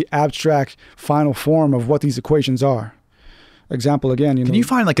would be the abstract final form of what these equations are. Example again, Can you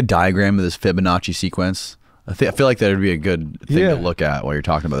find like a diagram of this Fibonacci sequence? I feel like that would be a good thing to look at while you're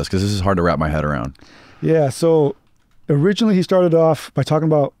talking about this, because this is hard to wrap my head around. Yeah, so originally he started off by talking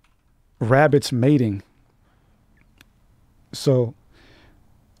about rabbits mating. So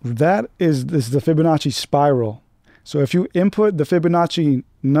that is the Fibonacci spiral. So if you input the Fibonacci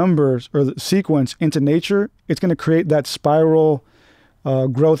numbers or the sequence into nature, it's going to create that spiral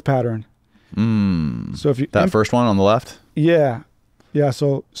growth pattern. So if you first one on the left? Yeah.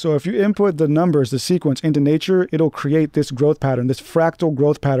 So if you input the numbers, the sequence into nature, it'll create this growth pattern, this fractal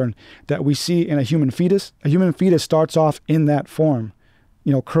growth pattern that we see in a human fetus. A human fetus starts off in that form,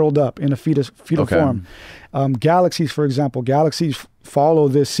 curled up in a fetal form. Galaxies, for example, follow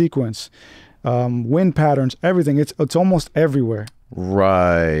this sequence. Wind patterns, everything. It's almost everywhere.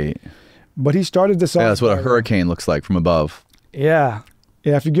 Right. But he started this off. Yeah, that's what a hurricane looks like from above. Yeah.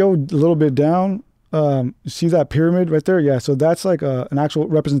 If you go a little bit down, see that pyramid right there? Yeah. So that's like an actual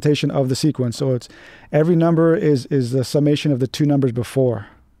representation of the sequence. So it's every number is the summation of the two numbers before.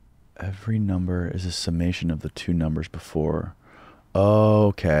 Every number is a summation of the two numbers before.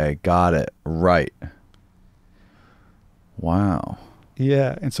 Okay, got it. Right. Wow.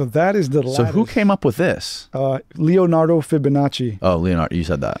 Yeah, and so that is the lattice. So who came up with this? Leonardo Fibonacci. Oh, Leonardo, you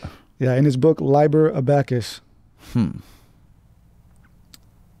said that. Yeah, in his book Liber Abacus.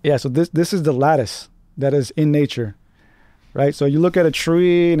 Yeah, so this is the lattice that is in nature, right? So you look at a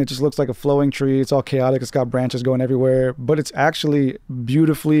tree and it just looks like a flowing tree. It's all chaotic. It's got branches going everywhere, but it's actually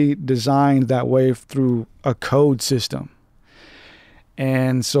beautifully designed that way through a code system.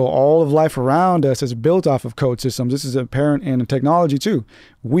 And so all of life around us is built off of code systems. This is apparent in technology too.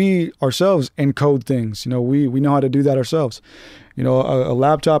 We ourselves encode things. We know how to do that ourselves. A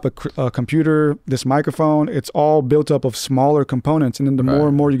laptop, a computer, this microphone, it's all built up of smaller components. And then the more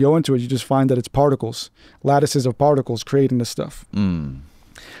and more you go into it, you just find that it's particles, lattices of particles creating this stuff.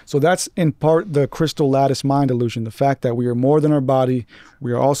 So that's in part the crystal lattice mind illusion, the fact that we are more than our body,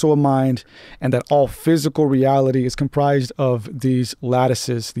 we are also a mind, and that all physical reality is comprised of these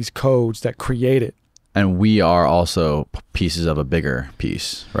lattices, these codes that create it. And we are also pieces of a bigger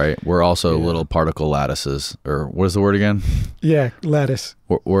piece, right? We're also little particle lattices, or what is the word again? Yeah, lattice.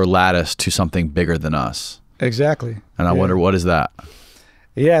 We're lattice to something bigger than us. Exactly. And I wonder, what is that?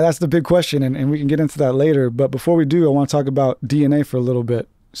 Yeah, that's the big question, and we can get into that later. But before we do, I want to talk about DNA for a little bit.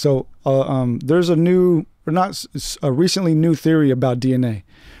 So there's a recently new theory about DNA.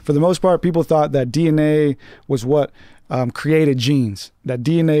 For the most part, people thought that DNA was what created genes, that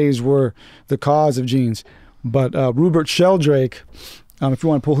DNAs were the cause of genes. But Rupert Sheldrake, if you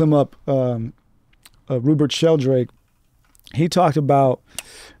want to pull him up, Rupert Sheldrake, he talked about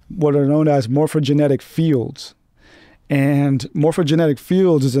what are known as morphogenetic fields. And morphogenetic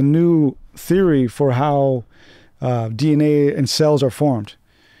fields is a new theory for how DNA and cells are formed.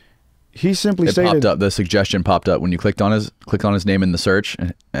 He simply stated, the suggestion popped up when you clicked on his name in the search,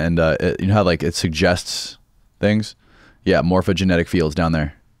 and you know how like it suggests things? Yeah, morphogenetic fields down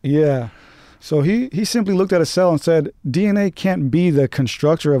there. Yeah. So he simply looked at a cell and said, DNA can't be the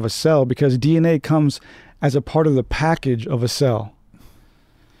constructor of a cell because DNA comes as a part of the package of a cell.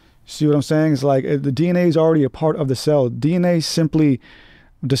 See what I'm saying? It's like the DNA is already a part of the cell. DNA simply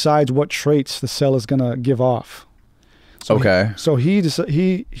decides what traits the cell is going to give off. So he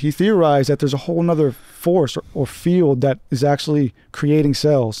theorized that there's a whole nother force or field that is actually creating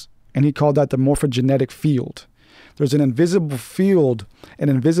cells, and he called that the morphogenetic field. There's an invisible field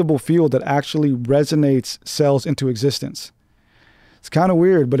that actually resonates cells into existence. It's kind of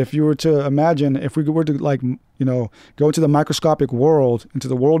weird, but if you were to imagine, if we were to go into the microscopic world, into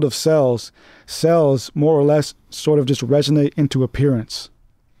the world of cells more or less sort of just resonate into appearance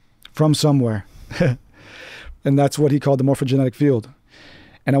from somewhere. And that's what he called the morphogenetic field.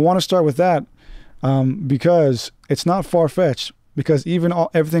 And I want to start with that because it's not far-fetched, because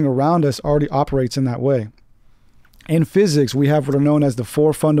everything around us already operates in that way. In physics, we have what are known as the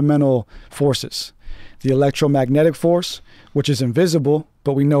four fundamental forces. The electromagnetic force, which is invisible,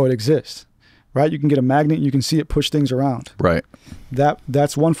 but we know it exists, right? You can get a magnet, you can see it push things around. Right.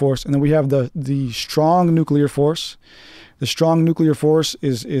 That's one force. And then we have the strong nuclear force. The strong nuclear force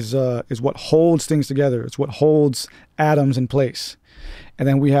is what holds things together. It's what holds atoms in place. And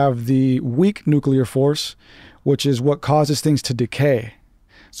then we have the weak nuclear force, which is what causes things to decay.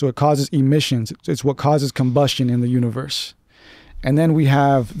 So it causes emissions. It's what causes combustion in the universe. And then we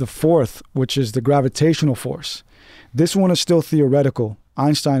have the fourth, which is the gravitational force. This one is still theoretical.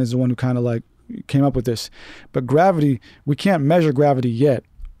 Einstein is the one who kind of came up with this. But gravity, we can't measure gravity yet.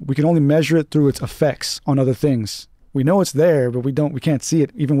 We can only measure it through its effects on other things. We know it's there, but we can't see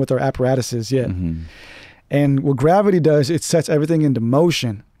it even with our apparatuses yet. And what gravity does, it sets everything into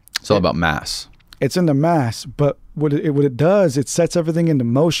motion. It's all about mass. It's in the mass, but what it does, it sets everything into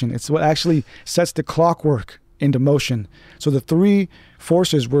motion. It's what actually sets the clockwork into motion. So the three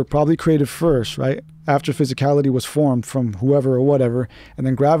forces were probably created first, right? After physicality was formed from whoever or whatever, and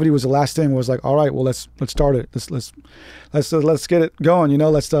then gravity was the last thing. Was like, all right, well, let's start it. Let's get it going. You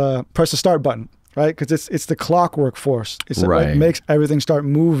know, let's press the start button. Right, because it's the clockwork force. It's what makes everything start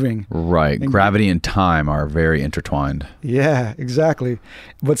moving. Right, and gravity and time are very intertwined. Yeah, exactly.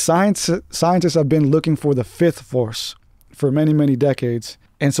 But scientists have been looking for the fifth force for many, many decades.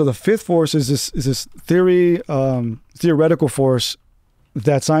 And so the fifth force is this theoretical force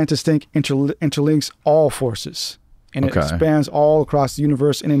that scientists think interlinks all forces. And it expands all across the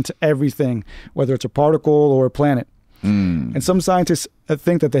universe and into everything, whether it's a particle or a planet. And some scientists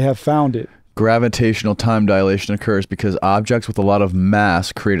think that they have found it. Gravitational time dilation occurs because objects with a lot of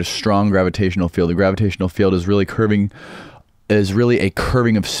mass create a strong gravitational field. The gravitational field is really a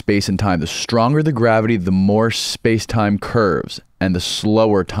curving of space and time. The stronger the gravity, the more space-time curves, and the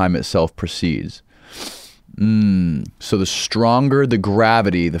slower time itself proceeds. So the stronger the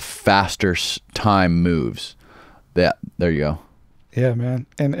gravity, the faster time moves. There you go. Yeah, man.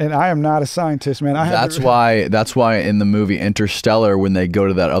 And I am not a scientist, man. That's why in the movie Interstellar, when they go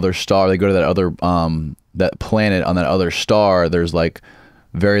to that other star, they go to that other that planet on that other star, there's like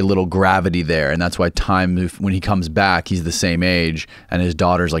very little gravity there, and that's why time, when he comes back, he's the same age, and his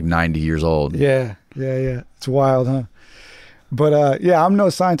daughter's like 90 years old. Yeah. It's wild, huh? But yeah, I'm no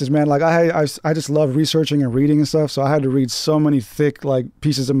scientist, man. Like I just love researching and reading and stuff. So I had to read so many thick like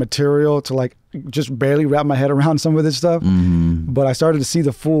pieces of material to like just barely wrap my head around some of this stuff. But I started to see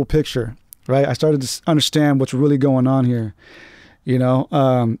the full picture, right? I started to understand what's really going on here, you know?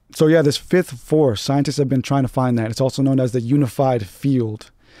 So yeah, this fifth force, scientists have been trying to find that. It's also known as the unified field.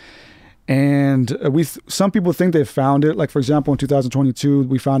 And some people think they've found it. Like for example, in 2022,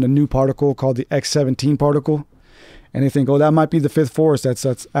 we found a new particle called the X17 particle. And they think, oh, that might be the fifth force that's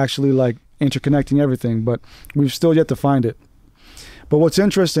actually like interconnecting everything, but we've still yet to find it. But what's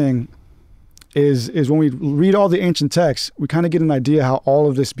interesting is when we read all the ancient texts, we kind of get an idea how all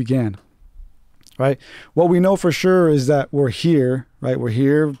of this began, right? What we know for sure is that we're here, right? We're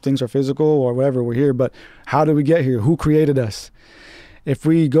here, things are physical or whatever, we're here, but how did we get here? Who created us? If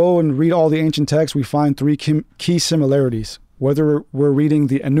we go and read all the ancient texts, we find three key similarities. Whether we're reading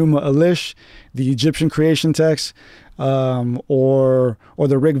the Enuma Elish, the Egyptian creation text, or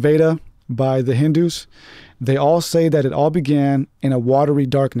the Rig Veda by the Hindus, they all say that it all began in a watery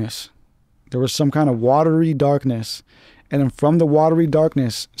darkness. There was some kind of watery darkness, and then from the watery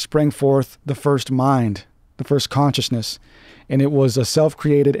darkness sprang forth the first mind, the first consciousness, and it was a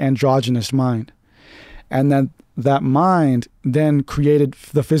self-created androgynous mind. And then that mind then created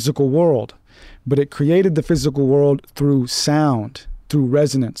the physical world. But it created the physical world through sound, through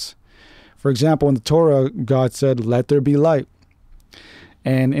resonance. For example, in the Torah, God said, "Let there be light."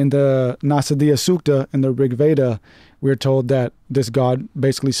 And in the Nasadiya Sukta, in the Rig Veda, we're told that this God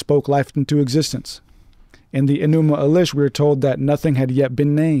basically spoke life into existence. In the Enuma Elish, we're told that nothing had yet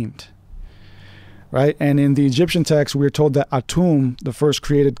been named. Right? And in the Egyptian text, we're told that Atum, the first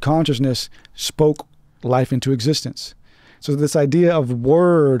created consciousness, spoke life into existence. So this idea of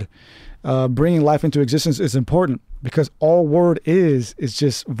word bringing life into existence is important, because all word is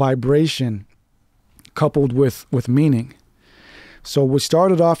just vibration coupled with meaning. So we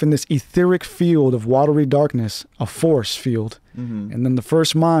started off in this etheric field of watery darkness, a force field, and then the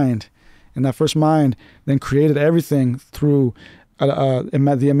first mind, and that first mind then created everything through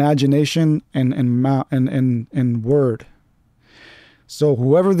the imagination and word. So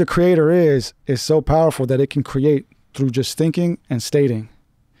whoever the creator is so powerful that it can create through just thinking and stating.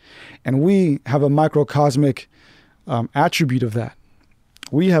 And we have a microcosmic attribute of that.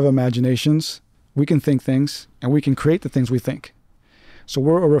 We have imaginations, we can think things, and we can create the things we think. So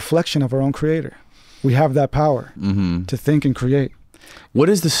we're a reflection of our own creator. We have that power to think and create. What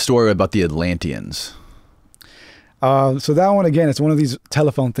is the story about the Atlanteans? So that one, again, it's one of these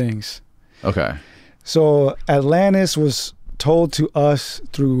telephone things. Okay. So Atlantis was told to us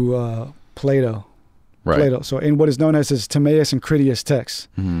through Plato. Right. Plato. So in what is known as his Timaeus and Critias texts.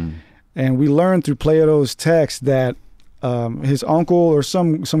 And we learned through Plato's text that his uncle or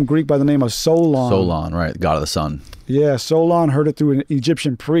some Greek by the name of Solon. Solon, right, god of the sun. Yeah, Solon heard it through an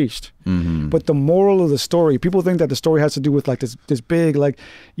Egyptian priest. But the moral of the story, people think that the story has to do with like this big, like,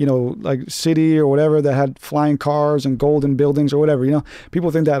 you know, like city or whatever that had flying cars and golden buildings or whatever, you know.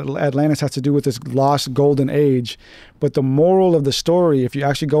 People think that Atlantis has to do with this lost golden age. But the moral of the story, if you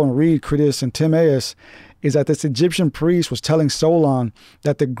actually go and read Critias and Timaeus, is that this Egyptian priest was telling Solon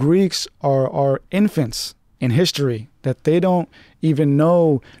that the Greeks are infants in history, that they don't even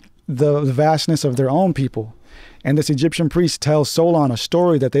know the vastness of their own people. And this Egyptian priest tells Solon a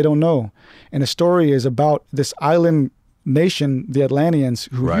story that they don't know. And the story is about this island nation, the Atlantians,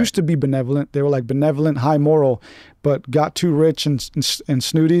 who used to be benevolent. They were like benevolent, high moral, but got too rich and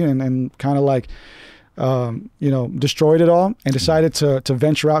snooty and kind of like, you know, destroyed it all and decided to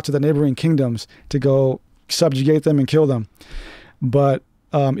venture out to the neighboring kingdoms to go subjugate them and kill them. But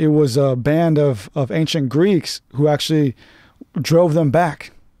it was a band of ancient Greeks who actually drove them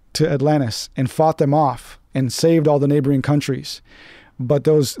back to Atlantis and fought them off and saved all the neighboring countries. But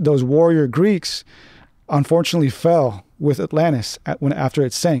those warrior Greeks unfortunately fell with Atlantis after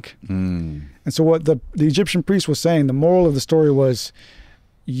it sank. And so what the Egyptian priest was saying, the moral of the story was,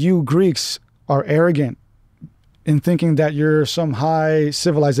 you Greeks are arrogant in thinking that you're some high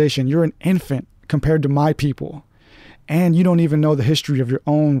civilization. You're an infant compared to my people. And you don't even know the history of your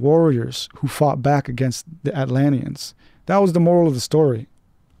own warriors who fought back against the Atlanteans. That was the moral of the story.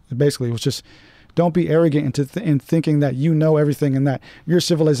 Basically, it was just, don't be arrogant in thinking that you know everything and that your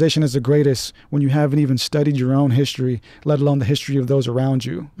civilization is the greatest when you haven't even studied your own history, let alone the history of those around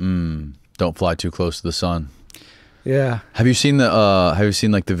you. Don't fly too close to the sun. Yeah. Have you seen like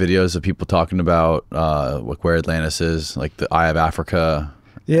the videos of people talking about like where Atlantis is, like the Eye of Africa?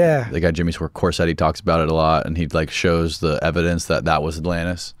 Yeah. The guy Jimmy Corsetti talks about it a lot, and he like shows the evidence that was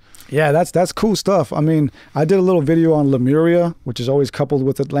Atlantis. Yeah, that's cool stuff. I mean, I did a little video on Lemuria, which is always coupled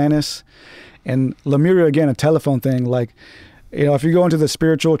with Atlantis. And Lemuria, again, a telephone thing. Like, you know, if you go into the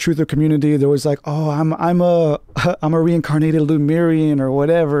spiritual truther community, they're always like, oh, I'm a reincarnated Lemurian or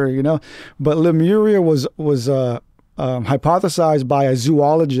whatever, you know. But Lemuria was hypothesized by a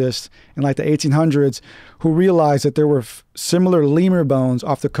zoologist in like the 1800s who realized that there were similar lemur bones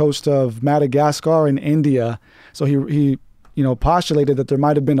off the coast of Madagascar and India. So he you know, postulated that there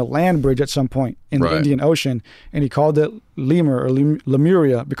might have been a land bridge at some point in the Indian Ocean, and he called it Lemur or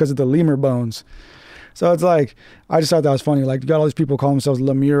Lemuria because of the lemur bones. So it's like, I just thought that was funny. Like, you got all these people call themselves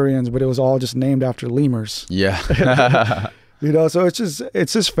Lemurians, but it was all just named after lemurs. Yeah. You know, so it's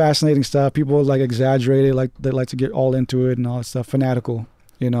just fascinating stuff. People like exaggerate it, like they like to get all into it and all that stuff, fanatical,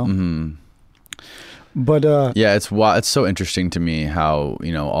 you know. But yeah, it's so interesting to me how,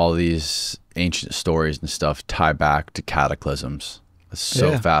 you know, all these ancient stories and stuff tie back to cataclysms. It's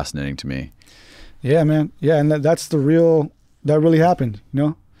so fascinating to me. Yeah, man. Yeah, and that really happened, you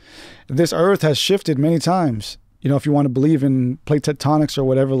know. This earth has shifted many times. You know, if you want to believe in plate tectonics or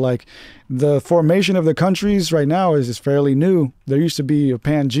whatever, like the formation of the countries right now is fairly new. There used to be a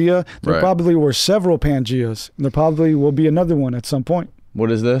Pangea. There probably were several Pangeas. And there probably will be another one at some point.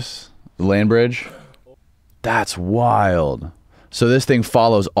 What is this? The land bridge? That's wild. So this thing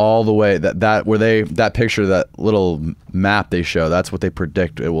follows all the way that picture, that little map they show, that's what they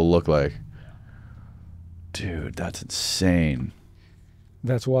predict it will look like. Dude, that's insane.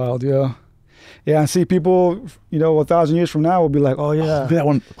 That's wild, yeah. Yeah, and see, people, you know, 1,000 years from now will be like, oh yeah. That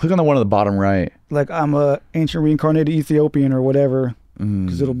one, click on the one on the bottom right. Like, I'm a ancient reincarnated Ethiopian or whatever,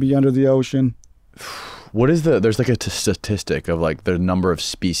 because it'll be under the ocean. What is there's like a statistic of like the number of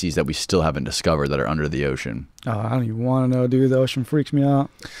species that we still haven't discovered that are under the ocean. Oh, I don't even want to know, dude. The ocean freaks me out.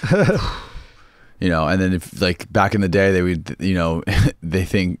 You know, and then if like back in the day, they would, you know, they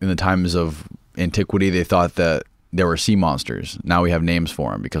think in the times of antiquity, they thought that there were sea monsters. Now we have names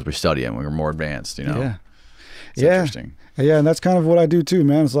for them because we study them. We're more advanced, you know. Yeah. It's interesting. Yeah, and that's kind of what I do too,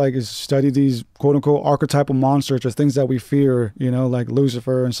 man. It's like study these quote unquote archetypal monsters or things that we fear, you know, like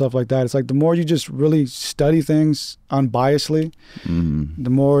Lucifer and stuff like that. It's like the more you just really study things unbiasedly, the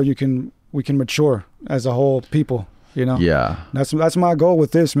more we can mature as a whole people, you know. Yeah. That's my goal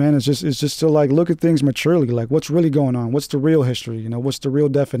with this, man. It's just to like look at things maturely, like what's really going on, what's the real history, you know, what's the real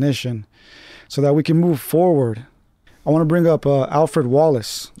definition, so that we can move forward. I want to bring up Alfred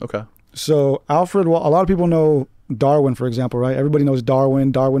Wallace. Okay. So a lot of people know Darwin, for example, right? Everybody knows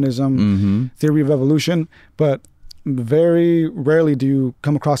Darwin, Darwinism, theory of evolution, but very rarely do you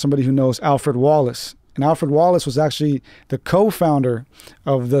come across somebody who knows Alfred Wallace. And Alfred Wallace was actually the co-founder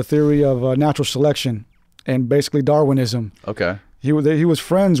of the theory of natural selection and basically Darwinism. Okay. He was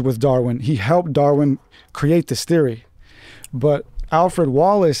friends with Darwin. He helped Darwin create this theory. But Alfred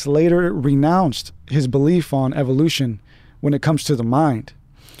Wallace later renounced his belief on evolution when it comes to the mind.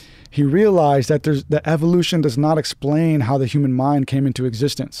 He realized that that evolution does not explain how the human mind came into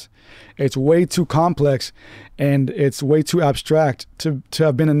existence. It's way too complex and it's way too abstract to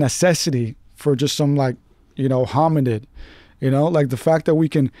have been a necessity for just some like, you know, hominid. You know, like the fact that we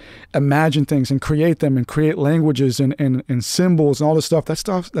can imagine things and create them and create languages and symbols and all this stuff,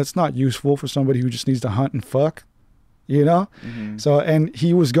 that's not useful for somebody who just needs to hunt and fuck, you know? So, and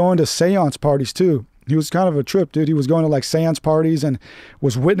he was going to seance parties too. He was kind of a trip, dude. He was going to like seance parties and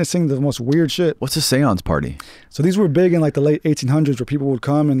was witnessing the most weird shit. What's a seance party? So these were big in like the late 1800s where people would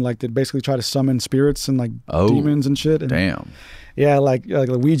come and like they'd basically try to summon spirits and like demons and shit. And, damn. Yeah, like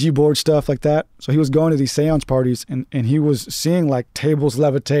the Ouija board stuff like that. So he was going to these seance parties and he was seeing like tables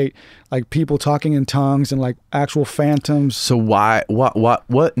levitate, like people talking in tongues and like actual phantoms. So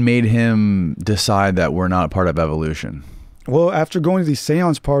what made him decide that we're not a part of evolution? Well, after going to these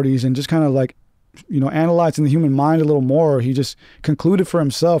seance parties and just kind of like, you know, analyzing the human mind a little more, he just concluded for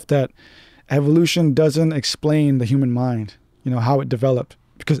himself that evolution doesn't explain the human mind, you know, how it developed.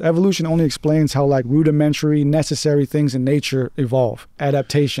 Because evolution only explains how like rudimentary, necessary things in nature evolve,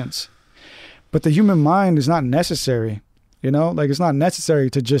 adaptations. But the human mind is not necessary, you know, like it's not necessary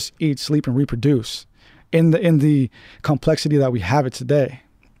to just eat, sleep, and reproduce in the complexity that we have it today.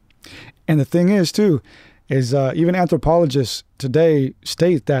 And the thing is too, is even anthropologists today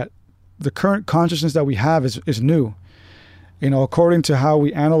state that the current consciousness that we have is new. You know, according to how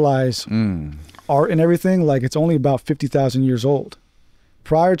we analyze art and everything, like it's only about 50,000 years old.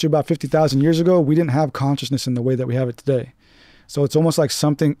 Prior to about 50,000 years ago, we didn't have consciousness in the way that we have it today. So it's almost like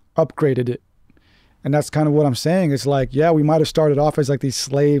something upgraded it. And that's kind of what I'm saying. It's like, yeah, we might have started off as like these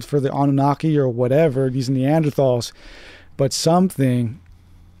slaves for the Anunnaki or whatever, these Neanderthals, but something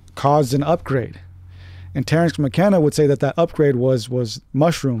caused an upgrade. And Terence McKenna would say that that upgrade was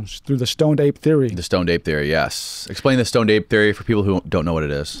mushrooms through the stoned ape theory. The stoned ape theory, yes. Explain the stoned ape theory for people who don't know what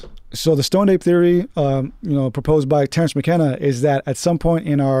it is. So the stoned ape theory, you know, proposed by Terence McKenna, is that at some point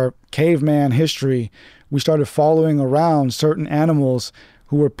in our caveman history, we started following around certain animals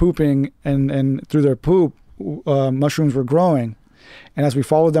who were pooping, and through their poop, mushrooms were growing. And as we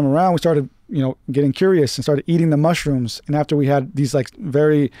followed them around, we started, you know, getting curious and started eating the mushrooms. And after we had these like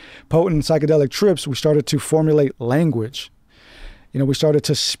very potent psychedelic trips, we started to formulate language. You know, we started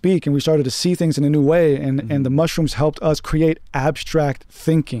to speak and we started to see things in a new way. And the mushrooms helped us create abstract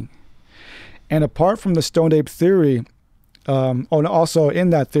thinking. And apart from the stoned ape theory, and also in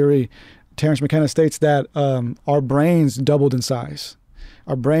that theory, Terence McKenna states that our brains doubled in size.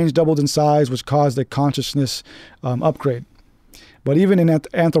 Our brains doubled in size, which caused a consciousness upgrade. But even in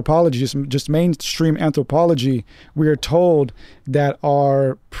anthropology, just mainstream anthropology, we are told that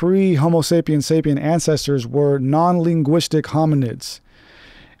our pre-Homo sapien sapien ancestors were non-linguistic hominids.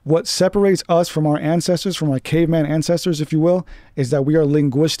 What separates us from our ancestors, from our caveman ancestors, if you will, is that we are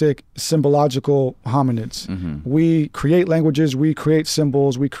linguistic, symbological hominids. We create languages, we create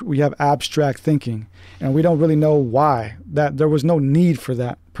symbols, we have abstract thinking, and we don't really know why. That there was no need for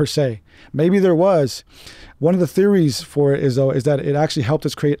that per se. Maybe there was. One of the theories for it is that it actually helped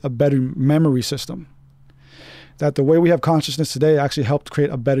us create a better memory system. That the way we have consciousness today actually helped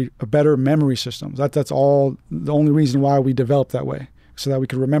create a better memory system. That's all the only reason why we developed that way. So that we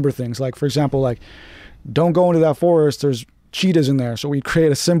could remember things. Like, for example, like, don't go into that forest, there's cheetahs in there. So we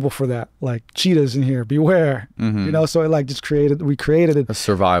create a symbol for that, like cheetahs in here, beware. You know, so it like just we created it. A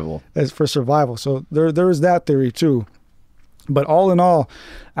survival. As for survival. So there is that theory too. But all in all,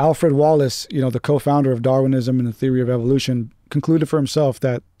 Alfred Wallace, you know, the co-founder of Darwinism and the theory of evolution, concluded for himself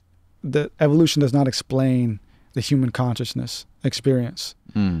that evolution does not explain the human consciousness experience.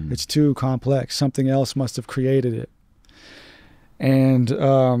 It's too complex. Something else must have created it. And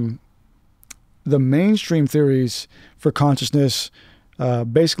the mainstream theories for consciousness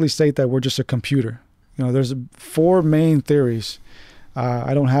basically state that we're just a computer. You know, there's 4 main theories.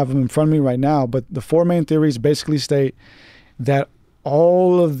 I don't have them in front of me right now, but the 4 main theories basically state that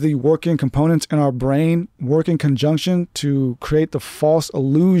all of the working components in our brain work in conjunction to create the false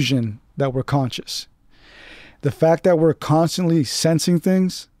illusion that we're conscious. The fact that we're constantly sensing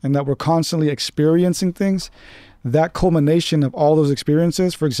things and that we're constantly experiencing things, that culmination of all those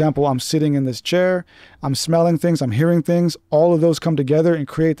experiences, for example, I'm sitting in this chair, I'm smelling things, I'm hearing things, all of those come together and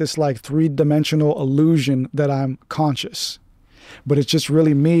create this like 3-dimensional illusion that I'm conscious. But it's just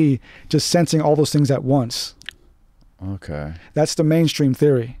really me just sensing all those things at once. Okay. That's the mainstream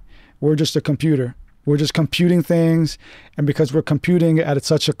theory. We're just a computer. We're just computing things, and because we're computing at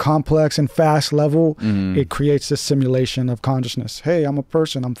such a complex and fast level, it creates this simulation of consciousness. Hey, I'm a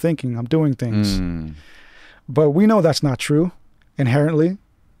person, I'm thinking, I'm doing things. But we know that's not true, inherently.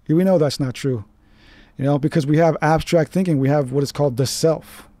 We know that's not true. You know, because we have abstract thinking, we have what is called the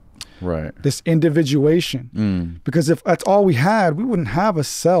self. Right. This individuation. Because if that's all we had, we wouldn't have a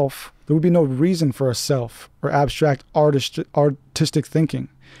self. There would be no reason for a self or abstract artistic thinking.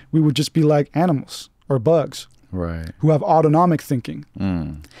 We would just be like animals or bugs. Right. Who have autonomic thinking.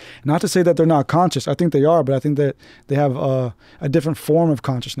 Not to say that they're not conscious. I think they are, but I think that they have a different form of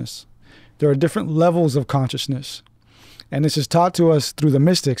consciousness. There are different levels of consciousness. And this is taught to us through the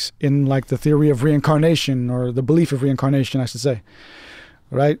mystics in like the theory of reincarnation, or the belief of reincarnation, I should say.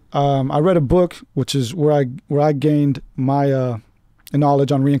 Right? I read a book, which is where I gained my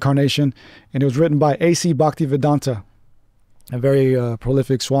knowledge on reincarnation, and it was written by A.C. Bhaktivedanta, a very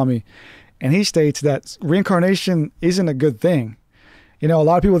prolific Swami. And he states that reincarnation isn't a good thing. You know, a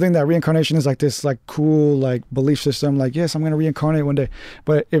lot of people think that reincarnation is like this like cool like belief system, like, yes, I'm going to reincarnate one day.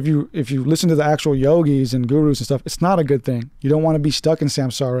 But if you listen to the actual yogis and gurus and stuff, it's not a good thing. You don't want to be stuck in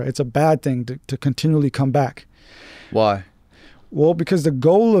samsara. It's a bad thing to continually come back. Why? Well, because the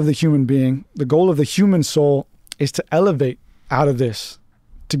goal of the human being, the goal of the human soul is to elevate out of this,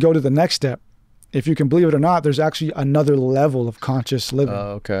 to go to the next step. If you can believe it or not, there's actually another level of conscious living.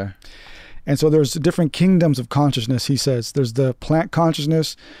 Oh, okay. And so there's different kingdoms of consciousness, he says. There's the plant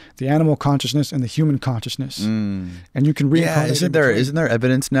consciousness, the animal consciousness, and the human consciousness. And you can reincarnate. Yeah, isn't there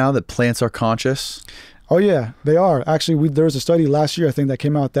evidence now that plants are conscious? Oh yeah, they are. Actually, there was a study last year, I think, that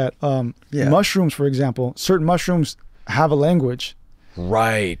came out that mushrooms, for example, certain mushrooms have a language.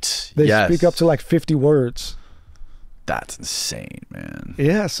 Right. They speak up to like 50 words. That's insane, man.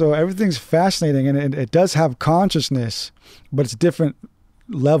 Yeah, so everything's fascinating, and it does have consciousness, but it's different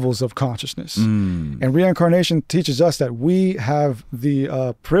levels of consciousness. And reincarnation teaches us that we have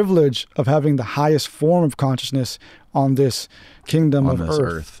the privilege of having the highest form of consciousness on this kingdom of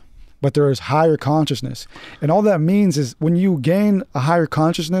earth. But there is higher consciousness. And all that means is when you gain a higher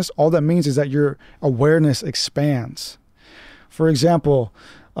consciousness, all that means is that your awareness expands. For example,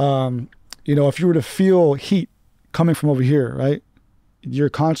 you know, if you were to feel heat coming from over here, right? Your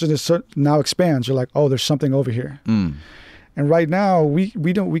consciousness now expands. You're like, oh, there's something over here. And right now, we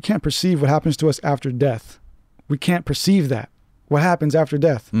can't perceive what happens to us after death. We can't perceive that. What happens after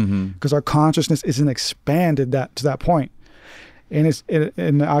death? Because our consciousness isn't expanded to that point. And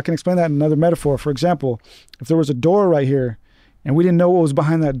I can explain that in another metaphor. For example, if there was a door right here, and we didn't know what was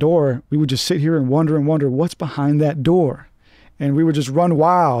behind that door, we would just sit here and wonder what's behind that door. And we would just run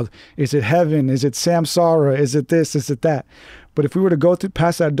wild. Is it heaven? Is it samsara? Is it this? Is it that? But if we were to go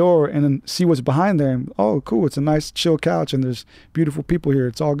past that door and then see what's behind there, and, oh, cool, it's a nice chill couch and there's beautiful people here,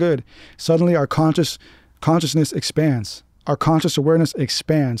 it's all good. Suddenly our consciousness expands. Our conscious awareness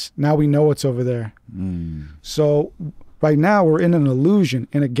expands. Now we know what's over there. So right now we're in an illusion,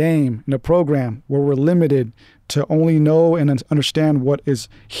 in a game, in a program where we're limited to only know and understand what is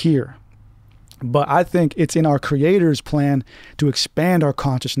here. But I think it's in our Creator's plan to expand our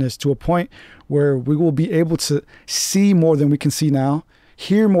consciousness to a point where we will be able to see more than we can see now,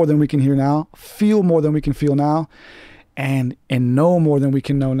 hear more than we can hear now, feel more than we can feel now, and know more than we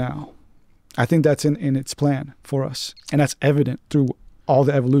can know now. I think that's in its plan for us. And that's evident through all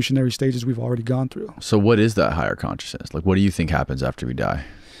the evolutionary stages we've already gone through. So what is that higher consciousness? Like, what do you think happens after we die?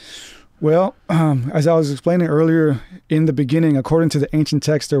 Well, as I was explaining earlier, in the beginning, according to the ancient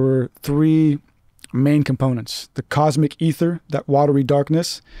text, there were three main components: the cosmic ether, that watery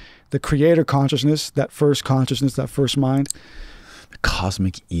darkness; the creator consciousness, that first mind. The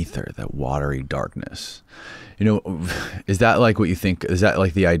cosmic ether, that watery darkness. You know, is that like what you think? Is that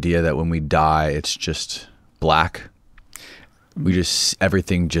like the idea that when we die, it's just black?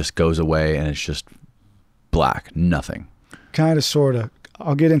 Everything just goes away and it's just black, nothing. Kind of, sort of.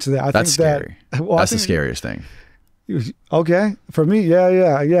 I'll get into that. That's scary. That's the scariest thing. Okay. For me, yeah,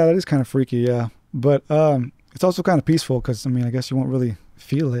 that is kind of freaky, yeah. But it's also kind of peaceful because, I mean, I guess you won't really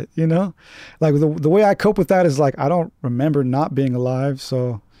feel it, you know? Like the way I cope with that is like, I don't remember not being alive,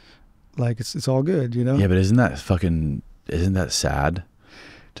 so like it's all good, you know? Yeah, but isn't that sad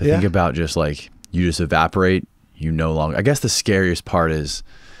to think about? Just like you just evaporate, you no longer. I guess the scariest part is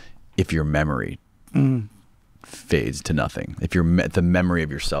if your memory fades to nothing. If the memory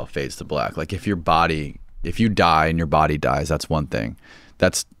of yourself fades to black. Like if you die and your body dies, that's one thing.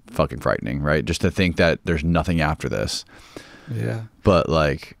 That's fucking frightening, right? Just to think that there's nothing after this. Yeah. But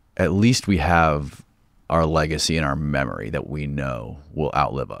like, at least we have our legacy and our memory that we know will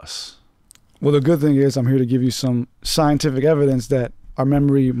outlive us. Well, the good thing is I'm here to give you some scientific evidence that our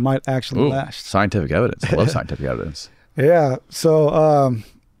memory might actually last. Scientific evidence. I love scientific evidence. Yeah. So,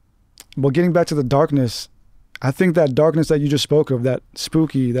 well, getting back to the darkness, I think that darkness that you just spoke of, that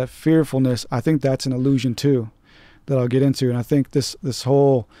spooky, that fearfulness, I think that's an illusion too, that I'll get into. And I think this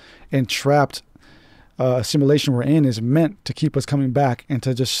whole entrapped simulation we're in is meant to keep us coming back and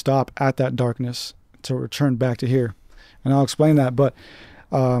to just stop at that darkness to return back to here. And I'll explain that. But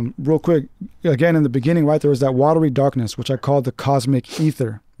real quick, again, in the beginning, right, there was that watery darkness, which I called the cosmic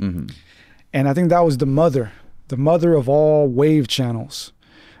ether. Mm-hmm. And I think that was the mother of all wave channels,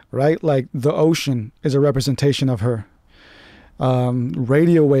 right? Like the ocean is a representation of her.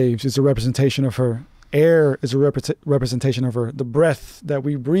 Radio waves is a representation of her. Air is a representation of her. The breath that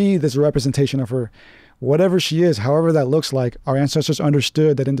we breathe is a representation of her. Whatever she is, however that looks like, our ancestors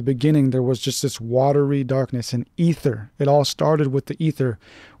understood that in the beginning there was just this watery darkness and ether. It all started with the ether,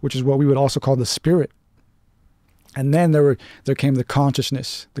 which is what we would also call the spirit. And then there came the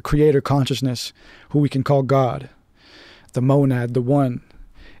consciousness, the creator consciousness, who we can call God, the monad, the one.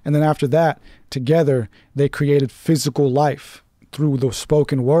 And then after that, together, they created physical life through the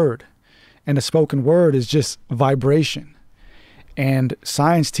spoken word. And the spoken word is just vibration. And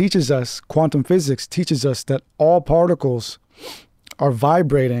science teaches us, quantum physics teaches us that all particles are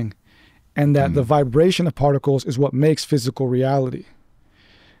vibrating and that the vibration of particles is what makes physical reality.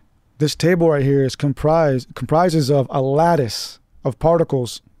 This table right here is comprises of a lattice of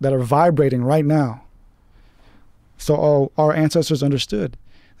particles that are vibrating right now. So our ancestors understood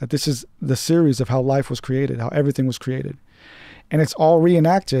that this is the series of how life was created, how everything was created. And it's all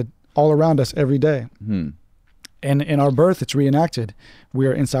reenacted all around us every day. Mm-hmm. And in our birth, it's reenacted. We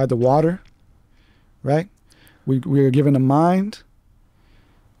are inside the water, right? We are given a mind.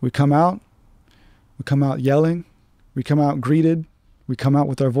 We come out yelling. We come out greeted. We come out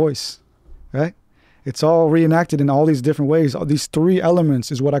with our voice, right? It's all reenacted in all these different ways. All these three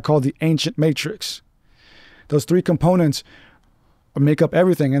elements is what I call the ancient matrix. Those three components make up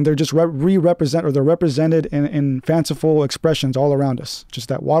everything, and they're just they're represented in fanciful expressions all around us. Just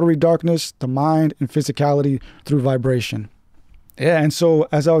that watery darkness, the mind, and physicality through vibration. Yeah, and so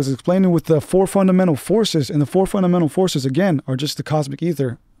as I was explaining with the four fundamental forces, and the four fundamental forces, again, are just the cosmic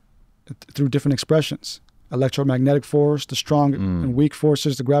ether through different expressions. Electromagnetic force, the strong and weak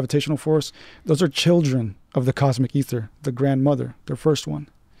forces, the gravitational force. Those are children of the cosmic ether, the grandmother, the first one.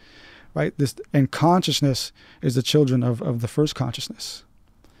 Right? And consciousness is the children of the first consciousness.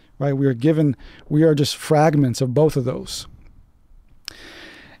 Right? We are just fragments of both of those.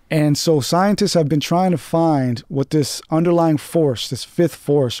 And so scientists have been trying to find what this underlying force, this fifth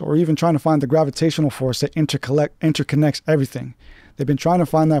force, or even trying to find the gravitational force that interconnects everything. They've been trying to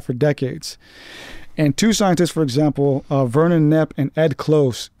find that for decades. And two scientists, for example, Vernon Knepp and Ed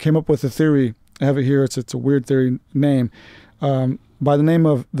Close, came up with a theory. I have it here. It's a weird theory name. By the name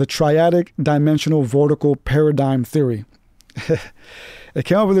of the Triadic Dimensional Vortical Paradigm Theory. They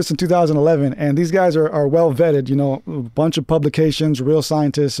came up with this in 2011, and these guys are well vetted, a bunch of publications, real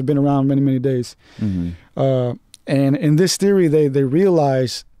scientists have been around many, many days. Mm-hmm. And in this theory, they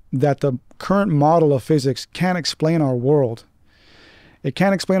realize that the current model of physics can't explain our world. It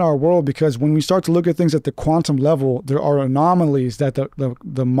can't explain our world because when we start to look at things at the quantum level, there are anomalies that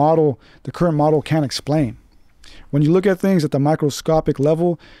the current model can't explain. When you look at things at the microscopic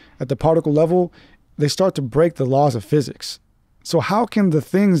level, at the particle level, they start to break the laws of physics. So how can the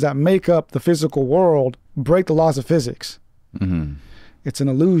things that make up the physical world break the laws of physics? Mm-hmm. It's an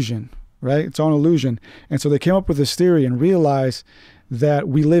illusion, right? It's all an illusion. And so they came up with this theory and realized that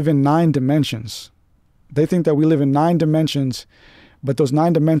we live in 9 dimensions. They think that we live in 9 dimensions, but those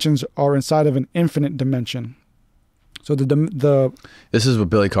 9 dimensions are inside of an infinite dimension. So this is what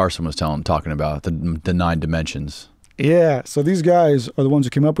Billy Carson was talking about, the 9 dimensions. Yeah. So these guys are the ones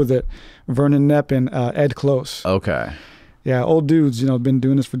who came up with it, Vernon Knepp and Ed Close. Okay. Yeah, old dudes, been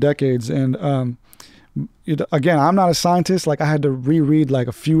doing this for decades. And again, I'm not a scientist. Like I had to reread like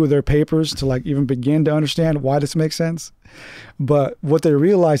a few of their papers to like even begin to understand why this makes sense. But what they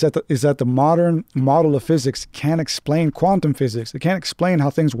realized is that the modern model of physics can't explain quantum physics. It can't explain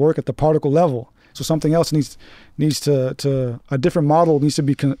how things work at the particle level. So something else needs to a different model needs to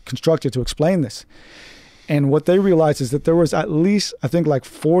be constructed to explain this. And what they realized is that there was at least, I think, like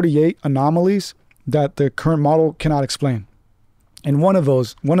 48 anomalies that the current model cannot explain. And one of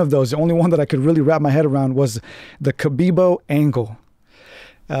those, the only one that I could really wrap my head around was the Cabibbo angle.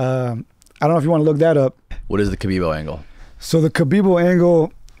 I don't know if you want to look that up. What is the Cabibbo angle? So the Cabibbo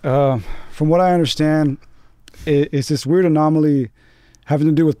angle, from what I understand, is this weird anomaly having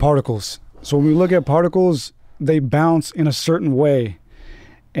to do with particles. So when we look at particles, they bounce in a certain way,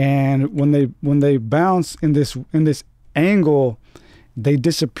 and when they bounce in this angle, they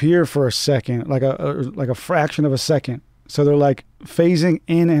disappear for a second, like a fraction of a second. So they're like phasing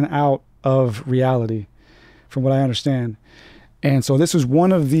in and out of reality, from what I understand. And so this is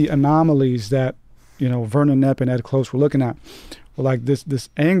one of the anomalies that Vernon Knepp and Ed Close were looking at. Well, like this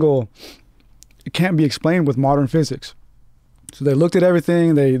angle it can't be explained with modern physics. So they looked at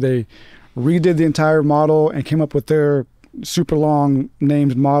everything, they redid the entire model and came up with their super long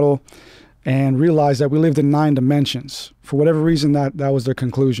named model and realized that we lived in 9 dimensions. For whatever reason, that was their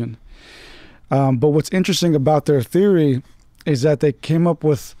conclusion. But what's interesting about their theory is that they came up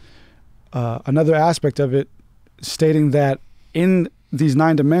with another aspect of it, stating that in these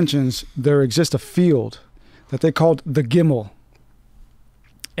 9 dimensions, there exists a field that they called the Gimel.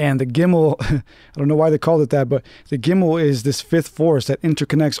 And the Gimel, I don't know why they called it that, but the Gimel is this 5th force that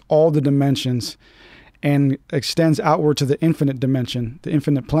interconnects all the dimensions and extends outward to the infinite dimension, the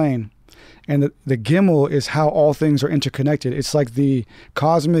infinite plane. And the Gimel is how all things are interconnected. It's like the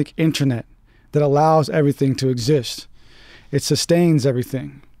cosmic internet that allows everything to exist. It sustains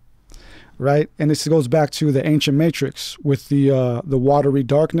everything, right? And this goes back to the ancient matrix with the watery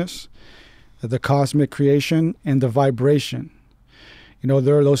darkness, the cosmic creation, and the vibration. You know,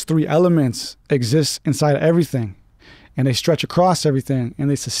 there are those 3 elements exist inside of everything, and they stretch across everything, and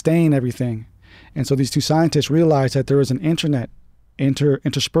they sustain everything. And so these 2 scientists realized that there is an internet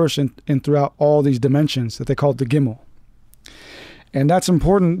interspersed in throughout all these dimensions that they called the Gimel. And that's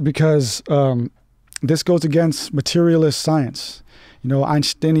important because this goes against materialist science, you know,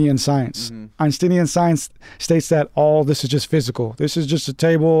 Einsteinian science. Einsteinian science states that all this is just physical. This is just a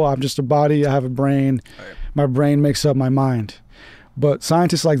table. I'm just a body. I have a brain. Right. My brain makes up my mind. But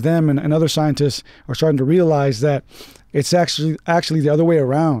scientists like them and other scientists are starting to realize that it's actually the other way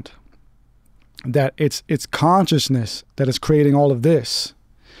around. That it's consciousness that is creating all of this.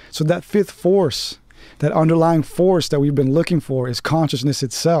 So that 5th force, that underlying force that we've been looking for, is consciousness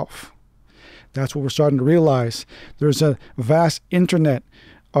itself. That's what we're starting to realize. There's a vast internet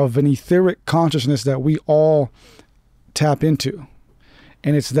of an etheric consciousness that we all tap into.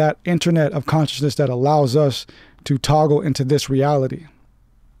 And it's that internet of consciousness that allows us to toggle into this reality.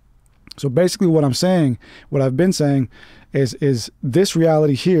 So basically what I'm saying, what I've been saying, is this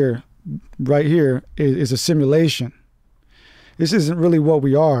reality here, right here, is a simulation. This isn't really what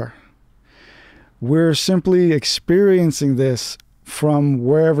we are. We're simply experiencing this from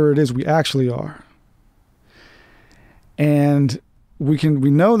wherever it is we actually are. And we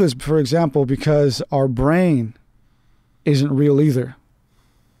know this, for example, because our brain isn't real either.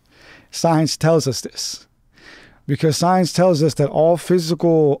 Science tells us this. Because science tells us that all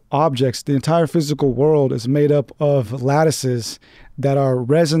physical objects, the entire physical world, is made up of lattices that are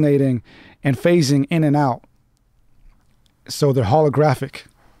resonating and phasing in and out. So they're holographic.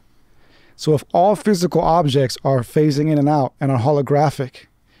 So if all physical objects are phasing in and out and are holographic,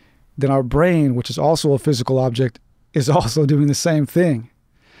 then our brain, which is also a physical object, is also doing the same thing.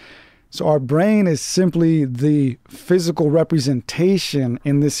 So our brain is simply the physical representation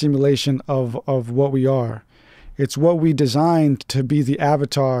in this simulation of what we are. It's what we designed to be the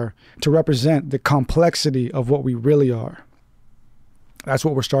avatar, to represent the complexity of what we really are. That's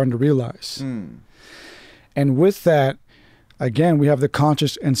what we're starting to realize. And with that, again, we have the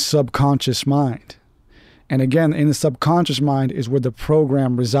conscious and subconscious mind. And again, in the subconscious mind is where the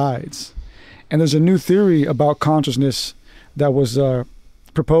program resides. And there's a new theory about consciousness that was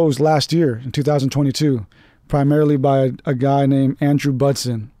proposed last year in 2022, primarily by a guy named Andrew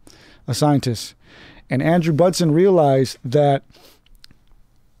Budson, a scientist. And Andrew Budson realized that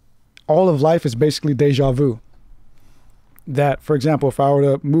all of life is basically deja vu. That, for example, if I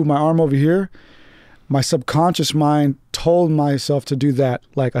were to move my arm over here, my subconscious mind told myself to do that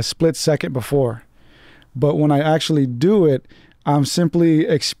like a split second before. But when I actually do it, I'm simply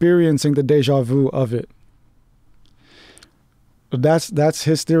experiencing the deja vu of it. That's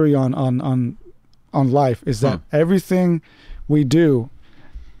his theory on life, is that everything we do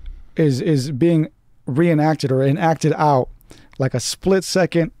is being reenacted or enacted out like a split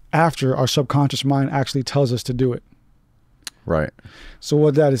second after our subconscious mind actually tells us to do it. Right. So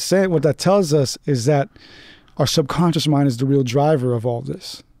what that is saying, what that tells us is that our subconscious mind is the real driver of all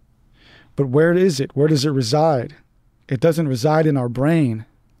this. But where is it? Where does it reside? It doesn't reside in our brain.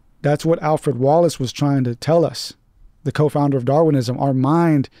 That's what Alfred Wallace was trying to tell us, the co-founder of Darwinism. Our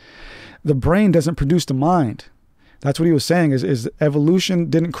mind, the brain doesn't produce the mind. That's what he was saying, is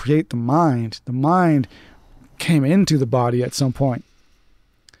evolution didn't create the mind. The mind came into the body at some point,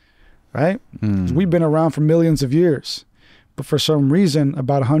 right? We've been around for millions of years. But for some reason,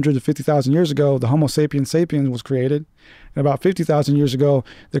 about 150,000 years ago, the Homo sapiens sapiens was created. And about 50,000 years ago,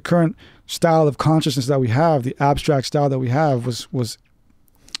 the current style of consciousness that we have, the abstract style that we have, was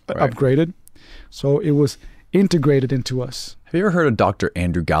upgraded. So it was integrated into us. Have you ever heard of Dr.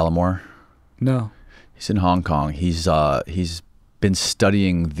 Andrew Gallimore? No. He's in Hong Kong. He's been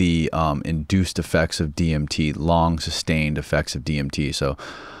studying the induced effects of DMT, long sustained effects of DMT. So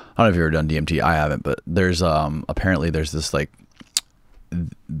I don't know if you've ever done DMT. I haven't, but there's apparently there's this like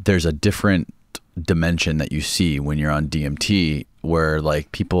there's a different dimension that you see when you're on DMT where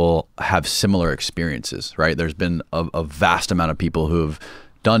like people have similar experiences, right? There's been a vast amount of people who have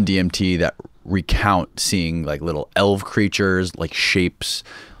done DMT that recount seeing like little elf creatures, like shapes,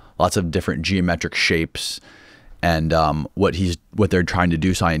 lots of different geometric shapes. And what they're trying to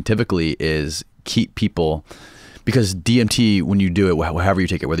do scientifically is keep people, because DMT, when you do it, however you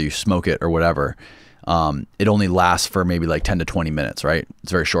take it, whether you smoke it or whatever, it only lasts for maybe like 10 to 20 minutes, right?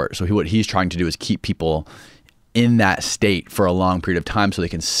 It's very short. So what he's trying to do is keep people in that state for a long period of time so they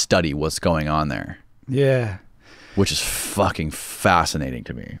can study what's going on there. Yeah. Which is fucking fascinating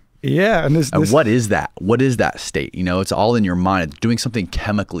to me. Yeah. And what is that? What is that state? You know, it's all in your mind. It's doing something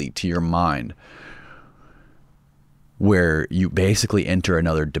chemically to your mind where you basically enter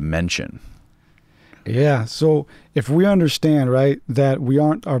another dimension. Yeah. So if we understand, right, that we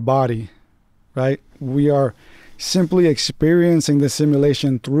aren't our body, right? We are simply experiencing the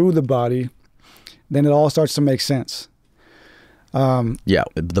simulation through the body, then it all starts to make sense. Yeah,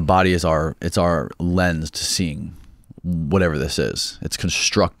 the body is our lens to seeing whatever this is. It's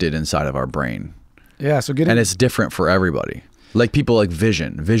constructed inside of our brain. Yeah, so and it's different for everybody. Like people like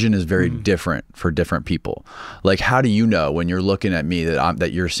vision. Vision is very different for different people. Like how do you know when you're looking at me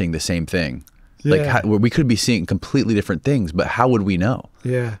that you're seeing the same thing? Yeah. Like we could be seeing completely different things, but how would we know?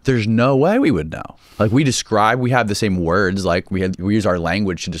 Yeah. There's no way we would know. Like we have the same words, like we use our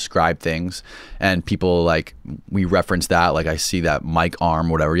language to describe things, and people like, we reference that, like I see that mic arm,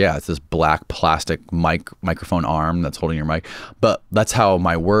 whatever. Yeah, it's this black plastic microphone arm that's holding your mic. But that's how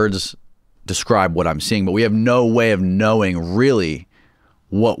my words describe what I'm seeing, but we have no way of knowing really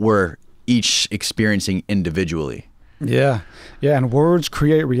what we're each experiencing individually. Yeah. Yeah, and words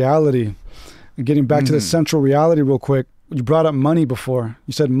create reality. Getting back to the central reality real quick, you brought up money before.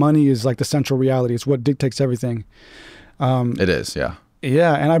 You said money is like the central reality. It's what dictates everything. It is, yeah.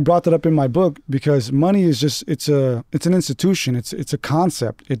 Yeah, and I brought that up in my book because money is just, it's an institution. It's a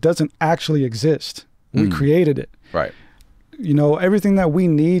concept. It doesn't actually exist. We created it. Right. You know, everything that we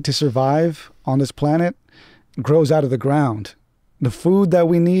need to survive on this planet grows out of the ground. The food that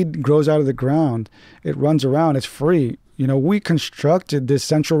we need grows out of the ground. It runs around. It's free. You know, we constructed this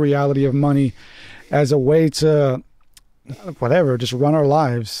central reality of money as a way to, whatever, just run our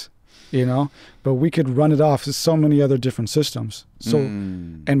lives, you know, but we could run it off as so many other different systems. So,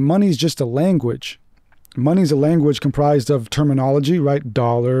 and money's just a language. Money's a language comprised of terminology, right?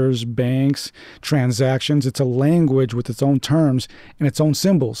 Dollars, banks, transactions. It's a language with its own terms and its own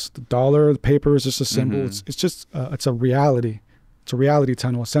symbols. The dollar, the paper is just a symbol. It's just, it's a reality. It's a reality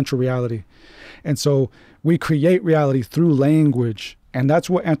tunnel, a central reality. And so we create reality through language. And that's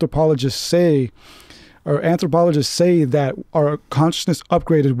what anthropologists say, or anthropologists say that our consciousness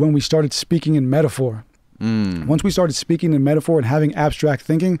upgraded when we started speaking in metaphor. Once we started speaking in metaphor and having abstract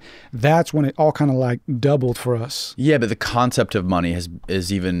thinking, that's when it all kind of like doubled for us. Yeah, but the concept of money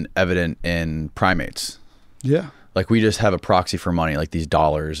is even evident in primates. Yeah. Like we just have a proxy for money, like these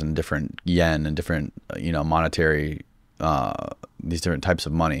dollars and different yen and different, you know, monetary, these different types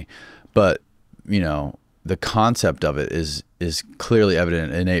of money. But, you know, the concept of it is clearly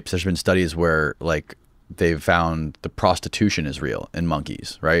evident in apes. There's been studies where like they've found the prostitution is real in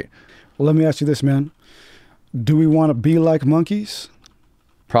monkeys, right? Well, let me ask you this, man. Do we want to be like monkeys?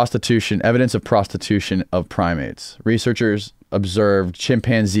 Prostitution, evidence of prostitution of primates. Researchers observed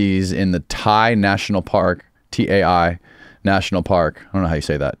chimpanzees in the Tai National Park, TAI National Park. I don't know how you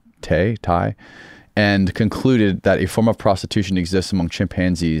say that. Tai. And concluded that a form of prostitution exists among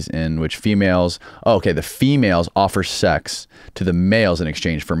chimpanzees in which females, the females offer sex to the males in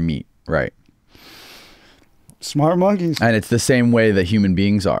exchange for meat, right? Smart monkeys. And it's the same way that human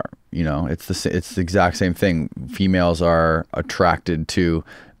beings are, you know, it's the exact same thing. Females are attracted to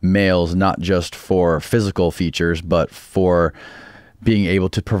males, not just for physical features, but for being able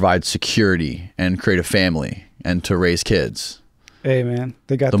to provide security and create a family and to raise kids. Hey man,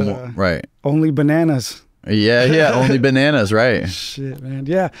 they got right. Only bananas. Yeah, only bananas, right? Shit, man.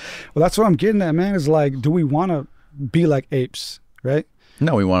 Yeah. Well, that's what I'm getting at, man. Is like, do we want to be like apes, right?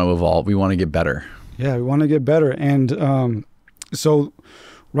 No, we want to evolve. We want to get better. Yeah, we want to get better. And so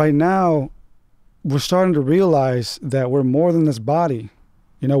right now, we're starting to realize that we're more than this body.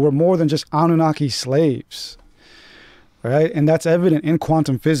 You know, we're more than just Anunnaki slaves, right? And that's evident in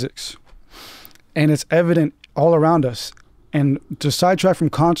quantum physics. And it's evident all around us. And to sidetrack from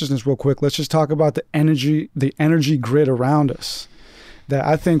consciousness real quick, let's just talk about the energy grid around us that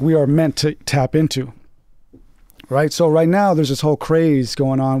I think we are meant to tap into, right? So right now there's this whole craze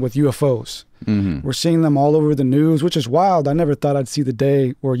going on with UFOs. We're seeing them all over the news, which is wild. I never thought I'd see the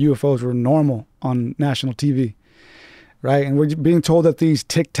day where UFOs were normal on national TV, right? And we're being told that these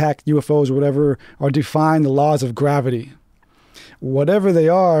tic-tac UFOs or whatever are defying the laws of gravity. Whatever they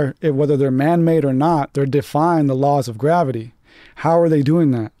are, whether they're man-made or not, they're defying the laws of gravity. How are they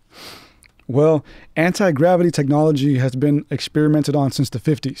doing that? Well, anti-gravity technology has been experimented on since the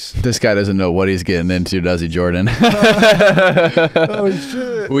 50s. This guy doesn't know what he's getting into, does he, Jordan? Oh,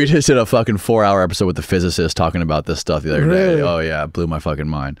 shit. We just did a fucking 4-hour episode with the physicist talking about this stuff the other Really? day. Oh, yeah. It blew my fucking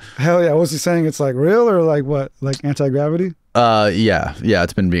mind. Hell yeah. Was he saying it's like real or like what? Like anti-gravity? Yeah.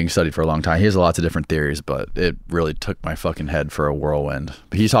 It's been being studied for a long time. He has lots of different theories, but it really took my fucking head for a whirlwind.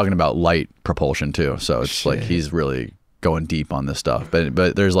 But he's talking about light propulsion, too. So it's like he's really going deep on this stuff,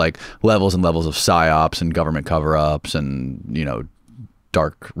 but there's like levels and levels of psyops and government cover-ups and, you know,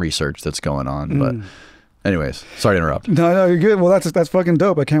 dark research that's going on. But anyways, sorry to interrupt. No, you're good. Well, that's fucking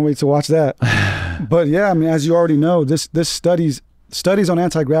dope. I can't wait to watch that. But yeah, I mean, as you already know, this studies on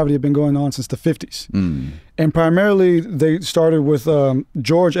anti-gravity have been going on since the 50s. And primarily they started with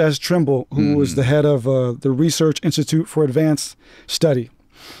George S. Trimble, who was the head of the Research Institute for Advanced Study.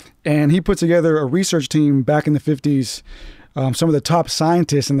 And he put together a research team back in the 50s, some of the top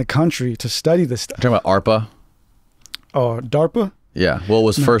scientists in the country to study this stuff. You're talking about ARPA? Oh, DARPA? Yeah. Well, it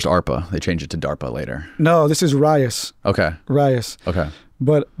was first ARPA. They changed it to DARPA later. No, this is RIAS. Okay. RIAS. Okay.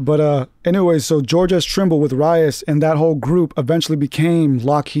 But anyways, so George S. Trimble with RIAS and that whole group eventually became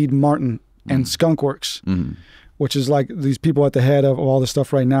Lockheed Martin and Skunk Works, which is like these people at the head of all this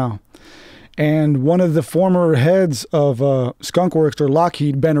stuff right now. And one of the former heads of Skunk Works or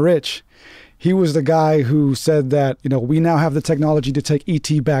Lockheed, Ben Rich, he was the guy who said that, you know, we now have the technology to take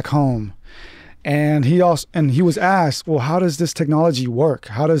ET back home. And he was asked, well, how does this technology work?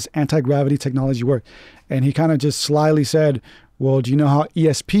 How does anti-gravity technology work? And he kind of just slyly said, well, do you know how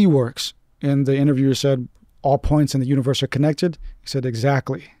ESP works? And the interviewer said, all points in the universe are connected. He said,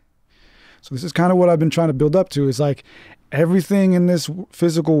 exactly. So this is kind of what I've been trying to build up to, is like everything in this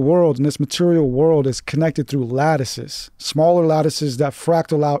physical world, in this material world, is connected through lattices, smaller lattices that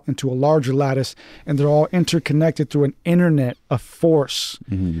fractal out into a larger lattice, and they're all interconnected through an internet of force,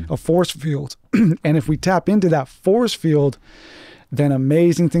 a force field. And if we tap into that force field, then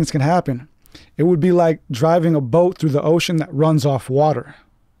amazing things can happen. It would be like driving a boat through the ocean that runs off water.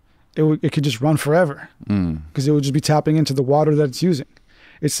 It could just run forever because it would just be tapping into the water that it's using.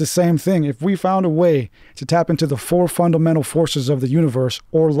 It's the same thing. If we found a way to tap into the 4 fundamental forces of the universe,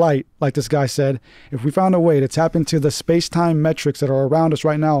 or light, like this guy said, if we found a way to tap into the space-time metrics that are around us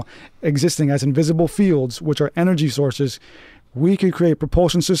right now, existing as invisible fields, which are energy sources, we could create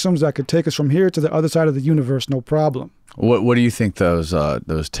propulsion systems that could take us from here to the other side of the universe, no problem. What do you think those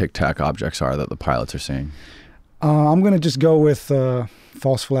tic-tac objects are that the pilots are seeing? I'm gonna just go with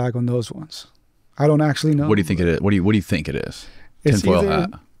false flag on those ones. I don't actually know. What do you think it is? What do you think it is? It's Tinfoil either,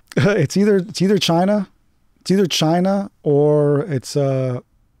 hat. It's either China. It's either China or it's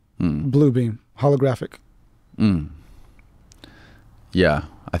blue beam, holographic. Yeah,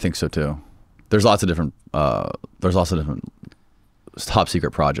 I think so too. There's lots of different top secret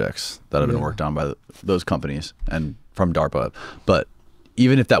projects that have been worked on by those companies and from DARPA. But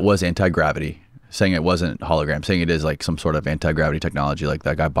even if that was anti-gravity, saying it wasn't hologram, saying it is like some sort of anti-gravity technology, like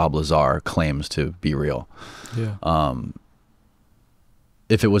that guy Bob Lazar claims to be real. Yeah.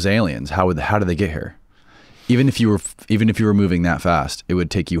 If it was aliens, how did they get here? Even if you were moving that fast, it would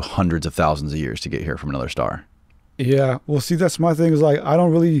take you hundreds of thousands of years to get here from another star. Yeah. Well, see, that's my thing, is like I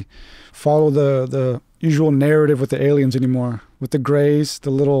don't really follow the usual narrative with the aliens anymore. With the grays,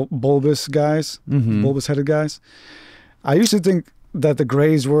 the little bulbous guys, bulbous headed guys. I used to think that the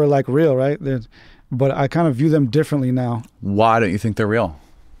grays were like real, right? But I kind of view them differently now. Why don't you think they're real?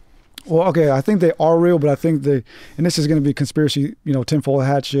 Well, okay, I think they are real, but I think and this is going to be conspiracy, tinfoil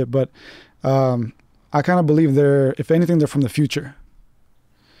hat shit, but I kind of believe if anything, they're from the future.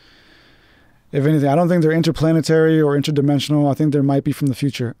 If anything, I don't think they're interplanetary or interdimensional. I think they might be from the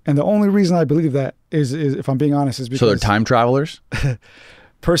future. And the only reason I believe that is if I'm being honest, is because... So they're time travelers?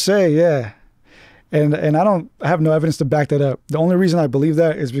 Per se, yeah. And I have no evidence to back that up. The only reason I believe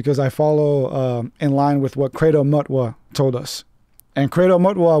that is because I follow in line with what Credo Mutwa told us. And Credo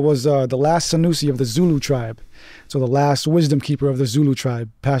Mutwa was the last Sanusi of the Zulu tribe. So the last wisdom keeper of the Zulu tribe,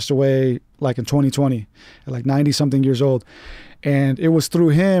 passed away like in 2020 at like 90-something years old. And it was through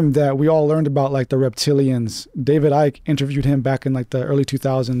him that we all learned about like the reptilians. David Icke interviewed him back in like the early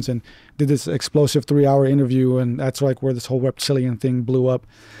 2000s and did this explosive 3-hour interview. And that's like where this whole reptilian thing blew up.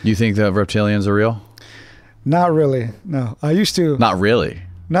 You think the reptilians are real? Not really. No, I used to. Not really?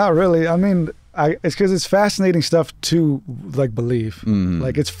 Not really. I mean, it's because it's fascinating stuff to like believe.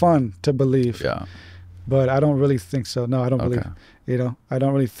 Like it's fun to believe. Yeah. But I don't really think so. No, I don't believe. You know, I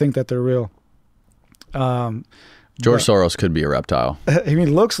don't really think that they're real. George Soros could be a reptile. I mean,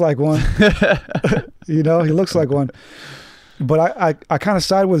 he looks like one. You know, he looks like one. But I kind of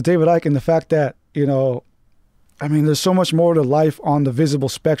side with David Icke in the fact that, you know, I mean, there's so much more to life on the visible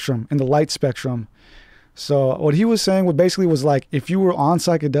spectrum, in the light spectrum. So what he was saying basically was like, if you were on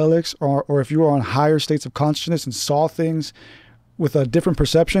psychedelics or if you were on higher states of consciousness and saw things with a different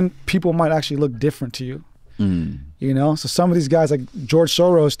perception, people might actually look different to you. You know, so some of these guys like George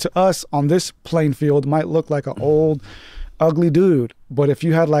Soros to us on this playing field might look like an old, ugly dude. But if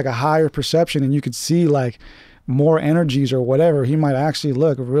you had like a higher perception and you could see like more energies or whatever, he might actually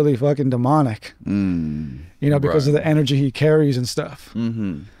look really fucking demonic, you know, because of the energy he carries and stuff.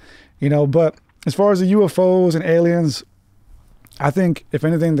 You know, but as far as the UFOs and aliens, I think if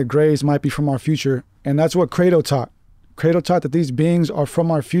anything, the grays might be from our future. And that's what Credo taught. Credo taught that these beings are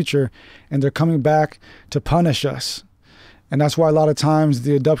from our future and they're coming back to punish us. And that's why a lot of times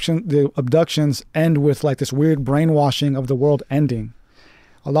the abductions end with like this weird brainwashing of the world ending.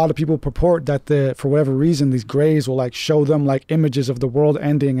 A lot of people purport that for whatever reason, these grays will like show them like images of the world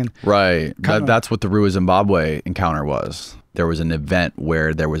ending. And that's what the Rua Zimbabwe encounter was. There was an event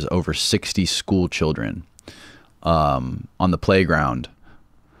where there was over 60 school children on the playground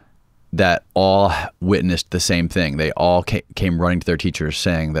that all witnessed the same thing. They all came running to their teachers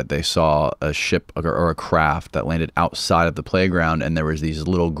saying that they saw a ship or a craft that landed outside of the playground, and there was these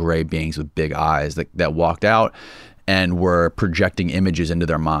little gray beings with big eyes that walked out and were projecting images into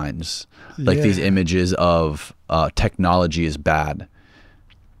their minds. Like these images of technology is bad.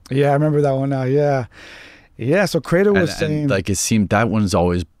 Yeah, I remember that one now. Yeah. Yeah, so Credo was saying... like it seemed that one's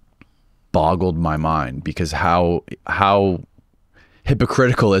always boggled my mind, because how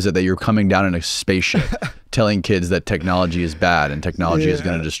hypocritical is it that you're coming down in a spaceship telling kids that technology is bad and technology is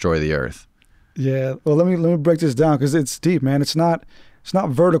going to destroy the earth? Yeah. Well, let me break this down, because it's deep, man. It's not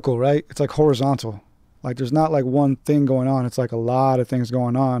vertical, right? It's like horizontal. Like there's not like one thing going on. It's like a lot of things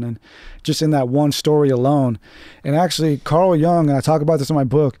going on, and just in that one story alone. And actually, Carl Jung, and I talk about this in my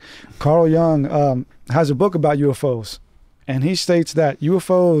book, Carl Jung has a book about UFOs. And he states that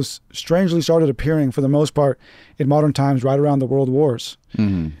UFOs strangely started appearing for the most part in modern times right around the world wars.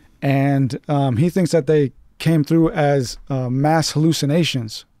 And he thinks that they came through as mass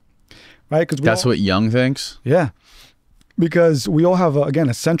hallucinations, right? Because that's what Jung thinks? Yeah. Because we all have, again,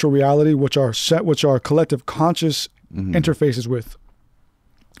 a central reality, which our collective conscious interfaces with.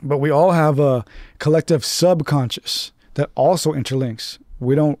 But we all have a collective subconscious that also interlinks.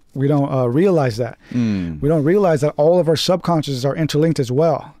 We don't realize that. We don't realize that all of our subconscious are interlinked as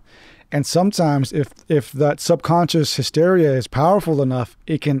well. And sometimes if that subconscious hysteria is powerful enough,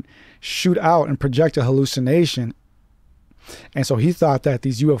 it can shoot out and project a hallucination. And so he thought that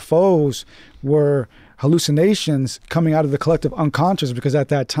these UFOs were hallucinations coming out of the collective unconscious, because at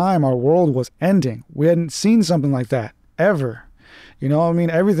that time our world was ending. We hadn't seen something like that ever. You know, I mean,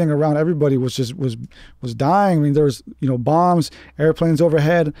 everything around everybody was dying. I mean, there was, you know, bombs, airplanes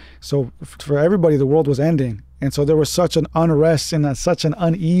overhead. So for everybody, the world was ending. And so there was such an unrest and such an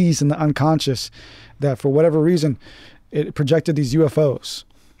unease in the unconscious that for whatever reason, it projected these UFOs.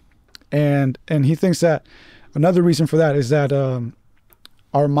 And he thinks that another reason for that is that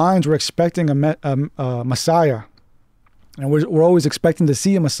our minds were expecting a Messiah. And we're always expecting to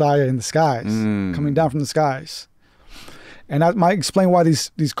see a Messiah in the skies, coming down from the skies. And that might explain why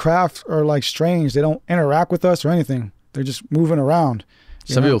these crafts are like strange. They don't interact with us or anything. They're just moving around.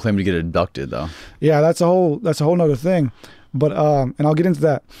 Some people claim to get abducted, though. Yeah, that's a whole nother thing. But and I'll get into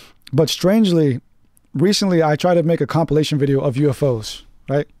that. But strangely, recently I tried to make a compilation video of UFOs.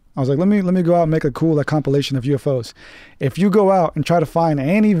 Right? I was like, let me go out and make a cool compilation of UFOs. If you go out and try to find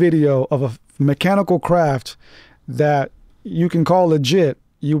any video of a mechanical craft that you can call legit,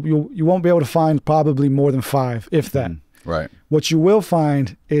 you won't be able to find probably more than 5, if that. Right. What you will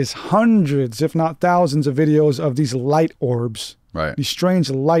find is hundreds, if not thousands, of videos of these light orbs. Right. These strange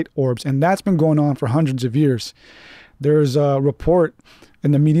light orbs. And that's been going on for hundreds of years. There's a report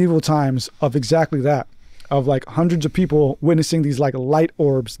in the medieval times of exactly that, of like hundreds of people witnessing these like light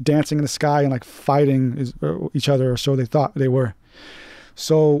orbs dancing in the sky and like fighting each other, or so they thought they were.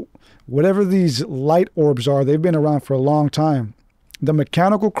 So whatever these light orbs are, they've been around for a long time. The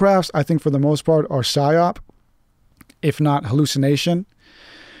mechanical crafts, I think for the most part, are psyop, if not hallucination.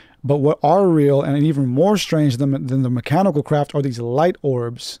 But what are real and even more strange than the mechanical craft are these light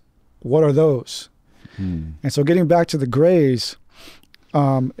orbs. What are those? And so getting back to the grays,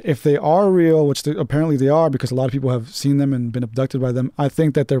 if they are real, which apparently they are, because a lot of people have seen them and been abducted by them, I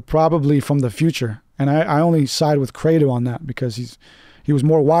think that they're probably from the future. And I only side with Credo on that because he was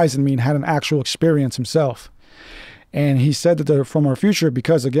more wise than me and had an actual experience himself. And he said that they're from our future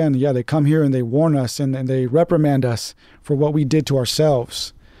because, again, yeah, they come here and they warn us and they reprimand us for what we did to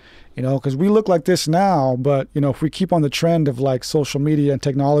ourselves. You know, because we look like this now, but, you know, if we keep on the trend of like social media and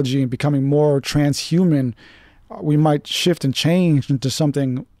technology and becoming more transhuman, we might shift and change into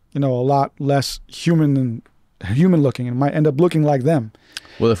something, you know, a lot less human looking, and might end up looking like them.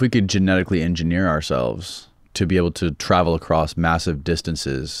 Well, if we could genetically engineer ourselves to be able to travel across massive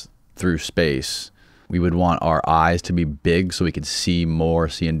distances through space, we would want our eyes to be big so we could see more,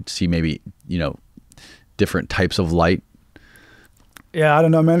 see maybe, you know, different types of light. Yeah, I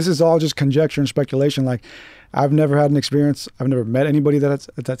don't know, man. This is all just conjecture and speculation. Like, I've never had an experience. I've never met anybody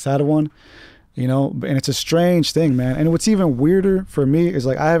that's had one. You know, and it's a strange thing, man. And what's even weirder for me is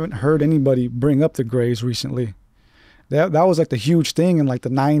like I haven't heard anybody bring up the Greys recently. That was like the huge thing in like the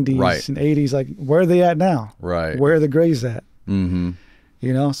 90s and 80s. Like, where are they at now? Right. Where are the Greys at? Mm-hmm.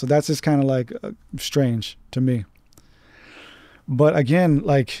 You know, so that's just kind of like strange to me. But again,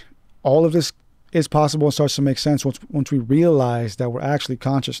 like all of this is possible and starts to make sense once we realize that we're actually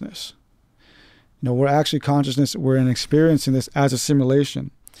consciousness. You know, we're actually consciousness. We're experiencing this as a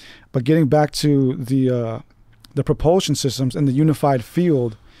simulation. But getting back to the propulsion systems and the unified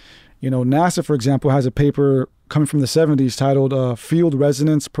field, you know, NASA, for example, has a paper coming from the 70s titled Field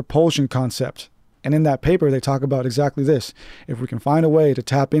Resonance Propulsion Concept. And in that paper, they talk about exactly this. If we can find a way to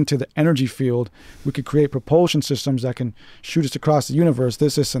tap into the energy field, we could create propulsion systems that can shoot us across the universe,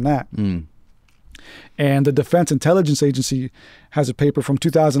 this, and that. Mm. And the Defense Intelligence Agency has a paper from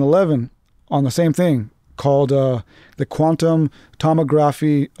 2011 on the same thing, called the quantum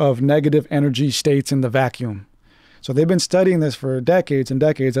tomography of negative energy states in the vacuum. So they've been studying this for decades and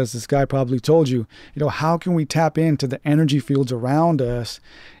decades, as this guy probably told you. You know, how can we tap into the energy fields around us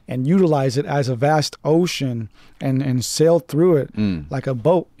and utilize it as a vast ocean and sail through it like a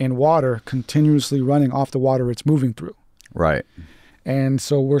boat in water, continuously running off the water it's moving through? Right. And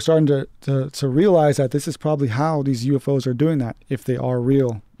so we're starting to realize that this is probably how these UFOs are doing that, if they are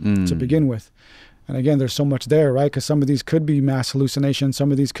real to begin with. And again, there's so much there, right? Because some of these could be mass hallucinations.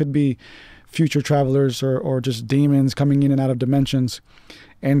 Some of these could be future travelers or just demons coming in and out of dimensions.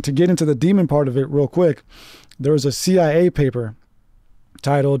 And to get into the demon part of it real quick, there was a CIA paper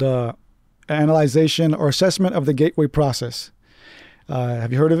titled Analyzation or Assessment of the Gateway Process.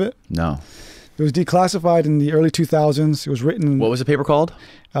 Have you heard of it? No. It was declassified in the early 2000s. It was written... What was the paper called?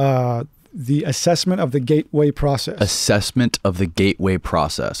 The Assessment of the Gateway Process. Assessment of the Gateway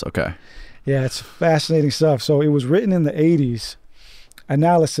Process. Okay. Yeah, it's fascinating stuff. So it was written in the 80s,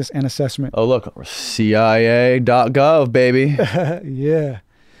 analysis and assessment. Oh, look, CIA.gov, baby. Yeah.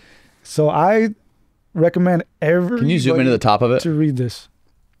 So I recommend everybody... Can you zoom into the top of it? ...to read this.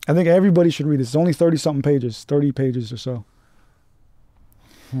 I think everybody should read this. It's only 30-something pages, 30 pages or so.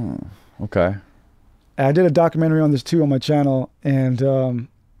 Okay. I did a documentary on this too on my channel, and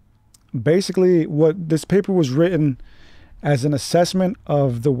basically what this paper was written as an assessment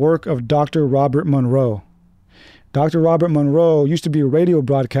of the work of Dr. Robert Monroe. Dr. Robert Monroe used to be a radio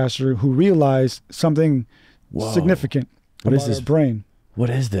broadcaster who realized something significant about our brain. What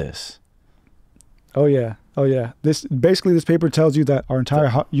is this? Oh yeah, oh yeah. This paper tells you that our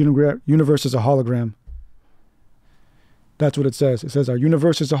entire universe is a hologram. That's what it says. It says our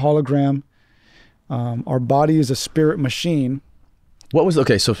universe is a hologram. Our body is a spirit machine.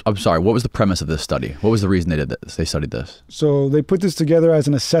 Okay, so I'm sorry, what was the premise of this study? What was the reason they did this? They studied this? So they put this together as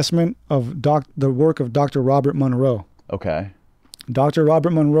an assessment of the work of Dr. Robert Monroe. Okay. Dr. Robert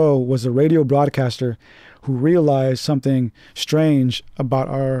Monroe was a radio broadcaster who realized something strange about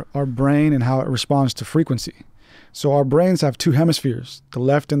our brain and how it responds to frequency. So our brains have two hemispheres, the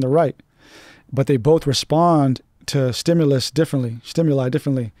left and the right, but they both respond to stimuli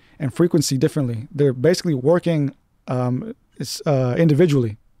differently, and frequency differently. They're basically working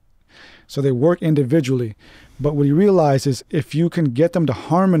individually. So they work individually. But what you realize is if you can get them to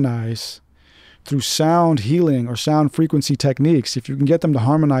harmonize through sound healing or sound frequency techniques, if you can get them to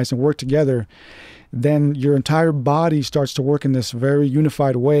harmonize and work together, then your entire body starts to work in this very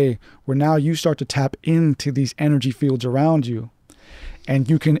unified way where now you start to tap into these energy fields around you. And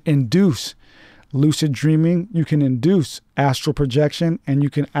you can induce lucid dreaming, you can induce astral projection, and you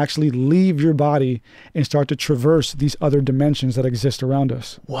can actually leave your body and start to traverse these other dimensions that exist around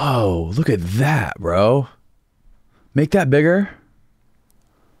us. Whoa, look at that, bro. Make that bigger.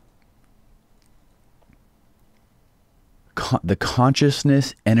 The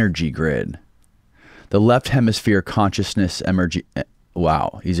consciousness energy grid. The left hemisphere consciousness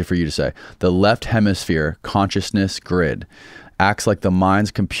wow, easy for you to say. The left hemisphere consciousness grid acts like the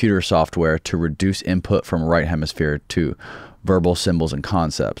mind's computer software to reduce input from right hemisphere to verbal symbols and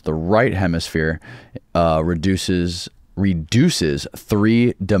concepts. The right hemisphere reduces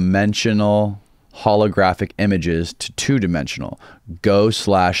three-dimensional holographic images to two-dimensional.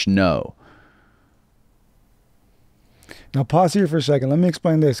 Go/no. Now pause here for a second. Let me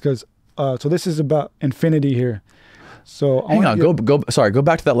explain this, because so this is about infinity here. So hang on, go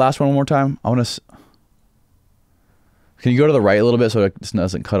back to that last one more time. I want to. Can you go to the right a little bit so it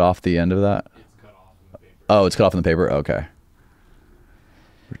doesn't cut off the end of that? It's cut off in the paper. Oh, it's cut off in the paper. Okay.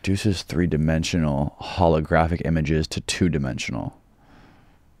 Reduces three-dimensional holographic images to two-dimensional.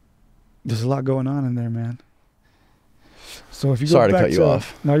 There's a lot going on in there, man. So if you go Sorry to back cut you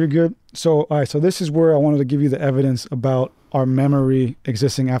off. No, you're good. So all right, so this is where I wanted to give you the evidence about our memory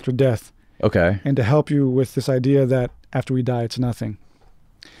existing after death. Okay. And to help you with this idea that after we die, it's nothing.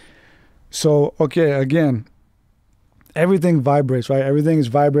 So, okay, again, everything vibrates, right? Everything is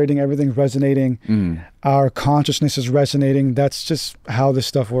vibrating, everything's resonating. Our consciousness is resonating. That's just how this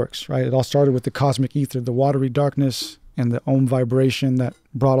stuff works, right? It all started with the cosmic ether, the watery darkness, and the Om vibration that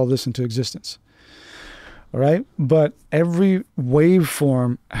brought all this into existence. All right? But every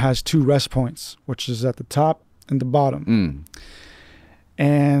waveform has two rest points, which is at the top and the bottom.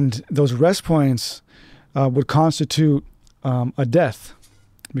 And those rest points would constitute a death,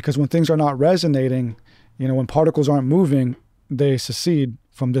 because when things are not resonating, you know, when particles aren't moving, they secede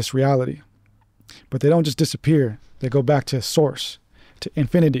from this reality. But they don't just disappear. They go back to source, to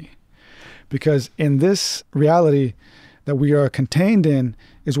infinity. Because in this reality that we are contained in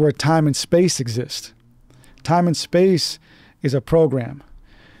is where time and space exist. Time and space is a program.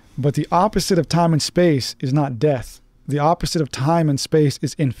 But the opposite of time and space is not death. The opposite of time and space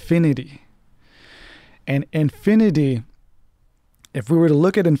is infinity. And infinity, if we were to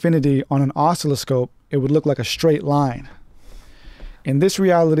look at infinity on an oscilloscope, it would look like a straight line. In this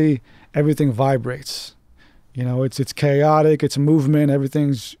reality, everything vibrates. You know, it's chaotic, it's movement,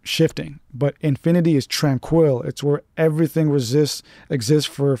 everything's shifting. But infinity is tranquil. It's where everything exists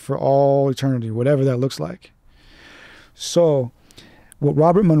for all eternity, whatever that looks like. So what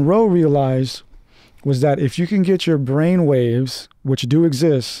Robert Monroe realized was that if you can get your brain waves, which do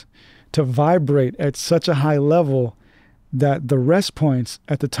exist, to vibrate at such a high level that the rest points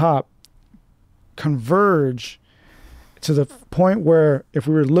at the top converge to the point where if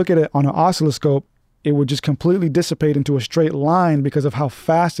we were to look at it on an oscilloscope, it would just completely dissipate into a straight line because of how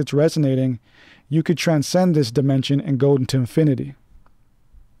fast it's resonating. You could transcend this dimension and go into infinity.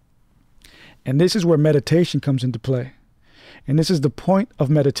 And this is where meditation comes into play. And this is the point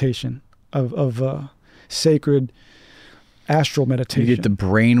of meditation, of sacred astral meditation. You get the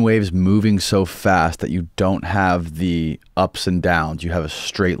brain waves moving so fast that you don't have the ups and downs. You have a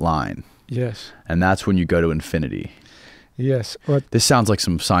straight line. Yes. And that's when you go to infinity. Yes. This sounds like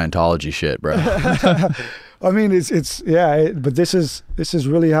some Scientology shit, bro. I mean, but this is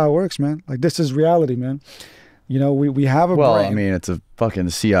really how it works, man. Like, this is reality, man. You know, we have a brain. Well, I mean, it's a fucking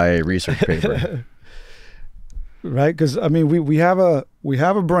CIA research paper. Right? Because I mean, we have a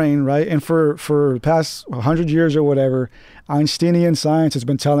brain, right? And for the past 100 years or whatever, Einsteinian science has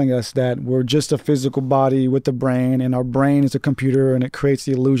been telling us that we're just a physical body with a brain, and our brain is a computer, and it creates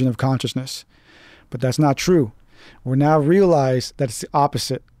the illusion of consciousness. But that's not true. We now realize that it's the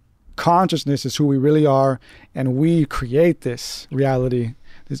opposite. Consciousness is who we really are, and we create this reality,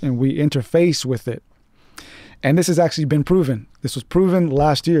 and we interface with it. And this has actually been proven. This was proven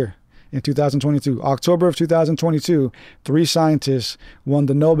last year in 2022. October of 2022, 3 scientists won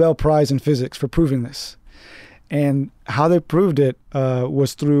the Nobel Prize in Physics for proving this. And how they proved it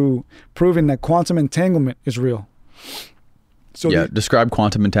was through proving that quantum entanglement is real. So yeah, describe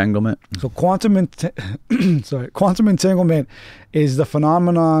quantum entanglement. So quantum entanglement is the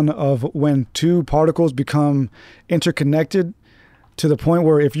phenomenon of when two particles become interconnected to the point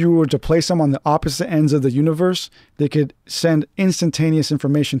where if you were to place them on the opposite ends of the universe, they could send instantaneous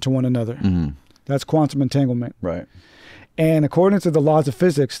information to one another. That's quantum entanglement. Right. And according to the laws of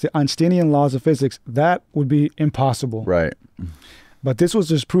physics, the Einsteinian laws of physics, that would be impossible. Right. But this was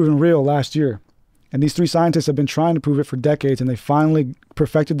just proven real last year. And these 3 scientists have been trying to prove it for decades, and they finally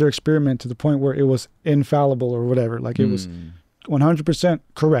perfected their experiment to the point where it was infallible or whatever. Like it was 100%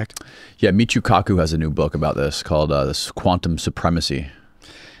 correct. Yeah, Michio Kaku has a new book about this called this Quantum Supremacy.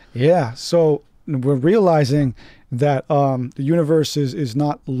 Yeah, so we're realizing that the universe is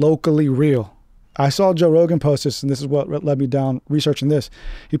not locally real. I saw Joe Rogan post this, and this is what led me down researching this.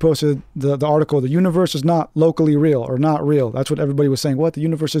 He posted the article, "The universe is not locally real," or not real. That's what everybody was saying. What? The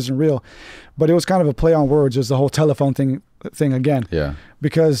universe isn't real. But it was kind of a play on words. There's the whole telephone thing thing again. Yeah.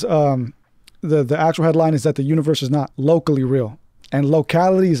 Because the actual headline is that the universe is not locally real. And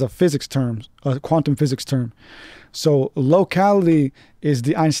locality is a physics term, a quantum physics term. So locality is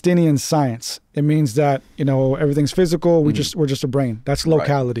the Einsteinian science. It means that, you know, everything's physical. We're just a brain. That's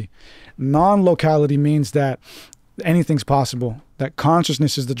locality. Right. Non-locality means that anything's possible, that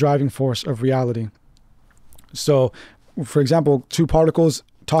consciousness is the driving force of reality. So, for example, two particles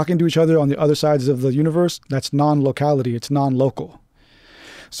talking to each other on the other sides of the universe, that's non-locality. It's non-local.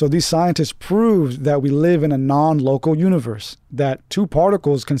 So these scientists proved that we live in a non-local universe, that two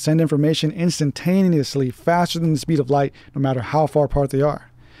particles can send information instantaneously faster than the speed of light, no matter how far apart they are.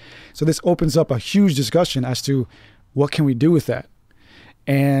 So this opens up a huge discussion as to what can we do with that?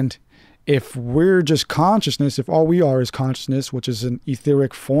 And if we're just consciousness, if all we are is consciousness, which is an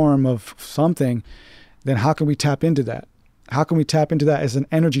etheric form of something, then how can we tap into that? How can we tap into that as an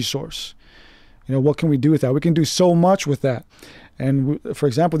energy source? You know, what can we do with that? We can do so much with that. And for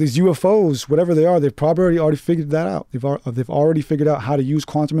example, these UFOs, whatever they are, they've probably already figured that out. They've already figured out how to use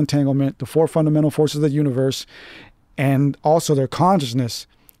quantum entanglement, the four fundamental forces of the universe, and also their consciousness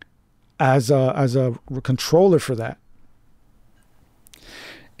as a controller for that.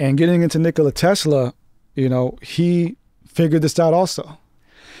 And getting into Nikola Tesla, you know, he figured this out also.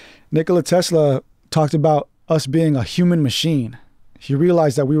 Nikola Tesla talked about us being a human machine. He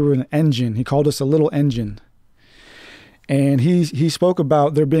realized that we were an engine. He called us a little engine. And he spoke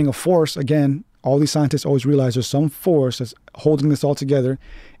about there being a force. Again, all these scientists always realize there's some force that's holding this all together.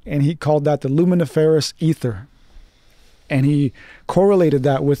 And he called that the luminiferous ether. And he correlated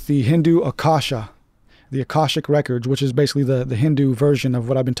that with the Hindu Akasha, the Akashic records, which is basically the Hindu version of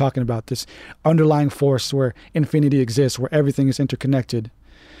what I've been talking about, this underlying force where infinity exists, where everything is interconnected.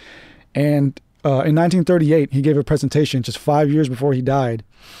 And in 1938, he gave a presentation just 5 years before he died,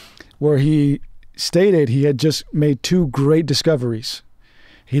 where he stated he had just made two great discoveries.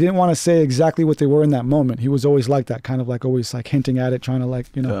 He didn't want to say exactly what they were in that moment. He was always like that, kind of like always like hinting at it, trying to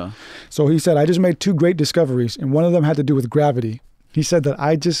like, you know. Yeah. So he said, I just made two great discoveries, and one of them had to do with gravity. He said that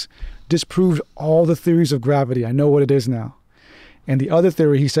I just disproved all the theories of gravity. I know what it is now. And the other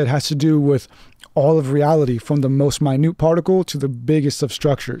theory, he said, has to do with all of reality, from the most minute particle to the biggest of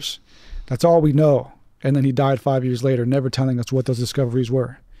structures. That's all we know. And then he died 5 years later, never telling us what those discoveries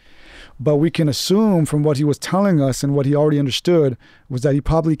were. But we can assume from what he was telling us and what he already understood was that he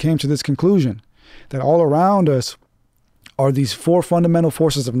probably came to this conclusion, that all around us are these four fundamental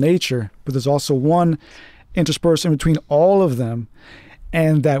forces of nature, but there's also one interspersed in between all of them,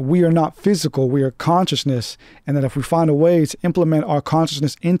 and that we are not physical, we are consciousness, and that if we find a way to implement our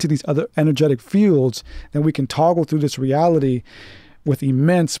consciousness into these other energetic fields, then we can toggle through this reality with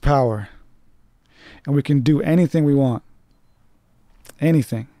immense power. And we can do anything we want.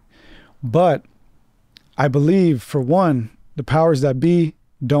 Anything. But I believe, for one, the powers that be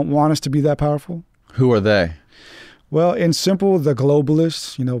don't want us to be that powerful. Who are they? Well, in simple, the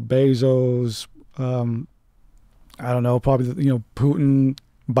globalists, you know, Bezos, I don't know, probably, you know, Putin,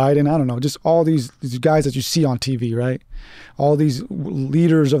 Biden, I don't know, just all these guys that you see on TV, right? All these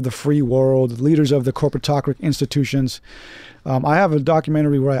leaders of the free world, leaders of the corporatocratic institutions. I have a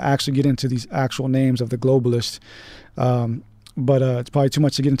documentary where I actually get into these actual names of the globalists, but it's probably too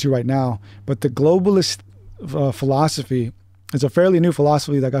much to get into right now. But the globalist philosophy is a fairly new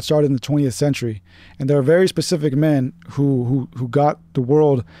philosophy that got started in the 20th century. And there are very specific men who got the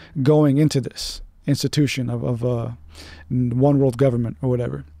world going into this institution of one world government or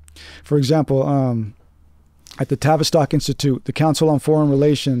whatever. For example, at the Tavistock Institute, the Council on Foreign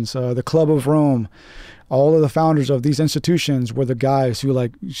Relations, the Club of Rome, all of the founders of these institutions were the guys who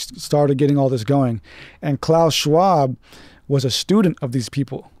like started getting all this going. And Klaus Schwab was a student of these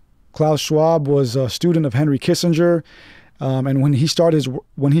people. Klaus Schwab was a student of Henry Kissinger. And when he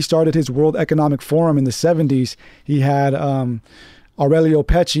started his World Economic Forum in the 70s, he had Aurelio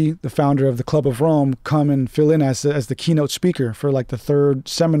Pecci, the founder of the Club of Rome, come and fill in as the keynote speaker for like the third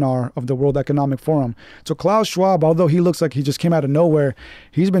seminar of the World Economic Forum. So Klaus Schwab, although he looks like he just came out of nowhere,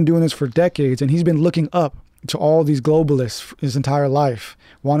 he's been doing this for decades, and he's been looking up to all these globalists his entire life,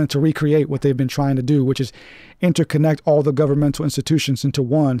 wanting to recreate what they've been trying to do, which is interconnect all the governmental institutions into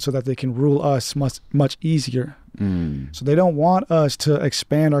one so that they can rule us much easier. So they don't want us to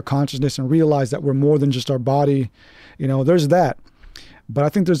expand our consciousness and realize that we're more than just our body. You know, there's that. But I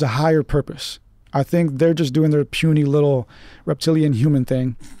think there's a higher purpose. I think they're just doing their puny little reptilian human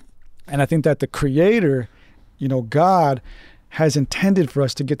thing. And I think that the Creator, you know, God, has intended for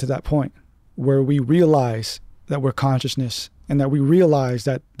us to get to that point where we realize that we're consciousness and that we realize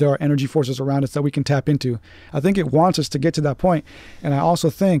that there are energy forces around us that we can tap into. I think it wants us to get to that point. And I also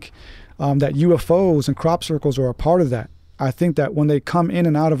think that UFOs and crop circles are a part of that. I think that when they come in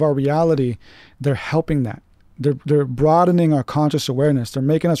and out of our reality, they're helping that. They're broadening our conscious awareness. They're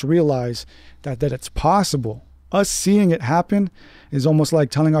making us realize that it's possible. Us seeing it happen is almost like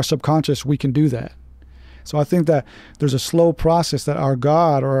telling our subconscious we can do that. So I think that there's a slow process that our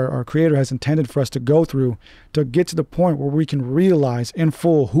God or our Creator has intended for us to go through to get to the point where we can realize in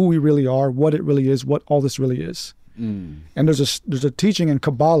full who we really are, what it really is, what all this really is. And there's a teaching in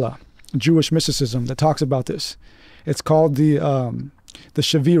Kabbalah, Jewish mysticism, that talks about this. It's called the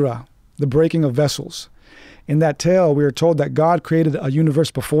Shavira, the breaking of vessels. In that tale, we are told that God created a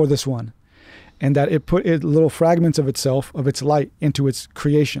universe before this one, and that it put little fragments of itself, of its light, into its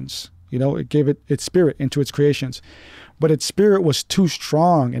creations. You know, it gave its spirit into its creations. But its spirit was too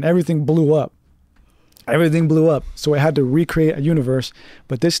strong and everything blew up. Everything blew up. So it had to recreate a universe.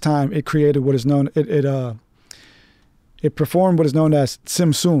 But this time it created what is known, it performed what is known as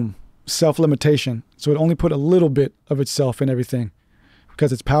Tzimtzum, self-limitation. So it only put a little bit of itself in everything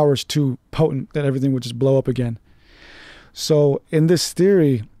because its power is too potent that everything would just blow up again. So in this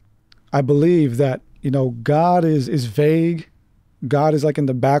theory, I believe that, you know, God is vague. God is like in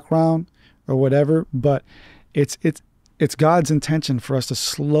the background or whatever, but it's God's intention for us to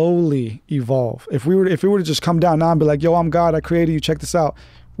slowly evolve. If we were to just come down now and be like, yo, I'm God, I created you, check this out,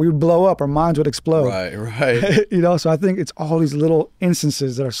 we would blow up, our minds would explode. Right. You know, so I think it's all these little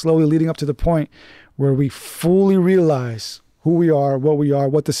instances that are slowly leading up to the point where we fully realize who we are,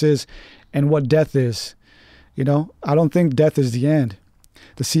 what this is, and what death is. You know, I don't think death is the end.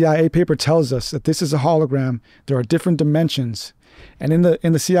 The CIA paper tells us that this is a hologram. There are different dimensions. And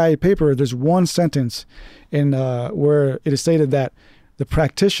in the CIA paper, there's one sentence in where it is stated that the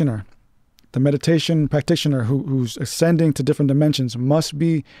practitioner, the meditation practitioner who's ascending to different dimensions must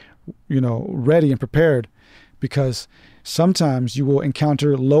be, you know, ready and prepared, because sometimes you will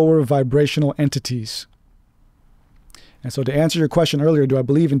encounter lower vibrational entities. And so to answer your question earlier, do I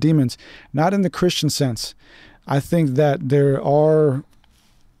believe in demons? Not in the Christian sense. I think that there are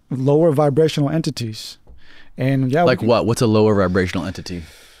lower vibrational entities. And yeah, like what? What's a lower vibrational entity?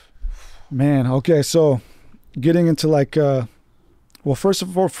 Man, okay, so getting into like, well, first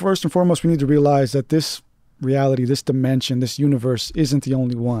and foremost, we need to realize that this reality, this dimension, this universe isn't the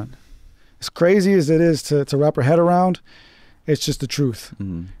only one. As crazy as it is to wrap our head around, it's just the truth.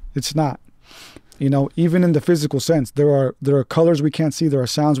 Mm-hmm. It's not. You know, even in the physical sense, there are colors we can't see, there are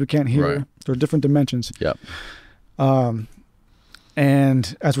sounds we can't hear, right. There are different dimensions. Yep.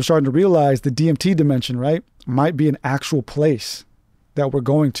 And as we're starting to realize, the DMT dimension, right, might be an actual place that we're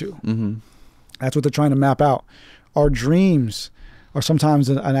going to. Mm-hmm. That's what they're trying to map out. Our dreams are sometimes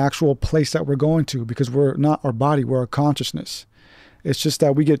an actual place that we're going to, because we're not our body, we're our consciousness. It's just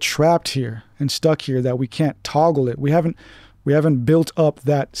that we get trapped here and stuck here, that we can't toggle it. We haven't built up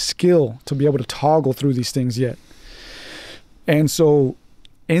that skill to be able to toggle through these things yet. And so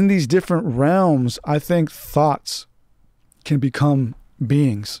in these different realms, I think thoughts can become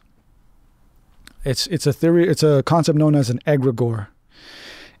beings. It's a theory, it's a concept known as an egregore.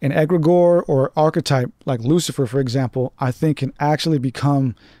 An egregore or archetype like Lucifer, for example, I think can actually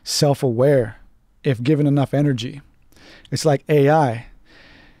become self-aware if given enough energy. It's like AI.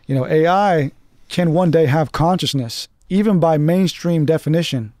 You know, AI can one day have consciousness, even by mainstream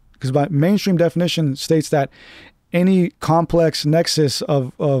definition, because by mainstream definition states that any complex nexus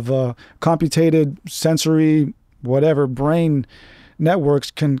of computated sensory, whatever, brain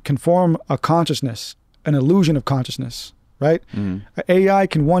networks can form a consciousness, an illusion of consciousness, right? Mm. AI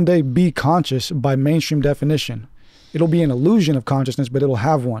can one day be conscious by mainstream definition. It'll be an illusion of consciousness, but it'll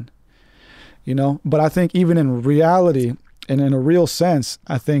have one, you know? But I think even in reality and in a real sense,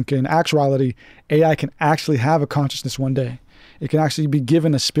 I think in actuality, AI can actually have a consciousness one day. It can actually be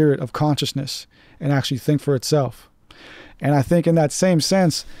given a spirit of consciousness and actually think for itself. And I think in that same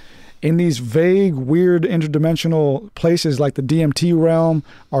sense, in these vague, weird, interdimensional places like the DMT realm,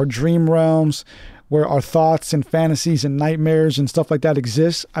 our dream realms, where our thoughts and fantasies and nightmares and stuff like that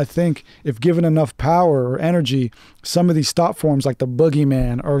exist, I think if given enough power or energy, some of these thought forms like the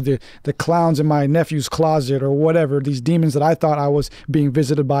boogeyman or the clowns in my nephew's closet or whatever, these demons that I thought I was being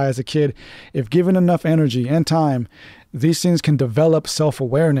visited by as a kid, if given enough energy and time, these things can develop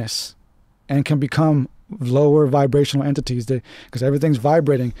self-awareness and can become lower vibrational entities, because everything's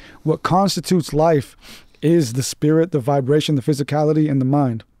vibrating. What constitutes life is the spirit, the vibration, the physicality, and the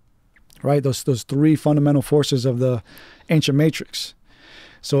mind, right? Those three fundamental forces of the ancient matrix.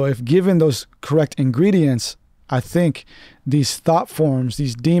 So if given those correct ingredients, I think these thought forms,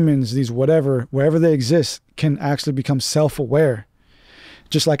 these demons, these whatever, wherever they exist, can actually become self-aware.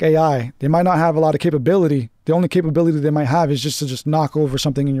 Just like AI, they might not have a lot of capability. The only capability they might have is just to knock over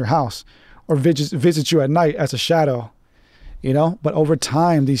something in your house, or visit you at night as a shadow. you know. But over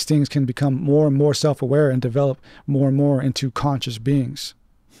time, these things can become more and more self-aware and develop more and more into conscious beings.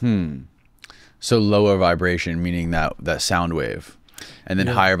 So lower vibration, meaning that sound wave, and then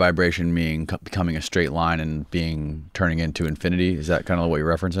higher vibration meaning becoming a straight line and turning into infinity. Is that kind of what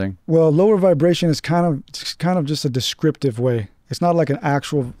you're referencing? Well, lower vibration is kind of just a descriptive way. It's not like an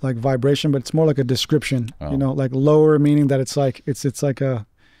actual like vibration, but it's more like a description. You know, like lower meaning that it's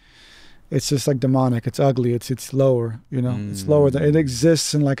just like demonic. It's ugly. It's lower. You know, it's lower. It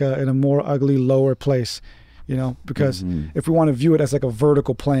exists in in a more ugly, lower place. You know, because if we want to view it as like a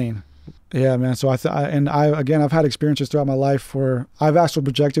vertical plane, yeah, man. So I've had experiences throughout my life where I've astral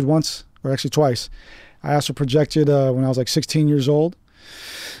projected once, or actually twice. I astral projected when I was like 16 years old,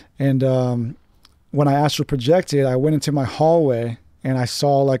 and when I astral projected, I went into my hallway and I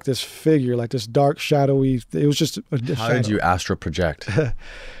saw like this figure, like this dark, shadowy. It was just a How shadow. did you astral project?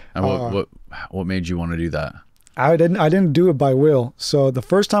 And what made you want to do that? I didn't do it by will. So the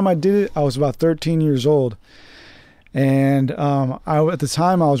first time I did it, I was about 13 years old, and at the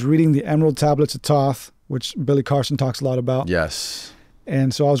time I was reading the Emerald Tablets of Thoth, which Billy Carson talks a lot about. Yes.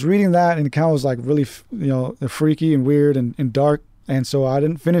 And so I was reading that, and it kind of was like really, freaky and weird and dark. And so I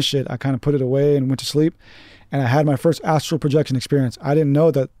didn't finish it. I kind of put it away and went to sleep. And I had my first astral projection experience. I didn't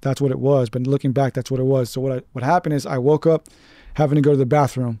know that that's what it was, but looking back, that's what it was. So what happened is I woke up having to go to the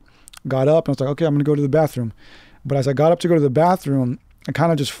bathroom, got up, and I was like, okay, I'm going to go to the bathroom. But as I got up to go to the bathroom, I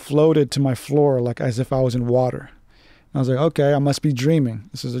kind of just floated to my floor like as if I was in water. And I was like, okay, I must be dreaming.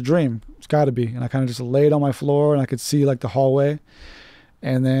 This is a dream. It's got to be. And I kind of just laid on my floor, and I could see like the hallway.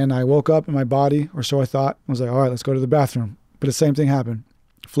 And then I woke up in my body, or so I thought. I was like, all right, let's go to the bathroom. But the same thing happened.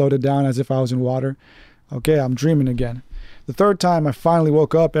 Floated down as if I was in water. Okay, I'm dreaming again. The third time I finally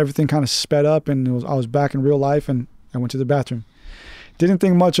woke up, everything kind of sped up, and I was back in real life, and I went to the bathroom. Didn't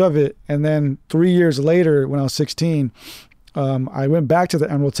think much of it. And then 3 years later, when I was 16, I went back to the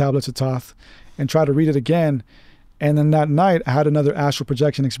Emerald Tablets of Thoth and tried to read it again. And then that night, I had another astral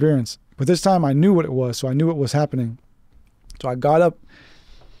projection experience. But this time I knew what it was, so I knew what was happening. So I got up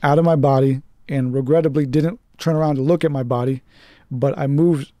out of my body and regrettably didn't turn around to look at my body, but I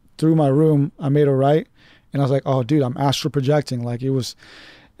moved through my room. I made a right, and I was like, oh, dude, I'm astral projecting. Like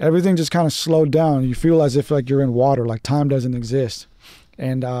everything just kind of slowed down. You feel as if like you're in water, like time doesn't exist.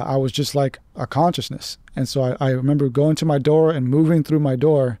 And I was just like a consciousness. And so I remember going to my door and moving through my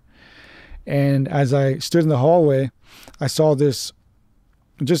door. And as I stood in the hallway, I saw this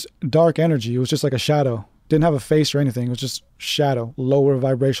just dark energy. It was just like a shadow. Didn't have a face or anything. It was just shadow, lower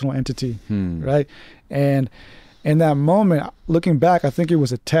vibrational entity, right? And in that moment, looking back, I think it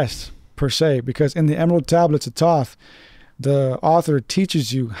was a test per se, because in the Emerald Tablets of Thoth, the author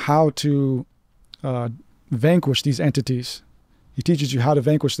teaches you how to vanquish these entities. He teaches you how to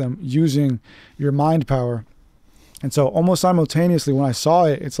vanquish them using your mind power. And so almost simultaneously when I saw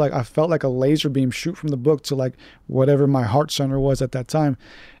it, it's like I felt like a laser beam shoot from the book to like whatever my heart center was at that time,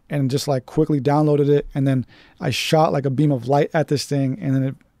 and just like quickly downloaded it. And then I shot like a beam of light at this thing, and then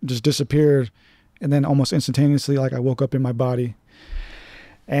it just disappeared. And then almost instantaneously, like I woke up in my body.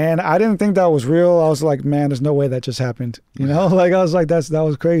 And I didn't think that was real. I was like, man, there's no way that just happened. You know, like I was like, that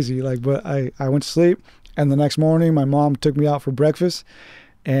was crazy. Like, but I went to sleep, and the next morning my mom took me out for breakfast,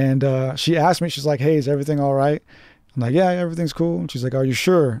 and she asked me, she's like, hey, is everything all right? I'm like, yeah, everything's cool. And she's like, are you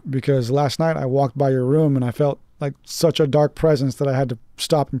sure? Because last night I walked by your room and I felt like such a dark presence that I had to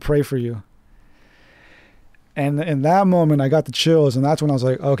stop and pray for you. And in that moment I got the chills, and that's when I was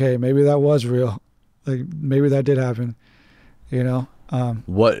like, okay, maybe that was real. Like maybe that did happen, you know?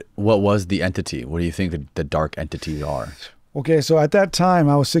 What was the entity? What do you think the dark entities are? Okay, so at that time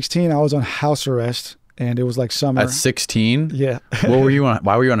I was 16. I was on house arrest, and it was like summer. At 16? Yeah. What were you on?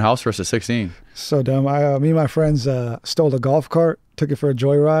 Why were you on house arrest at 16? So dumb. Me and my friends stole a golf cart, took it for a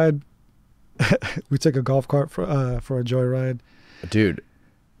joyride. We took a golf cart for a joyride. Dude,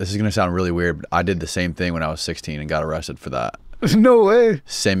 this is gonna sound really weird, but I did the same thing when I was 16 and got arrested for that. No way.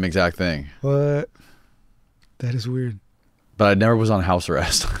 Same exact thing. What? That is weird. But I never was on house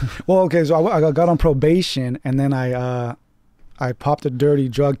arrest. Well, okay, so I got on probation, and then I popped a dirty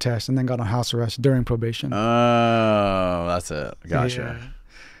drug test, and then got on house arrest during probation. Oh, that's it. Gotcha. Yeah.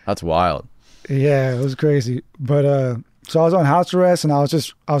 That's wild. Yeah, it was crazy. But so I was on house arrest, and I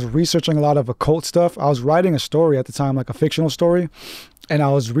was researching a lot of occult stuff. I was writing a story at the time, like a fictional story, and I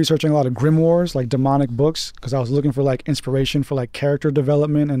was researching a lot of grimoires, like demonic books, because I was looking for like inspiration for like character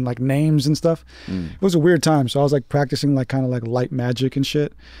development and like names and stuff. It was a weird time, so I was like practicing like kind of like light magic and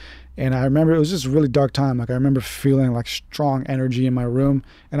shit. And I remember it was just a really dark time. Like I remember feeling like strong energy in my room,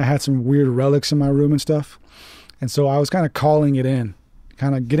 and I had some weird relics in my room and stuff. And so I was kind of calling it in,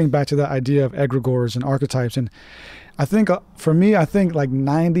 kind of getting back to that idea of egregores and archetypes. And I think for me, I think like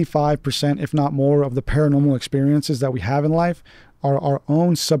 95%, if not more, of the paranormal experiences that we have in life are our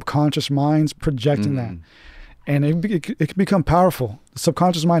own subconscious minds projecting that. And it can become powerful. The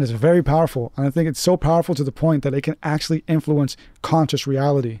subconscious mind is very powerful. And I think it's so powerful to the point that it can actually influence conscious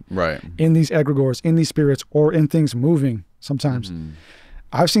reality. Right. In these egregores, in these spirits, or in things moving sometimes.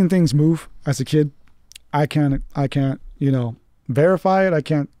 I've seen things move as a kid. I can't, you know, verify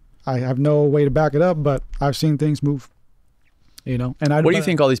it. I have no way to back it up, but I've seen things move, you know. And what do you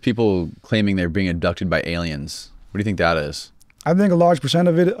think all these people claiming they're being abducted by aliens, what do you think that is? I think a large percent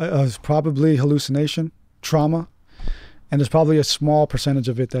of it is probably hallucination, trauma, and there's probably a small percentage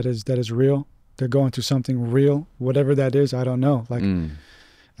of it that is real. They're going through something real, whatever that is. I don't know. Like,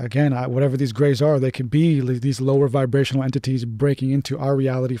 again, whatever these grays are, they could be these lower vibrational entities breaking into our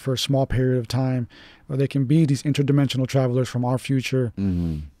reality for a small period of time, or they can be these interdimensional travelers from our future.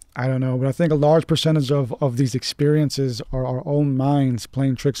 I don't know, but I think a large percentage of these experiences are our own minds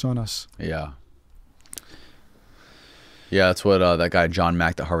playing tricks on us. Yeah. Yeah, that's what that guy John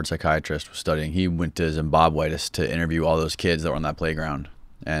Mack, the Harvard psychiatrist, was studying. He went to Zimbabwe to interview all those kids that were on that playground.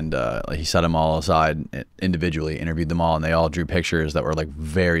 And he set them all aside individually, interviewed them all, and they all drew pictures that were like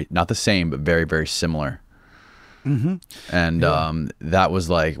very, not the same, but very, very similar. And that was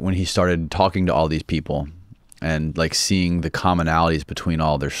like when he started talking to all these people and like seeing the commonalities between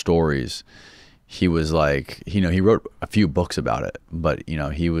all their stories. He was like, you know, he wrote a few books about it, but you know,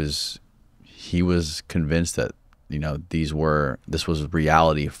 he was convinced that, you know, this was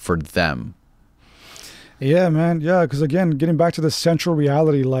reality for them. Yeah, man. Yeah, because again, getting back to the central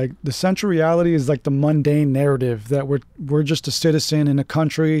reality, like the central reality is like the mundane narrative that we're just a citizen in a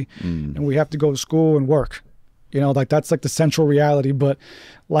country and we have to go to school and work. You know, like that's like the central reality, but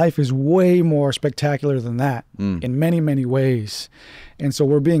life is way more spectacular than that in many, many ways. And so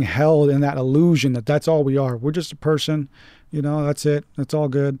we're being held in that illusion that that's all we are. We're just a person, you know, that's it. That's all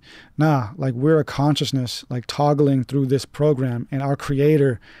good. Nah, like we're a consciousness, like toggling through this program, and our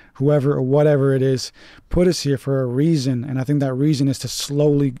creator, whoever or whatever it is, put us here for a reason. And I think that reason is to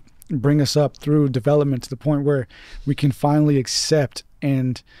slowly bring us up through development to the point where we can finally accept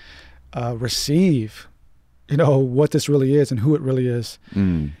and receive, you know, what this really is and who it really is.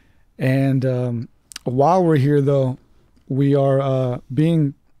 And while we're here, though, we are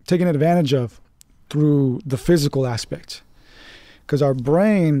being taken advantage of through the physical aspect, because our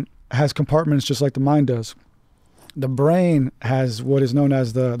brain has compartments just like the mind does. The brain has what is known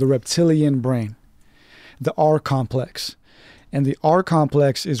as the reptilian brain, the R complex. And the R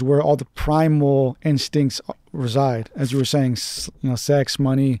complex is where all the primal instincts reside, as you were saying, you know, sex,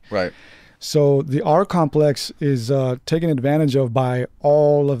 money. Right. So the R complex is taken advantage of by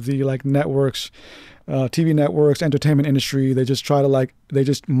all of the like networks, TV networks, entertainment industry. They just try to they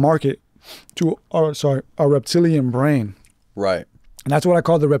just market to our reptilian brain. Right. And that's what I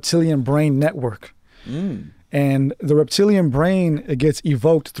call the reptilian brain network. And the reptilian brain, it gets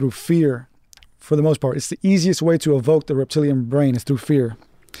evoked through fear for the most part. It's the easiest way to evoke the reptilian brain is through fear.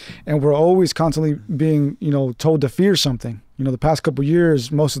 And we're always constantly being, you know, told to fear something. You know, the past couple of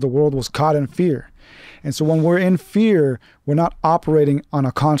years, most of the world was caught in fear. And so when we're in fear, we're not operating on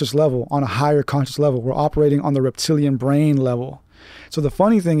a conscious level, on a higher conscious level. We're operating on the reptilian brain level. So the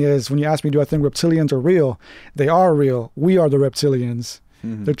funny thing is, when you ask me, do I think reptilians are real? They are real. We are the reptilians.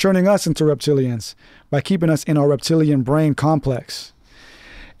 They're turning us into reptilians by keeping us in our reptilian brain complex.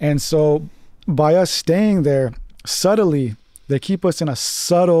 And so by us staying there subtly, they keep us in a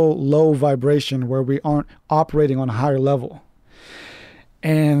subtle low vibration where we aren't operating on a higher level.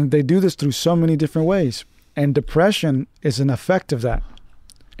 And they do this through so many different ways. And depression is an effect of that.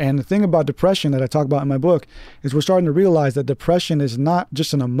 And the thing about depression that I talk about in my book is we're starting to realize that depression is not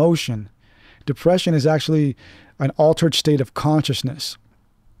just an emotion. Depression is actually an altered state of consciousness.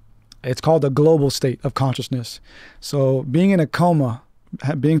 It's called a global state of consciousness. So being in a coma,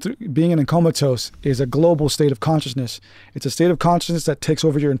 being in a comatose is a global state of consciousness. It's a state of consciousness that takes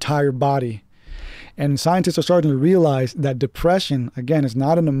over your entire body. And scientists are starting to realize that depression, again, is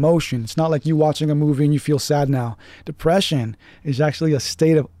not an emotion. It's not like you watching a movie and you feel sad now. Depression is actually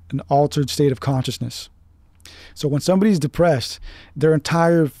an altered state of consciousness. So when somebody's depressed, their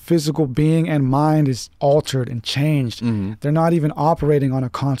entire physical being and mind is altered and changed. They're not even operating on a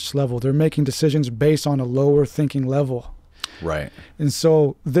conscious level. They're making decisions based on a lower thinking level. Right. And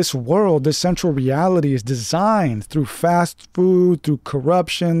so this world, this central reality is designed through fast food, through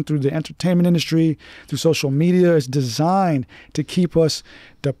corruption, through the entertainment industry, through social media. It's designed to keep us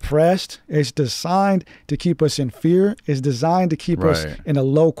depressed. It's designed to keep us in fear. It's designed to keep us in a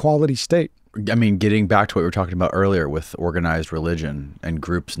low quality state. I mean, getting back to what we were talking about earlier with organized religion and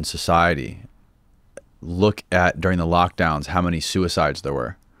groups in society, look at during the lockdowns how many suicides there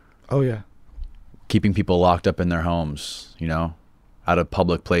were. Oh yeah. Keeping people locked up in their homes, you know, out of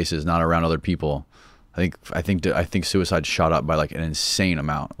public places, not around other people. I think suicide shot up by like an insane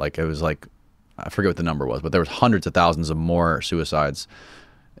amount. Like it was like, I forget what the number was, but there was hundreds of thousands of more suicides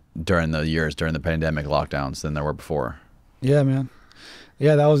during the pandemic lockdowns than there were before. Yeah, man.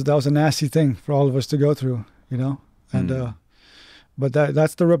 Yeah, that was a nasty thing for all of us to go through, you know. And but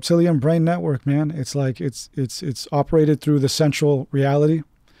that's the reptilian brain network, man. It's like it's operated through the central reality.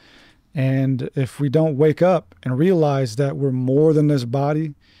 And if we don't wake up and realize that we're more than this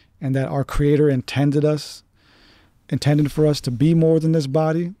body, and that our Creator intended for us to be more than this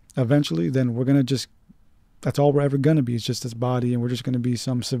body eventually, then we're gonna that's all we're ever gonna be, is just this body, and we're just gonna be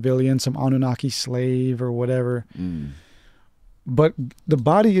some civilian, some Anunnaki slave or whatever. But the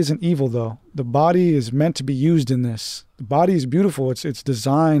body isn't evil, though. The body is meant to be used in this. The body is beautiful. It's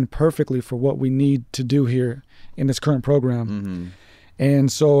designed perfectly for what we need to do here in this current program.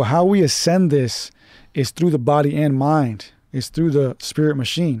 And so how we ascend this is through the body and mind. It's through the spirit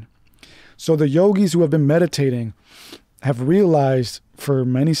machine. So the yogis who have been meditating have realized for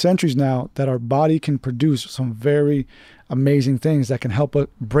many centuries now that our body can produce some very amazing things that can help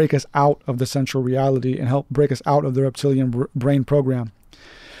break us out of the central reality and help break us out of the reptilian brain program.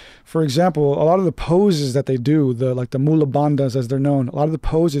 For example, a lot of the poses that they do, like the mula bandhas as they're known, a lot of the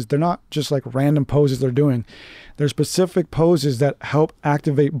poses, they're not just like random poses they're doing. They're specific poses that help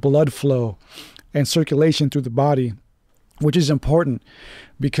activate blood flow and circulation through the body, which is important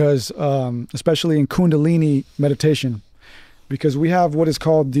because, especially in Kundalini meditation, because we have what is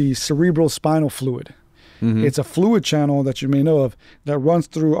called the cerebral spinal fluid. It's a fluid channel that you may know of that runs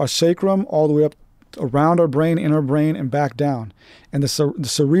through our sacrum all the way up around our brain, in our brain, and back down. And the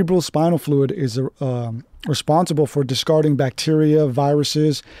cerebral spinal fluid is responsible for discarding bacteria,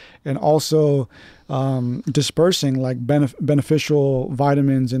 viruses, and also dispersing like beneficial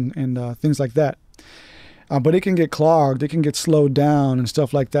vitamins and things like that. But it can get clogged, it can get slowed down and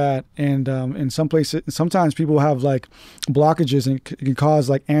stuff like that. And in some places, sometimes people have like blockages, and it can cause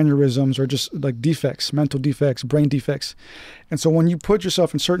like aneurysms or just like defects, mental defects, brain defects. And so when you put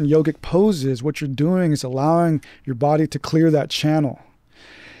yourself in certain yogic poses, what you're doing is allowing your body to clear that channel.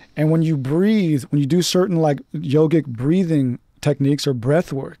 And when you breathe, when you do certain like yogic breathing techniques or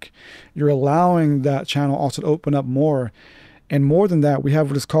breath work, you're allowing that channel also to open up more. And more than that, we have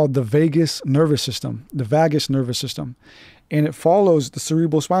what is called the vagus nervous system, and it follows the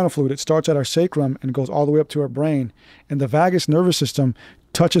cerebral spinal fluid. It starts at our sacrum and goes all the way up to our brain. And the vagus nervous system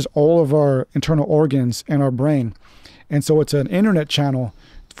touches all of our internal organs and our brain. And so it's an internet channel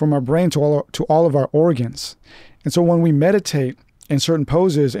from our brain to all of our organs. And so when we meditate in certain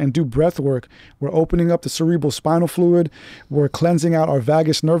poses and do breath work, we're opening up the cerebral spinal fluid, we're cleansing out our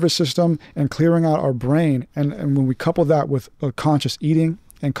vagus nervous system and clearing out our brain. And when we couple that with conscious eating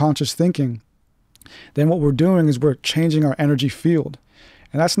and conscious thinking, then what we're doing is we're changing our energy field.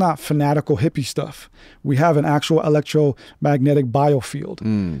 And that's not fanatical hippie stuff. We have an actual electromagnetic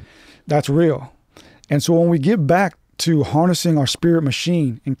biofield. That's real. And so when we get back to harnessing our spirit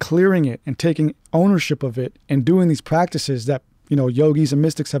machine and clearing it and taking ownership of it and doing these practices that yogis and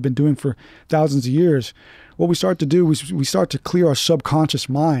mystics have been doing for thousands of years, what we start to do is we start to clear our subconscious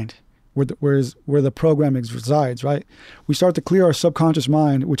mind, where the program resides, right? We start to clear our subconscious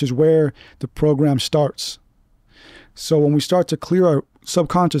mind, which is where the program starts. So when we start to clear our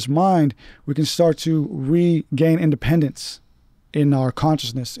subconscious mind, we can start to regain independence in our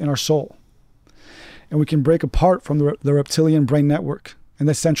consciousness, in our soul. And we can break apart from the reptilian brain network and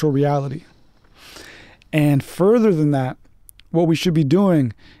the central reality. And further than that, what we should be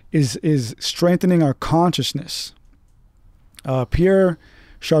doing is strengthening our consciousness. Pierre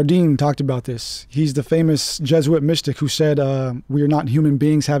Chardin talked about this. He's the famous Jesuit mystic who said, we are not human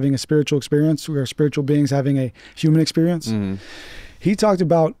beings having a spiritual experience. We are spiritual beings having a human experience. He talked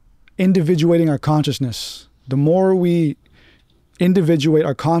about individuating our consciousness. The more we individuate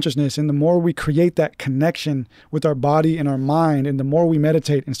our consciousness and the more we create that connection with our body and our mind, and the more we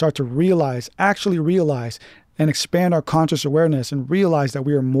meditate and start to actually realize and expand our conscious awareness and realize that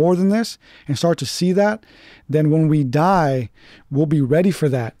we are more than this and start to see that, then when we die, we'll be ready for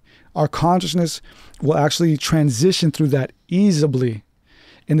that. Our consciousness will actually transition through that easily,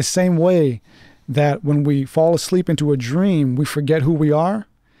 in the same way that when we fall asleep into a dream, we forget who we are.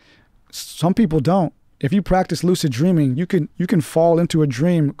 Some people don't. If you practice lucid dreaming, you can fall into a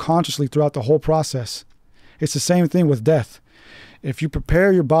dream consciously throughout the whole process. It's the same thing with death. If you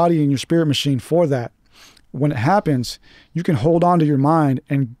prepare your body and your spirit machine for that, when it happens, you can hold on to your mind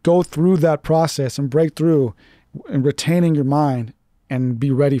and go through that process and break through and retaining your mind and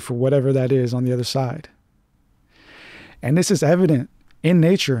be ready for whatever that is on the other side. And this is evident in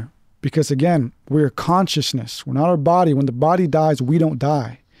nature because, again, we're consciousness. We're not our body. When the body dies, we don't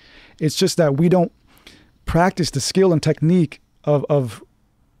die. It's just that we don't practice the skill and technique of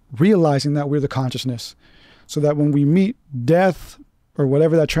realizing that we're the consciousness, so that when we meet death or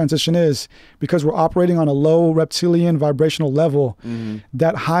whatever that transition is, because we're operating on a low reptilian vibrational level,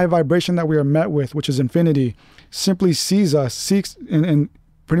 that high vibration that we are met with, which is infinity, simply sees us, seeks and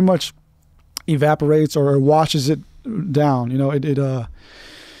pretty much evaporates or washes it down. You know,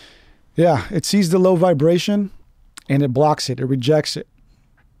 it sees the low vibration and it blocks it, it rejects it.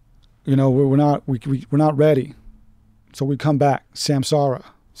 You know, we're not ready. So we come back, samsara,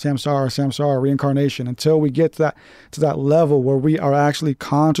 reincarnation, until we get to that level where we are actually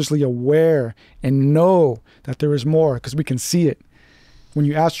consciously aware and know that there is more, because we can see it. When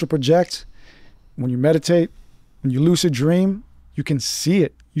you astral project, when you meditate, when you lucid dream, you can see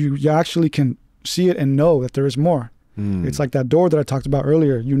it. You actually can see it and know that there is more. It's like that door that I talked about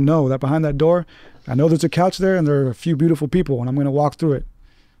earlier. You know that behind that door, I know there's a couch there and there are a few beautiful people, and I'm going to walk through it.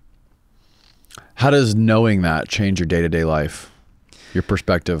 How does knowing that change your day-to-day life, your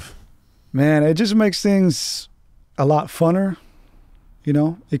perspective? Man, it just makes things a lot funner. You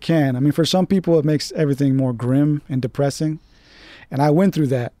know, it can. I mean, for some people, it makes everything more grim and depressing. And I went through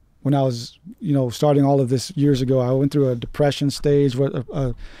that when I was, you know, starting all of this years ago. I went through a depression stage,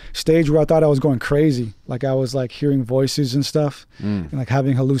 a stage where I thought I was going crazy. Like I was like hearing voices and stuff and like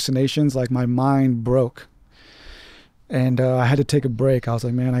having hallucinations. Like my mind broke. And I had to take a break. I was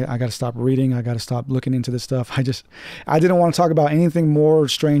like, man, I got to stop reading. I got to stop looking into this stuff. I didn't want to talk about anything more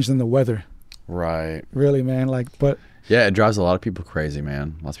strange than the weather. Right. Really, man. Like, but yeah, it drives a lot of people crazy,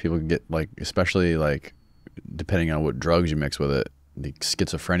 man. Lots of people get like, especially like, depending on what drugs you mix with it, the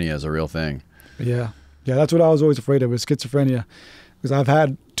schizophrenia is a real thing. Yeah. Yeah, that's what I was always afraid of, is schizophrenia. Because I've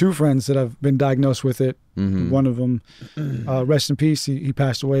had 2 friends that have been diagnosed with it. One of them, rest in peace, he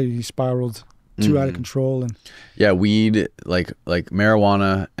passed away. He spiraled too out of control. And yeah, weed, like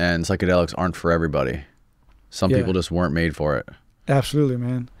marijuana and psychedelics aren't for everybody. Some people just weren't made for it. Absolutely,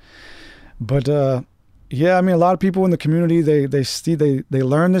 man. But yeah, I mean, a lot of people in the community, they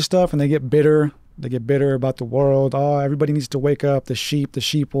learn this stuff and they get bitter. They get bitter about the world. Oh, everybody needs to wake up. The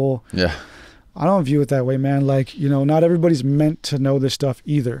sheeple. Yeah. I don't view it that way, man. Like, you know, not everybody's meant to know this stuff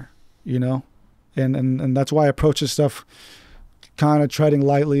either, you know? And that's why I approach this stuff kind of treading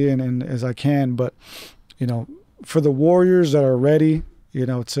lightly and as I can. But, you know, for the warriors that are ready, you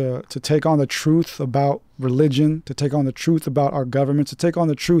know, to take on the truth about religion, to take on the truth about our government, to take on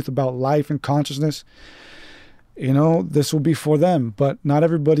the truth about life and consciousness, you know, this will be for them. But not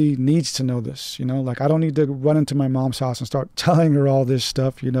everybody needs to know this, you know? Like, I don't need to run into my mom's house and start telling her all this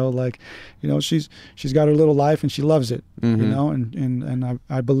stuff, you know? Like, you know, she's got her little life and she loves it, you know? And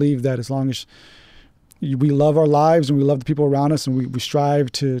I believe that as long as we love our lives and we love the people around us and we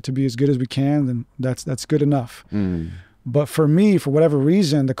strive to be as good as we can, then that's good enough. But for me, for whatever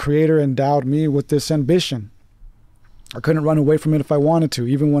reason, the Creator endowed me with this ambition. I couldn't run away from it if I wanted to.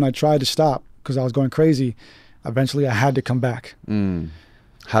 Even when I tried to stop because I was going crazy, eventually I had to come back.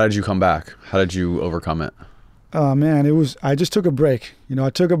 How did you come back? How did you overcome it? Oh man, I just took a break. You know, I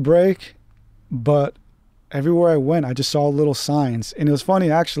took a break, but everywhere I went, I just saw little signs. And it was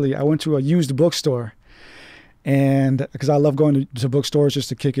funny, actually. I went to a used bookstore, and because I love going to bookstores just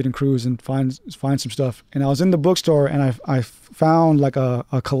to kick it and cruise and find some stuff. And I was in the bookstore and I found like a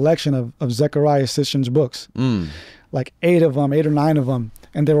collection of Zecharia Sitchin's books, like 8 or 9 of them.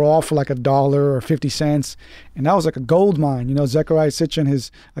 And they were all for like $1 or 50 cents. And that was like a gold mine. You know, Zecharia Sitchin, he's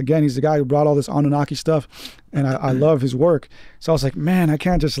the guy who brought all this Anunnaki stuff. And I love his work. So I was like, man, I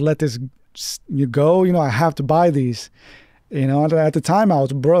can't just let this go. You know, I have to buy these. You know, at the time I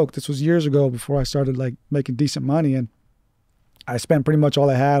was broke. This was years ago before I started like making decent money. And I spent pretty much all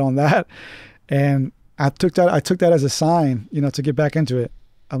I had on that. And I took that as a sign, you know, to get back into it.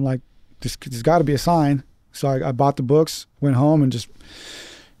 I'm like, there's got to be a sign. So I bought the books, went home and just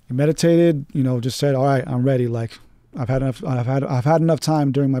meditated, you know, just said, all right, I'm ready. Like I've had enough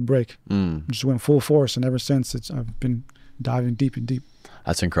time during my break. Just went full force. And ever since I've been diving deep and deep.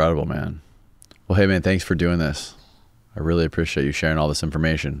 That's incredible, man. Well, hey man, thanks for doing this. I really appreciate you sharing all this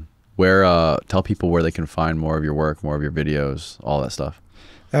information. Tell people where they can find more of your work, more of your videos, all that stuff.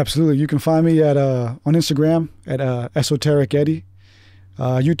 Absolutely. You can find me on Instagram at Esoteric Eddie,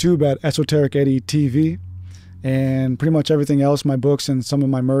 YouTube at Esoteric Eddie TV, and pretty much everything else, my books and some of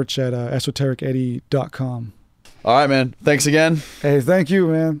my merch at esotericeddie.com. All right, man. Thanks again. Hey, thank you,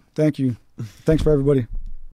 man. Thank you. Thanks for everybody.